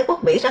 căng đế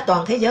quốc Mỹ ra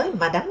toàn thế giới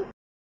mà đánh.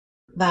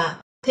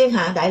 Và thiên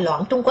hạ đại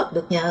loạn Trung Quốc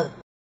được nhờ.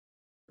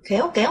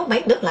 Khéo kéo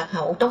mấy nước lạc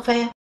hậu trong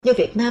phe như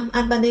Việt Nam,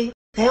 Albany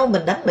theo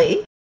mình đánh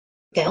Mỹ.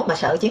 Kẻo mà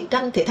sợ chiến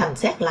tranh thì thành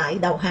xét lại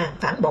đầu hàng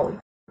phản bội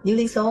như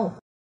Liên Xô.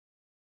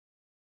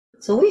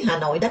 Suối Hà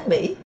Nội đánh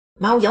Mỹ,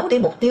 Mao giấu đi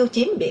mục tiêu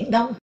chiếm Biển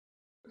Đông.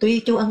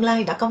 Tuy Chu Ân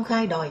Lai đã công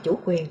khai đòi chủ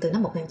quyền từ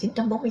năm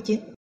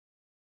 1949,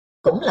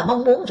 cũng là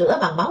mong muốn rửa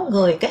bằng máu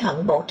người cái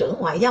hận Bộ trưởng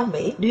Ngoại giao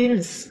Mỹ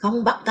Dulles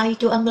không bắt tay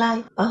Chu Ân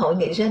Lai ở Hội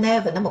nghị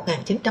Geneva vào năm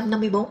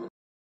 1954.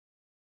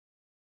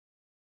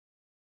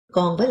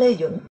 Còn với Lê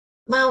Duẩn,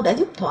 Mao đã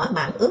giúp thỏa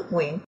mãn ước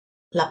nguyện,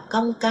 lập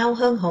công cao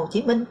hơn Hồ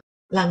Chí Minh,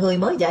 là người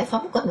mới giải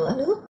phóng có nửa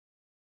nước.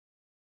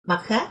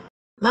 Mặt khác,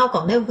 Mao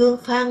còn nêu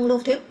gương Phan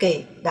Lưu Thiếu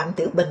Kỳ, Đặng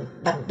Tiểu Bình,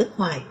 Bành Đức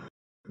Hoài,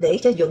 để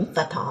cho Duẩn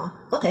và Thọ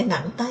có thể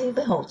nặng tay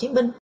với Hồ Chí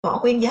Minh, Võ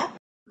Nguyên Giáp,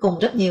 cùng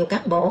rất nhiều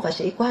cán bộ và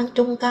sĩ quan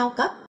trung cao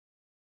cấp.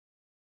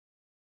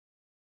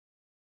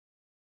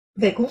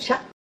 Về cuốn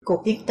sách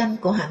Cuộc chiến tranh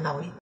của Hà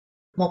Nội,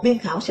 một biên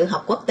khảo sử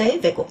học quốc tế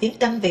về cuộc chiến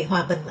tranh vì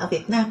hòa bình ở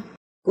Việt Nam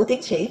của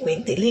tiến sĩ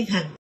Nguyễn Thị Liên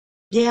Hằng,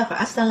 Pierre và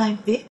Arsalan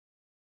viết,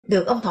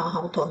 được ông Thọ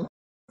hậu thuẫn,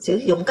 sử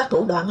dụng các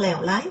thủ đoạn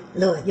lèo lái,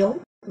 lừa dối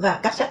và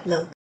các sách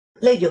lược.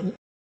 Lê Duẩn,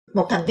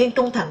 một thành viên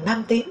trung thành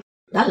nam tiến,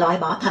 đã loại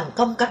bỏ thành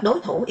công các đối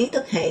thủ ý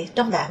thức hệ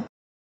trong đảng,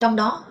 trong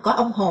đó có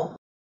ông Hồ.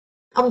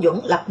 Ông Duẩn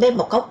lập nên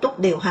một cấu trúc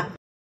điều hành,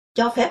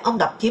 cho phép ông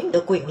độc chiếm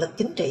được quyền lực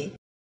chính trị,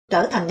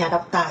 trở thành nhà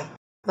độc tài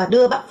và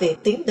đưa Bắc Việt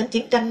tiến đến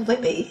chiến tranh với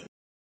Mỹ.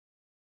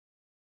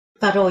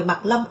 Và rồi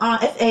Mạc Lâm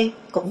RFA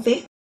cũng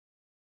viết,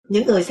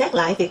 những người xét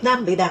lại Việt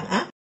Nam bị đàn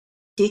áp,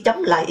 chỉ chống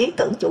lại ý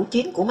tưởng chủ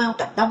chiến của Mao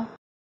Trạch Đông,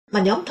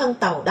 mà nhóm thân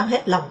tàu đang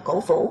hết lòng cổ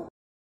vũ.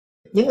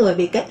 Những người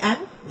bị kết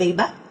án, bị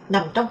bắt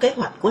nằm trong kế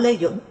hoạch của Lê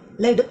Duẩn,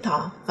 Lê Đức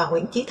Thọ và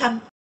Nguyễn Chí Thanh.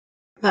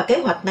 Và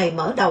kế hoạch này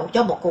mở đầu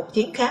cho một cuộc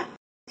chiến khác,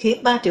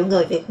 khiến 3 triệu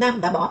người Việt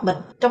Nam đã bỏ mình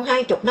trong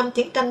 20 năm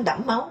chiến tranh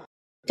đẫm máu,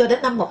 cho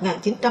đến năm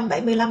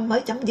 1975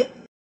 mới chấm dứt.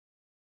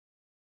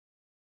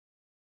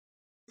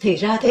 Thì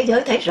ra thế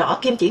giới thấy rõ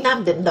kim chỉ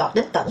nam định đoạt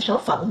đến tận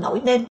số phận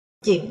nổi nên,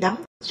 chìm đắm,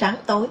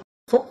 sáng tối,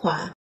 phúc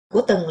họa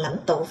của từng lãnh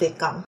tụ Việt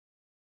Cộng.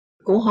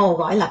 Cụ Hồ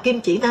gọi là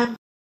kim chỉ nam,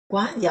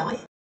 quá giỏi.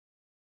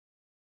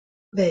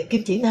 Về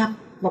kim chỉ nam,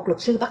 một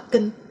luật sư Bắc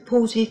Kinh,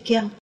 Pu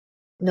Ji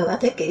nửa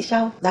thế kỷ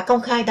sau đã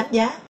công khai đánh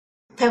giá,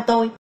 theo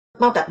tôi,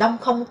 Mao Trạch Đông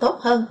không tốt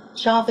hơn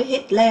so với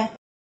Hitler.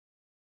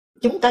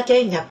 Chúng ta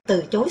chê nhập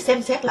từ chối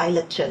xem xét lại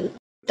lịch sử,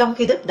 trong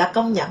khi Đức đã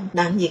công nhận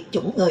nạn diệt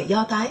chủng người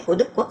Do Thái của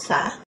Đức Quốc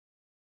xã.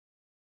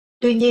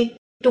 Tuy nhiên,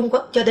 Trung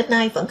Quốc cho đến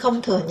nay vẫn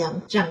không thừa nhận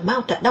rằng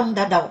Mao Trạch Đông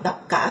đã đầu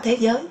độc cả thế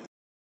giới.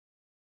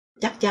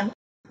 Chắc chắn,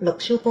 luật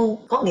sư Pu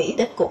có nghĩ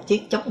đến cuộc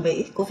chiến chống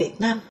Mỹ của Việt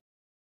Nam.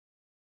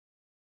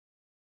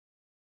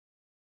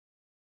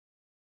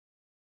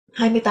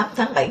 28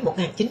 tháng 7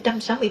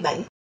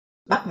 1967,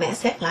 Bắc Mẹ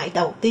xét lại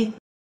đầu tiên.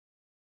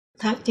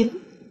 Tháng 9,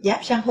 Giáp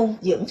sang Hun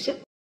dưỡng sức.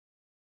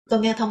 Tôi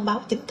nghe thông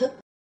báo chính thức.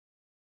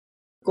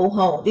 Cụ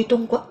Hồ đi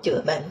Trung Quốc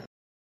chữa bệnh,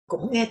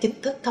 cũng nghe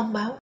chính thức thông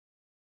báo.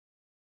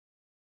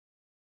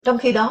 Trong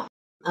khi đó,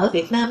 ở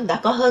Việt Nam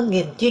đã có hơn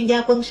 1.000 chuyên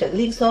gia quân sự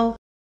Liên Xô,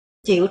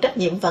 chịu trách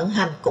nhiệm vận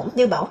hành cũng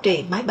như bảo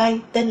trì máy bay,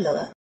 tên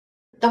lửa.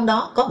 Trong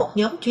đó có một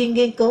nhóm chuyên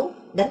nghiên cứu,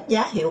 đánh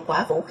giá hiệu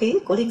quả vũ khí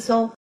của Liên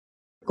Xô,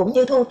 cũng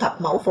như thu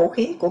thập mẫu vũ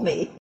khí của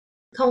Mỹ,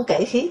 không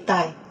kể khí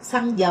tài,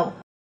 xăng dầu.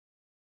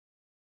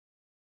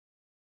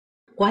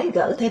 Quái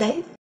gở thế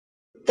đấy.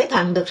 Cái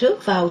thằng được rước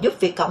vào giúp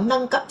Việt Cộng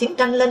nâng cấp chiến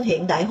tranh lên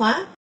hiện đại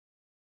hóa.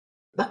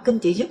 Bắc Kinh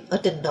chỉ giúp ở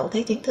trình độ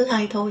Thế chiến thứ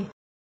hai thôi.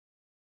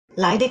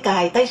 Lại đi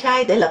cài tay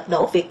sai để lật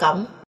đổ Việt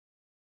Cộng.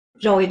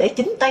 Rồi để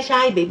chính tay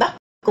sai bị bắt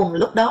cùng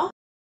lúc đó,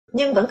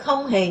 nhưng vẫn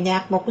không hề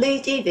nhạt một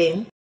ly chi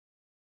viện.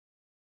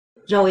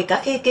 Rồi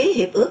cả khi ký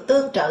hiệp ước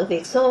tương trợ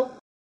Việt Xô,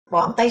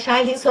 bọn tay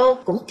sai Liên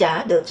Xô cũng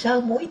chả được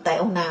sơ muối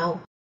tẹo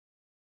nào.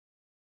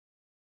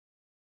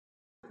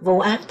 Vụ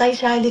án tay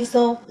sai Liên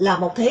Xô là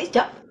một thế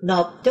chấp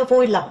nộp cho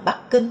vui lòng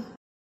Bắc Kinh.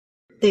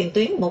 Tiền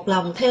tuyến một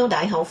lòng theo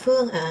Đại Hậu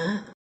Phương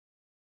à.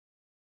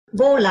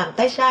 Vô làm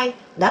tay sai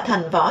đã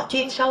thành võ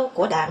chuyên sâu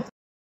của đảng.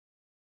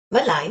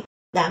 Với lại,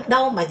 đảng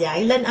đâu mà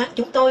dạy lên án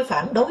chúng tôi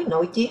phản đối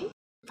nội chiến,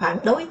 phản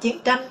đối chiến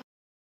tranh.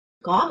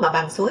 Có mà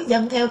bằng suối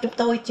dân theo chúng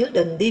tôi chứ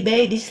đừng đi B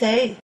đi C.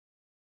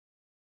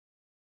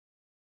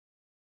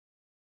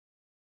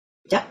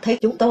 Chắc thấy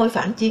chúng tôi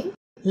phản chiến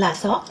là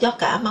xót cho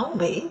cả máu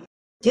Mỹ,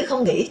 chứ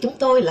không nghĩ chúng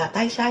tôi là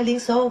tay sai Liên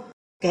Xô,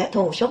 kẻ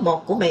thù số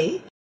 1 của Mỹ.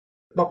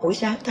 Một buổi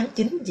sáng tháng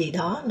 9 gì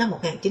đó năm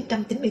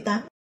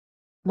 1998,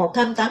 một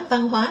tham tán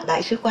văn hóa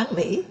Đại sứ quán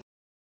Mỹ,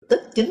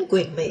 tức chính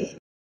quyền Mỹ,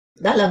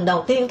 đã lần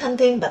đầu tiên thanh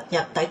thiên bạch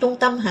nhật tại trung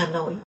tâm Hà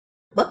Nội,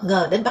 bất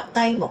ngờ đến bắt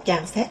tay một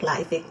chàng xét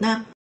lại Việt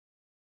Nam.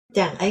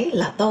 Chàng ấy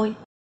là tôi.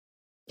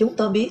 Chúng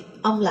tôi biết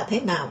ông là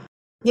thế nào,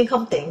 nhưng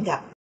không tiện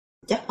gặp,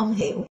 chắc ông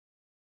hiểu.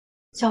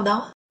 Sau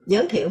đó,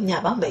 giới thiệu nhà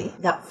báo Mỹ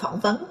gặp phỏng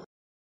vấn.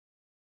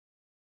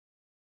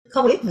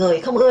 Không ít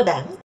người không ưa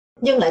đảng,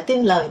 nhưng lại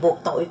tin lời buộc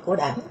tội của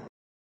đảng.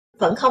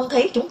 Vẫn không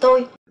thấy chúng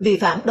tôi vì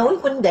phản đối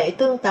huynh đệ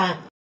tương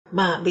tàn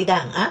mà bị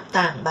đàn áp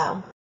tàn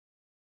bạo.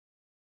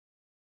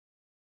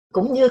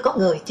 Cũng như có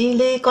người chi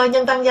ly coi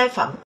nhân văn giai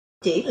phẩm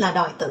chỉ là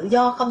đòi tự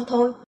do không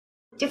thôi,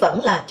 chứ vẫn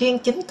là chuyên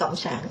chính cộng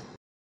sản.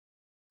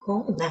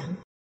 Khốn nạn,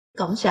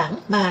 cộng sản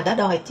mà đã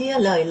đòi chia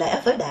lời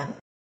lẽ với đảng,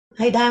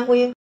 hay đa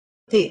nguyên,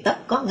 thì tất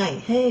có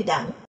ngày hê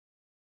đảng.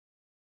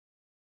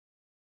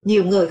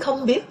 Nhiều người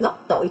không biết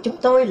gốc tội chúng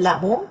tôi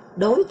là muốn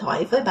đối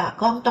thoại với bà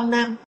con trong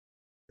Nam,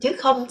 chứ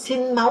không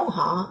xin máu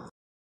họ.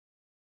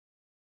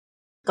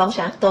 Cộng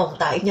sản tồn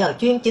tại nhờ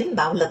chuyên chính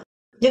bạo lực,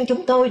 nhưng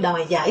chúng tôi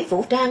đòi giải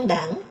vũ trang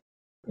đảng,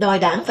 đòi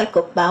đảng phải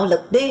cụp bạo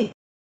lực đi,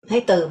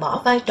 hay từ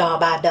bỏ vai trò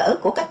bà đỡ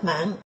của cách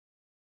mạng,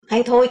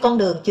 hay thôi con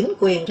đường chính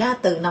quyền ra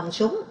từ nòng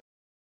súng.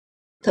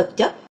 Thực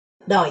chất,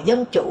 đòi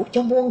dân chủ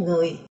cho muôn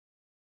người.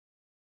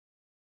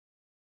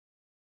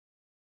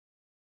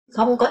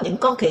 Không có những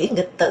con khỉ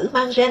nghịch tử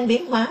mang gen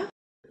biến hóa,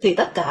 thì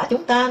tất cả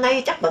chúng ta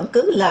nay chắc vẫn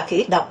cứ là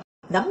khỉ độc,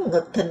 đấm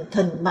ngực thình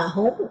thình mà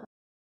hốt.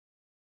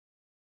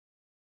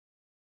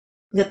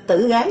 Nghịch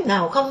tử gái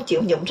nào không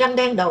chịu nhuộm răng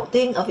đen đầu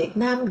tiên ở Việt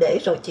Nam để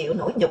rồi chịu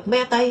nỗi nhục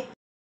me tay?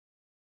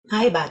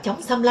 Hai bà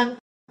chống xâm lăng,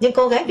 nhưng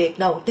cô gái Việt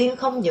đầu tiên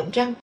không nhuộm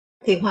răng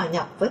thì hòa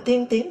nhập với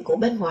tiên tiến của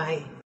bên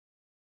ngoài.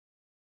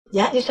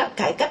 Giá như sắp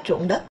cải cách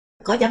ruộng đất,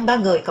 có dăm ba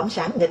người cộng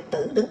sản nghịch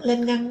tử đứng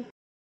lên ngăn.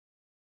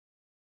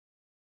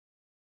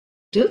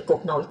 Trước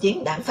cuộc nội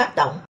chiến đảng phát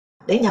động,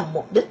 để nhằm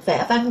mục đích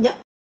vẻ vang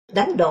nhất,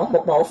 đánh đổ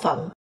một bộ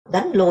phận,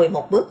 đánh lùi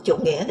một bước chủ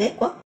nghĩa đế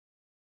quốc,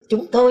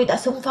 chúng tôi đã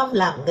xung phong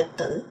làm nghịch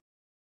tử,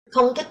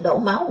 không thích đổ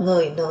máu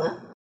người nữa,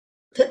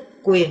 thích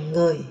quyền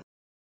người.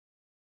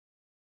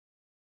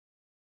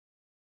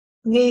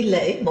 Nghi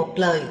lễ một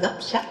lời gấp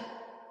sách.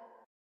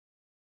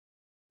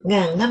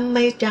 Ngàn năm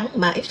mây trắng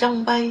mãi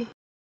rong bay,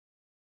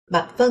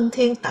 bạch vân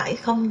thiên tải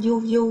không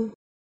du du.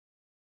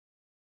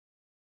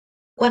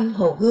 Quanh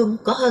hồ Gươm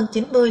có hơn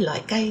 90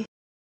 loại cây.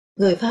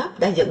 Người Pháp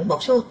đã dựng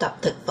một sưu tập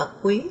thực vật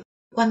quý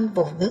quanh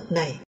vùng nước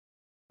này.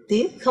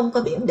 tiếc không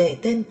có biển đề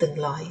tên từng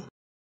loại.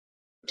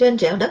 Trên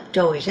rẽo đất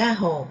trồi ra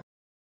hồ,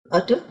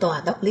 ở trước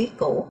tòa đốc lý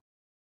cũ,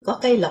 có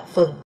cây lộc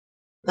phừng,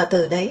 và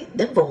từ đấy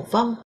đến vùng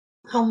vong,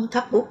 hông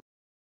tháp bút.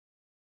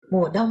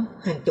 Mùa đông,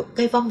 hàng chục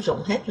cây vong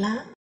rụng hết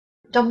lá,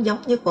 trông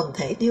giống như quần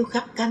thể điêu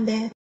khắc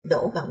Cande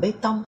đổ bằng bê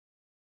tông,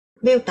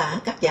 miêu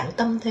tả các dạng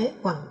tâm thế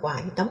quằn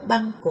quại đóng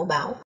băng của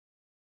bão.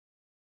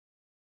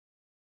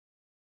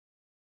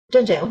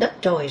 Trên rẽo đất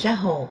trồi ra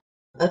hồ,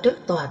 ở trước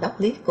tòa đốc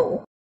lý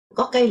cũ,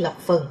 có cây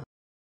lộc phừng,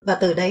 và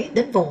từ đấy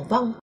đến vùng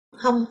vong,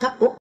 hông tháp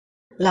bút,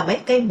 là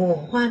mấy cây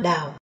muồng hoa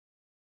đào.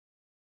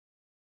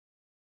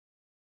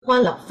 Hoa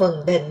lộc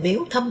phừng đền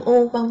miếu thâm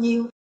u bao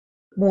nhiêu,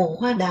 muồng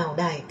hoa đào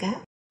đài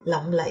cát,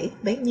 lộng lẫy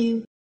bấy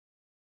nhiêu.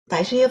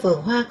 Tại ria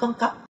vườn hoa con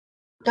cóc,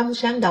 trong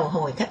sáng đầu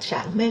hồi khách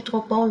sạn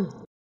Metropole.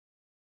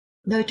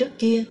 Nơi trước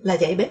kia là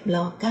dãy bếp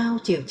lò cao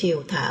chiều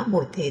chiều thả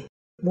mùi thịt,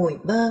 mùi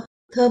bơ,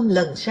 thơm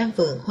lừng sang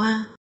vườn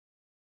hoa.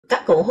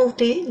 Các cụ hưu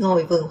trí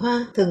ngồi vườn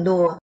hoa thường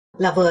đùa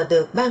là vừa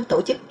được ban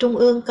tổ chức trung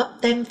ương cấp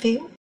tem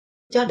phiếu,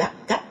 cho đặt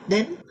cách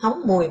đến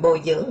hóng mùi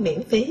bồi dưỡng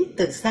miễn phí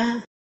từ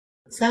xa.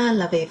 Xa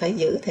là vì phải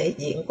giữ thể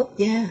diện quốc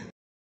gia.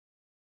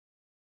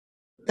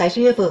 Tại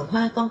ria vườn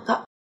hoa con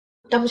cóc,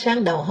 trong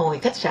sang đầu hồi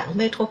khách sạn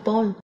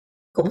Metropole,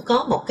 cũng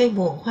có một cây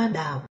muồng hoa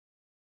đào,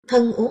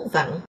 thân uốn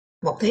vặn,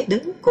 một thế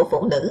đứng của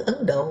phụ nữ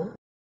Ấn Độ.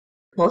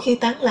 Mỗi khi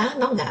tán lá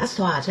nó ngã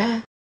xòa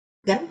ra,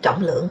 gánh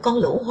trọng lượng con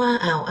lũ hoa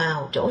ào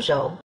ào trổ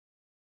rộ.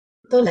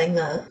 Tôi lại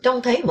ngỡ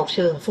trông thấy một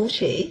sườn phú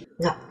sĩ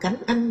ngập cánh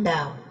anh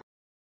đào,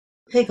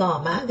 hay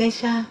gò má gây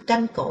sa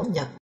tranh cổ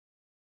Nhật.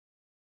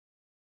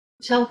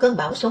 Sau cơn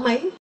bão số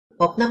mấy,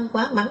 một năm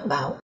quá mắng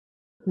bão,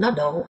 nó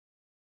đổ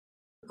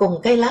cùng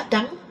cây lá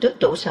trắng trước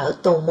trụ sở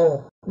tù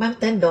mù mang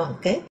tên Đoàn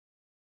Kết,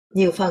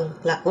 nhiều phần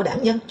là của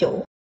đảng Dân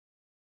Chủ.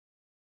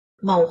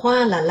 Màu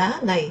hoa là lá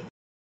này,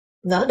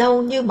 ngỡ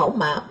đâu như mẫu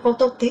mã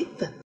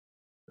prototype,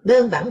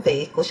 đơn bản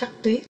vị của sắc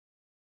tuyết.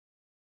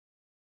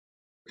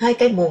 Hai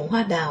cây muồng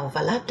hoa đào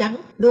và lá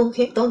trắng luôn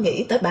khiến tôi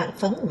nghĩ tới bàn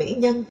phấn mỹ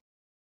nhân.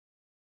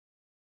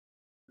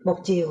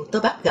 Một chiều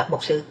tôi bắt gặp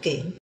một sự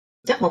kiện,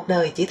 chắc một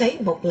đời chỉ thấy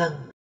một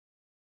lần.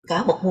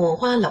 Cả một mùa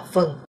hoa lộc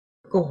phừng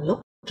cùng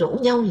lúc rủ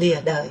nhau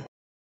lìa đời,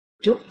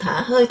 trút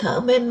thả hơi thở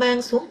mênh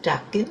mang xuống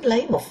trạc kín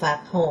lấy một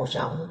vạt hồ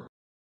rộng.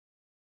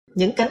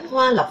 Những cánh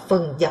hoa lộc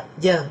phừng dập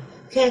dờn,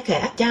 khe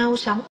khẽ trao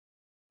sóng,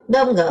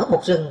 đơm ngỡ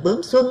một rừng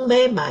bướm xuân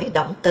mê mải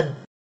động tình.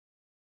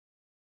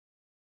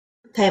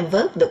 Thèm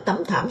vớt được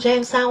tấm thảm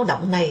ren sao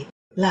động này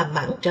làm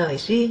mảng trời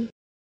riêng,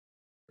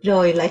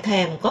 rồi lại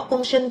thèm có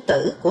cung sinh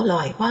tử của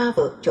loài hoa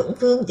vượt chuẩn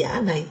vương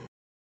giả này.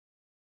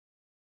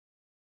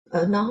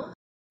 Ở nó,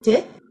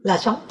 chết là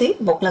sống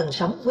tiếp một lần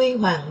sống huy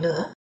hoàng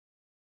nữa.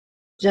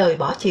 Rời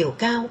bỏ chiều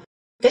cao,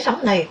 cái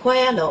sống này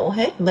khoe lộ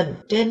hết mình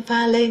trên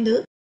pha lê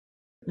nước,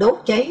 đốt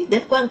cháy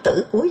đến quan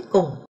tử cuối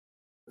cùng,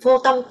 vô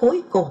tâm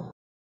cuối cùng,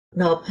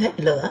 nộp hết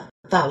lửa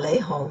vào lễ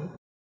hội,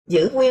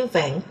 giữ nguyên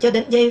vẹn cho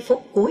đến giây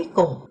phút cuối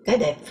cùng cái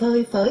đẹp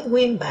phơi phới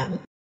nguyên bản.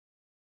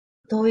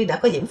 Tôi đã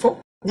có diễm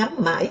phúc ngắm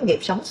mãi nghiệp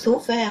sống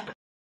xú ve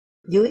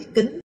dưới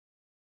kính,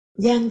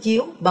 gian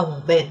chiếu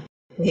bồng bềnh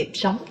nghiệp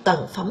sống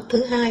tầng phẩm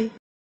thứ hai,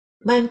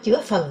 mang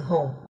chứa phần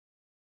hồn,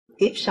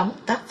 kiếp sống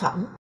tác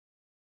phẩm.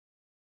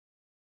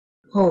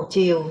 Hồ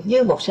chiều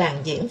như một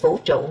sàn diễn vũ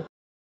trụ,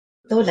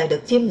 tôi lại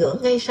được chiêm ngưỡng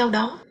ngay sau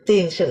đó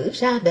tiền sử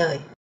ra đời.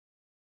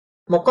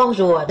 Một con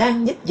rùa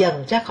đang nhích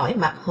dần ra khỏi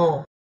mặt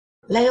hồ,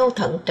 leo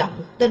thận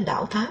trọng lên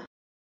đảo tháp.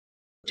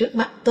 Trước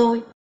mắt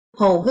tôi,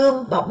 hồ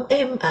gươm bỗng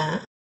êm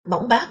ả,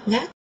 bỗng bát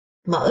ngát,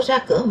 mở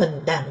ra cửa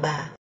mình đàn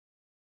bà.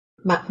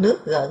 Mặt nước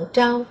gợn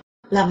trao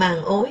là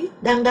màn ối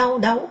đang đau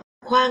đáu,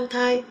 khoan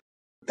thai,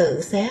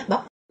 tự xé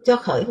bóc cho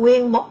khởi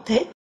nguyên móc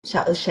thép,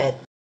 sợ sệt,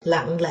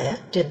 lặng lẽ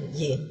trình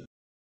diện.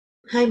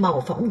 Hai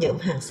màu phỏng nhuộm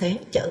hàng xén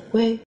chợ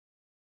quê,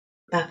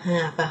 bạc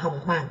hà và hồng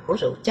hoàng của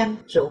rượu chanh,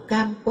 rượu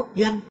cam quốc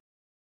doanh.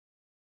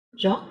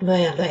 Rót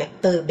lòe loẹt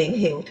từ biển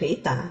hiệu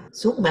thủy tạ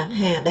xuống mảng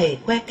hè đầy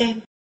que kem,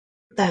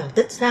 tàn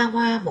tích xa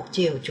hoa một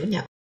chiều chủ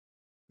nhật.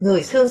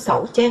 Người xương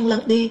sẩu chen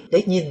lấn đi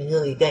để nhìn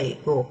người gầy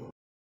guộc,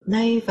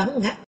 nay vắng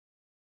ngắt.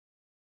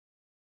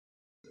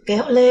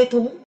 Kéo lê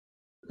thúng,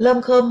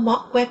 lơm khơm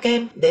mót que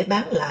kem để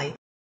bán lại.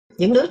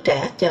 Những đứa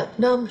trẻ chợt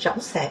nôm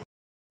rõng xẹp,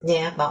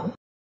 nhẹ bỏng,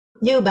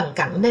 như bằng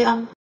cặn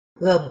neon,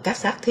 gồm các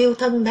xác thiêu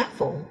thân nát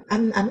vụn,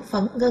 anh ánh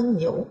phấn ngân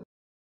nhũ.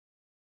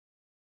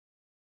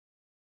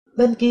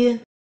 Bên kia,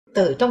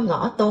 từ trong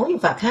ngõ tối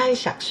và khai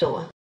sặc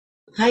sụa,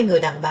 hai người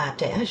đàn bà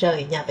trẻ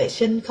rời nhà vệ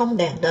sinh không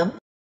đèn đóm,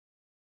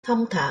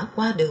 thong thả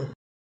qua đường.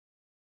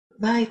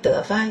 Vai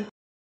tựa vai,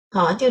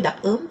 họ như đặt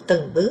ướm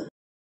từng bước,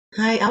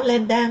 hai áo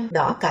len đan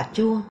đỏ cà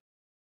chua,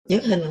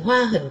 những hình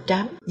hoa hình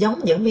trám giống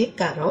những miếng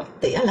cà rốt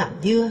tỉa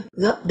làm dưa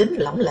góp đính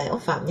lỏng lẻo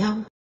vào nhau.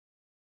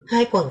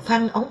 Hai quần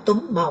phăng ống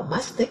túm màu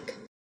mastic,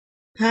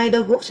 hai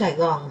đôi guốc Sài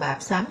Gòn bạc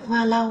xám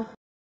hoa lau,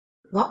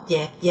 gót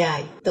dẹt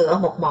dài tựa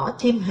một mỏ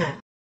chim hạt.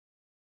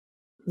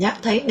 Nhát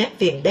thấy nét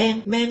viền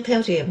đen men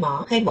theo rìa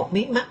mỏ hay một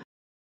miếng mắt,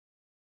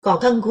 còn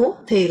thân guốc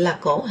thì là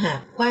cổ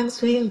hạt khoan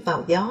xuyên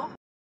vào gió.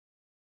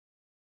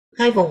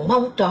 Hai vùng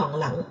mông tròn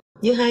lẳng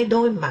như hai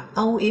đôi mặt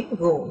âu yếm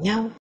gù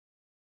nhau.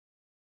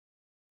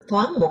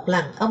 thoáng một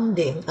làn âm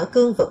điện ở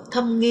cương vực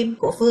thâm nghiêm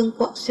của vương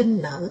quốc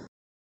sinh nở.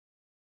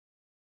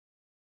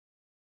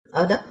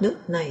 Ở đất nước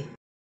này,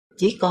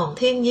 chỉ còn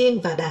thiên nhiên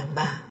và đàn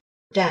bà,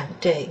 tràn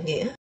trề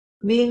nghĩa,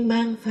 miên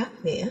man phát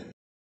nghĩa.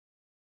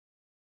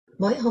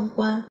 Mới hôm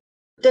qua,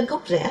 trên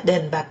khúc rẽ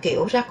đền Bà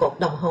Kiệu ra cột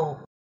đồng hồ,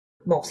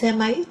 một xe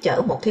máy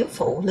chở một thiếu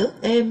phụ lướt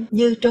êm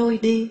như trôi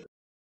đi.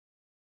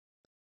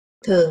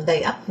 Thường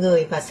đầy ắp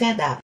người và xe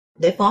đạp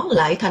để vón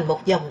lại thành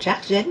một dòng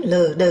rác rến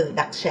lừ đừ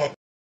đặc sệt.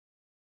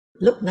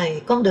 Lúc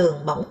này con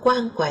đường bỗng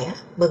quang quẻ,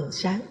 bừng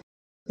sáng,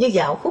 như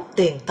dạo khúc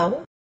tiền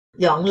tấu,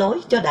 dọn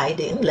lối cho đại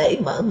điển lễ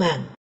mở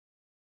màn.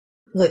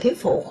 Người thiếu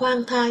phụ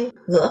khoan thai,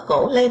 ngửa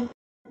cổ lên,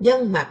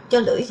 dâng mặt cho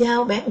lưỡi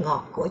dao bén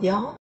ngọt của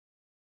gió.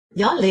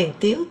 Gió liền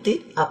tíu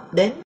tít ập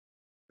đến,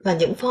 và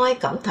những phoi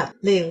cẩm thạch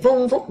liền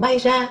vung vút bay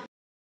ra.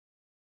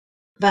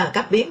 Và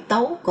các biến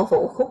tấu của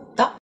vũ khúc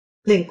tóc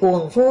liền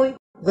cuồng vui,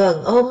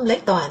 gờn ôm lấy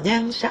tòa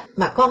nhan sắc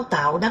mà con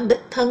tạo đang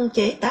đích thân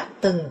chế tác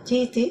từng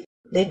chi tiết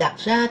để đặt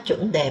ra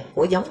chuẩn đẹp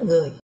của giống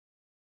người.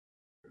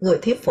 Người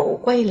thiếu phụ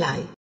quay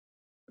lại,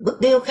 bức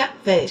điêu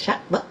khắc về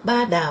sắc bất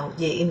ba đào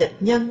dị nịch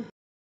nhân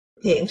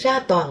hiện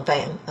ra toàn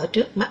vẹn ở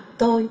trước mắt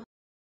tôi,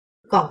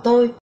 còn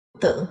tôi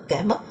tưởng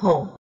kẻ mất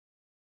hồn.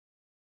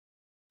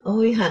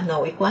 Ôi Hà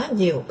Nội quá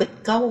nhiều bích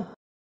câu,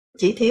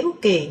 chỉ thiếu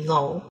kỳ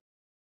ngộ,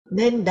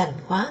 nên đành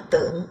hóa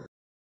tượng.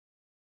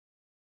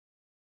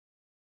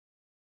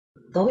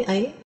 Tối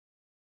ấy,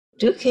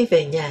 trước khi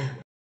về nhà,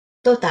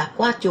 tôi tạt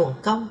qua chuồng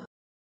công,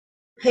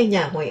 hay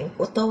nhà nguyện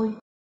của tôi.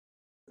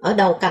 Ở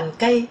đầu cành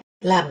cây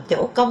làm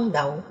chỗ công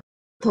đậu,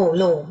 thù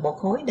lù một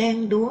khối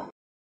đen đúa.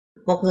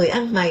 Một người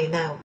ăn mày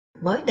nào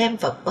mới đem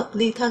vật bất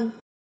ly thân,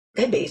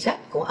 cái bị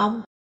rách của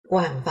ông,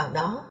 quàng vào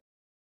đó.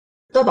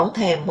 Tôi bỗng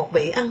thèm một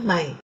vị ăn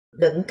mày,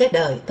 đựng cái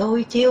đời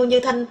tôi chiêu như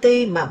thanh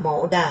ti mà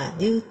mộ đà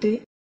như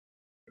tuyết.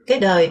 Cái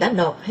đời đã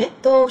nộp hết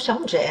tô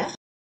sống rẻ.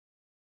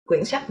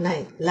 Quyển sách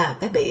này là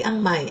cái bị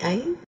ăn mày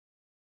ấy.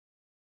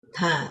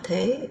 Thà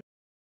thế,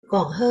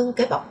 còn hơn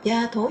cái bọc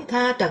da thối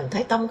tha Trần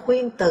Thái Tông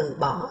khuyên từ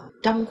bỏ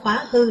trong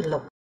khóa hư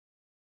lục.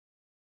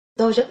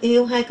 Tôi rất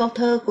yêu hai câu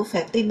thơ của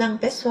Ferdinand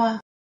Pessoa.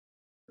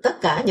 Tất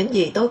cả những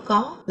gì tôi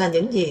có là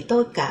những gì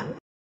tôi cảm,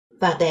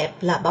 và đẹp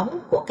là bóng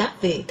của các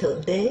vị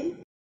thượng đế.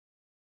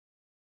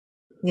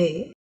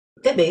 Nghĩ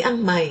cái bị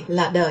ăn mày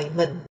là đời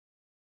mình,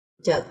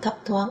 chợt thấp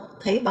thoáng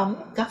thấy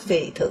bóng các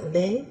vị thượng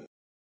đế.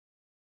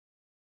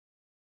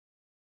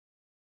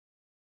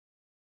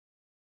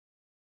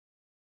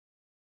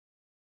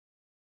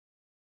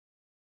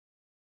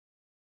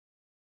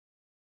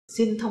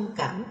 Xin thông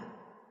cảm.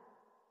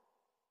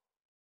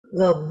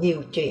 Gồm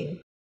nhiều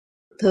chuyện,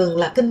 thường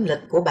là kinh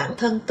lịch của bản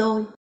thân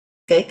tôi,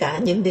 kể cả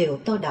những điều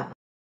tôi đọc.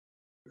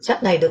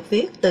 Sách này được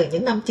viết từ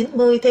những năm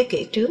 90 thế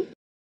kỷ trước,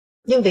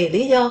 nhưng vì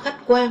lý do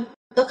khách quan,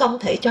 tôi không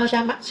thể cho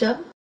ra mắt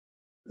sớm.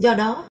 Do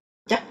đó,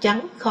 chắc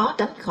chắn khó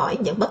tránh khỏi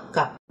những bất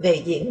cập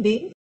về diễn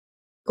biến,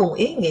 cùng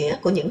ý nghĩa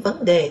của những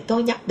vấn đề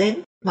tôi nhắc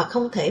đến mà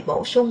không thể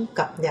bổ sung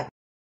cập nhật.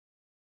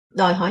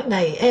 Đòi hỏi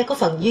này có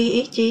phần duy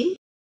ý chí.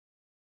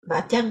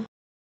 Vả chăng,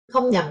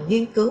 không nhằm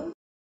nghiên cứu,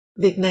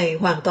 việc này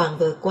hoàn toàn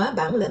vượt quá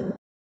bản lĩnh,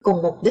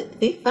 cùng mục đích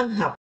viết văn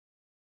học,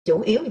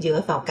 chủ yếu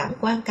dựa vào cảm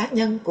quan cá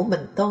nhân của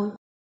mình tôi.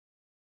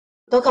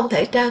 Tôi không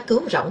thể tra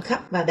cứu rộng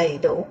khắp và đầy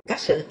đủ các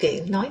sự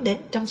kiện nói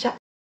đến trong sách.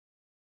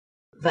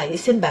 Vậy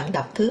xin bạn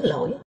đọc thứ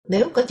lỗi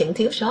nếu có những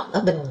thiếu sót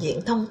ở bình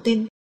diện thông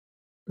tin,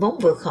 vốn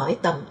vượt khỏi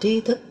tầm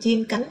tri thức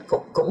chim cánh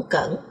cụt củng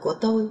cỡn của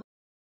tôi.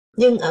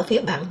 Nhưng ở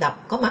phía bạn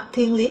đọc có mắt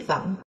thiên lý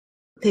vọng,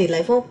 thì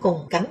lại vô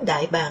cùng cánh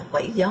đại bàng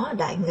quẩy gió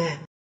đại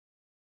ngàn.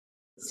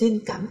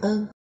 Xin cảm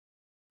ơn.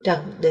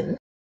 Trần, Đĩnh.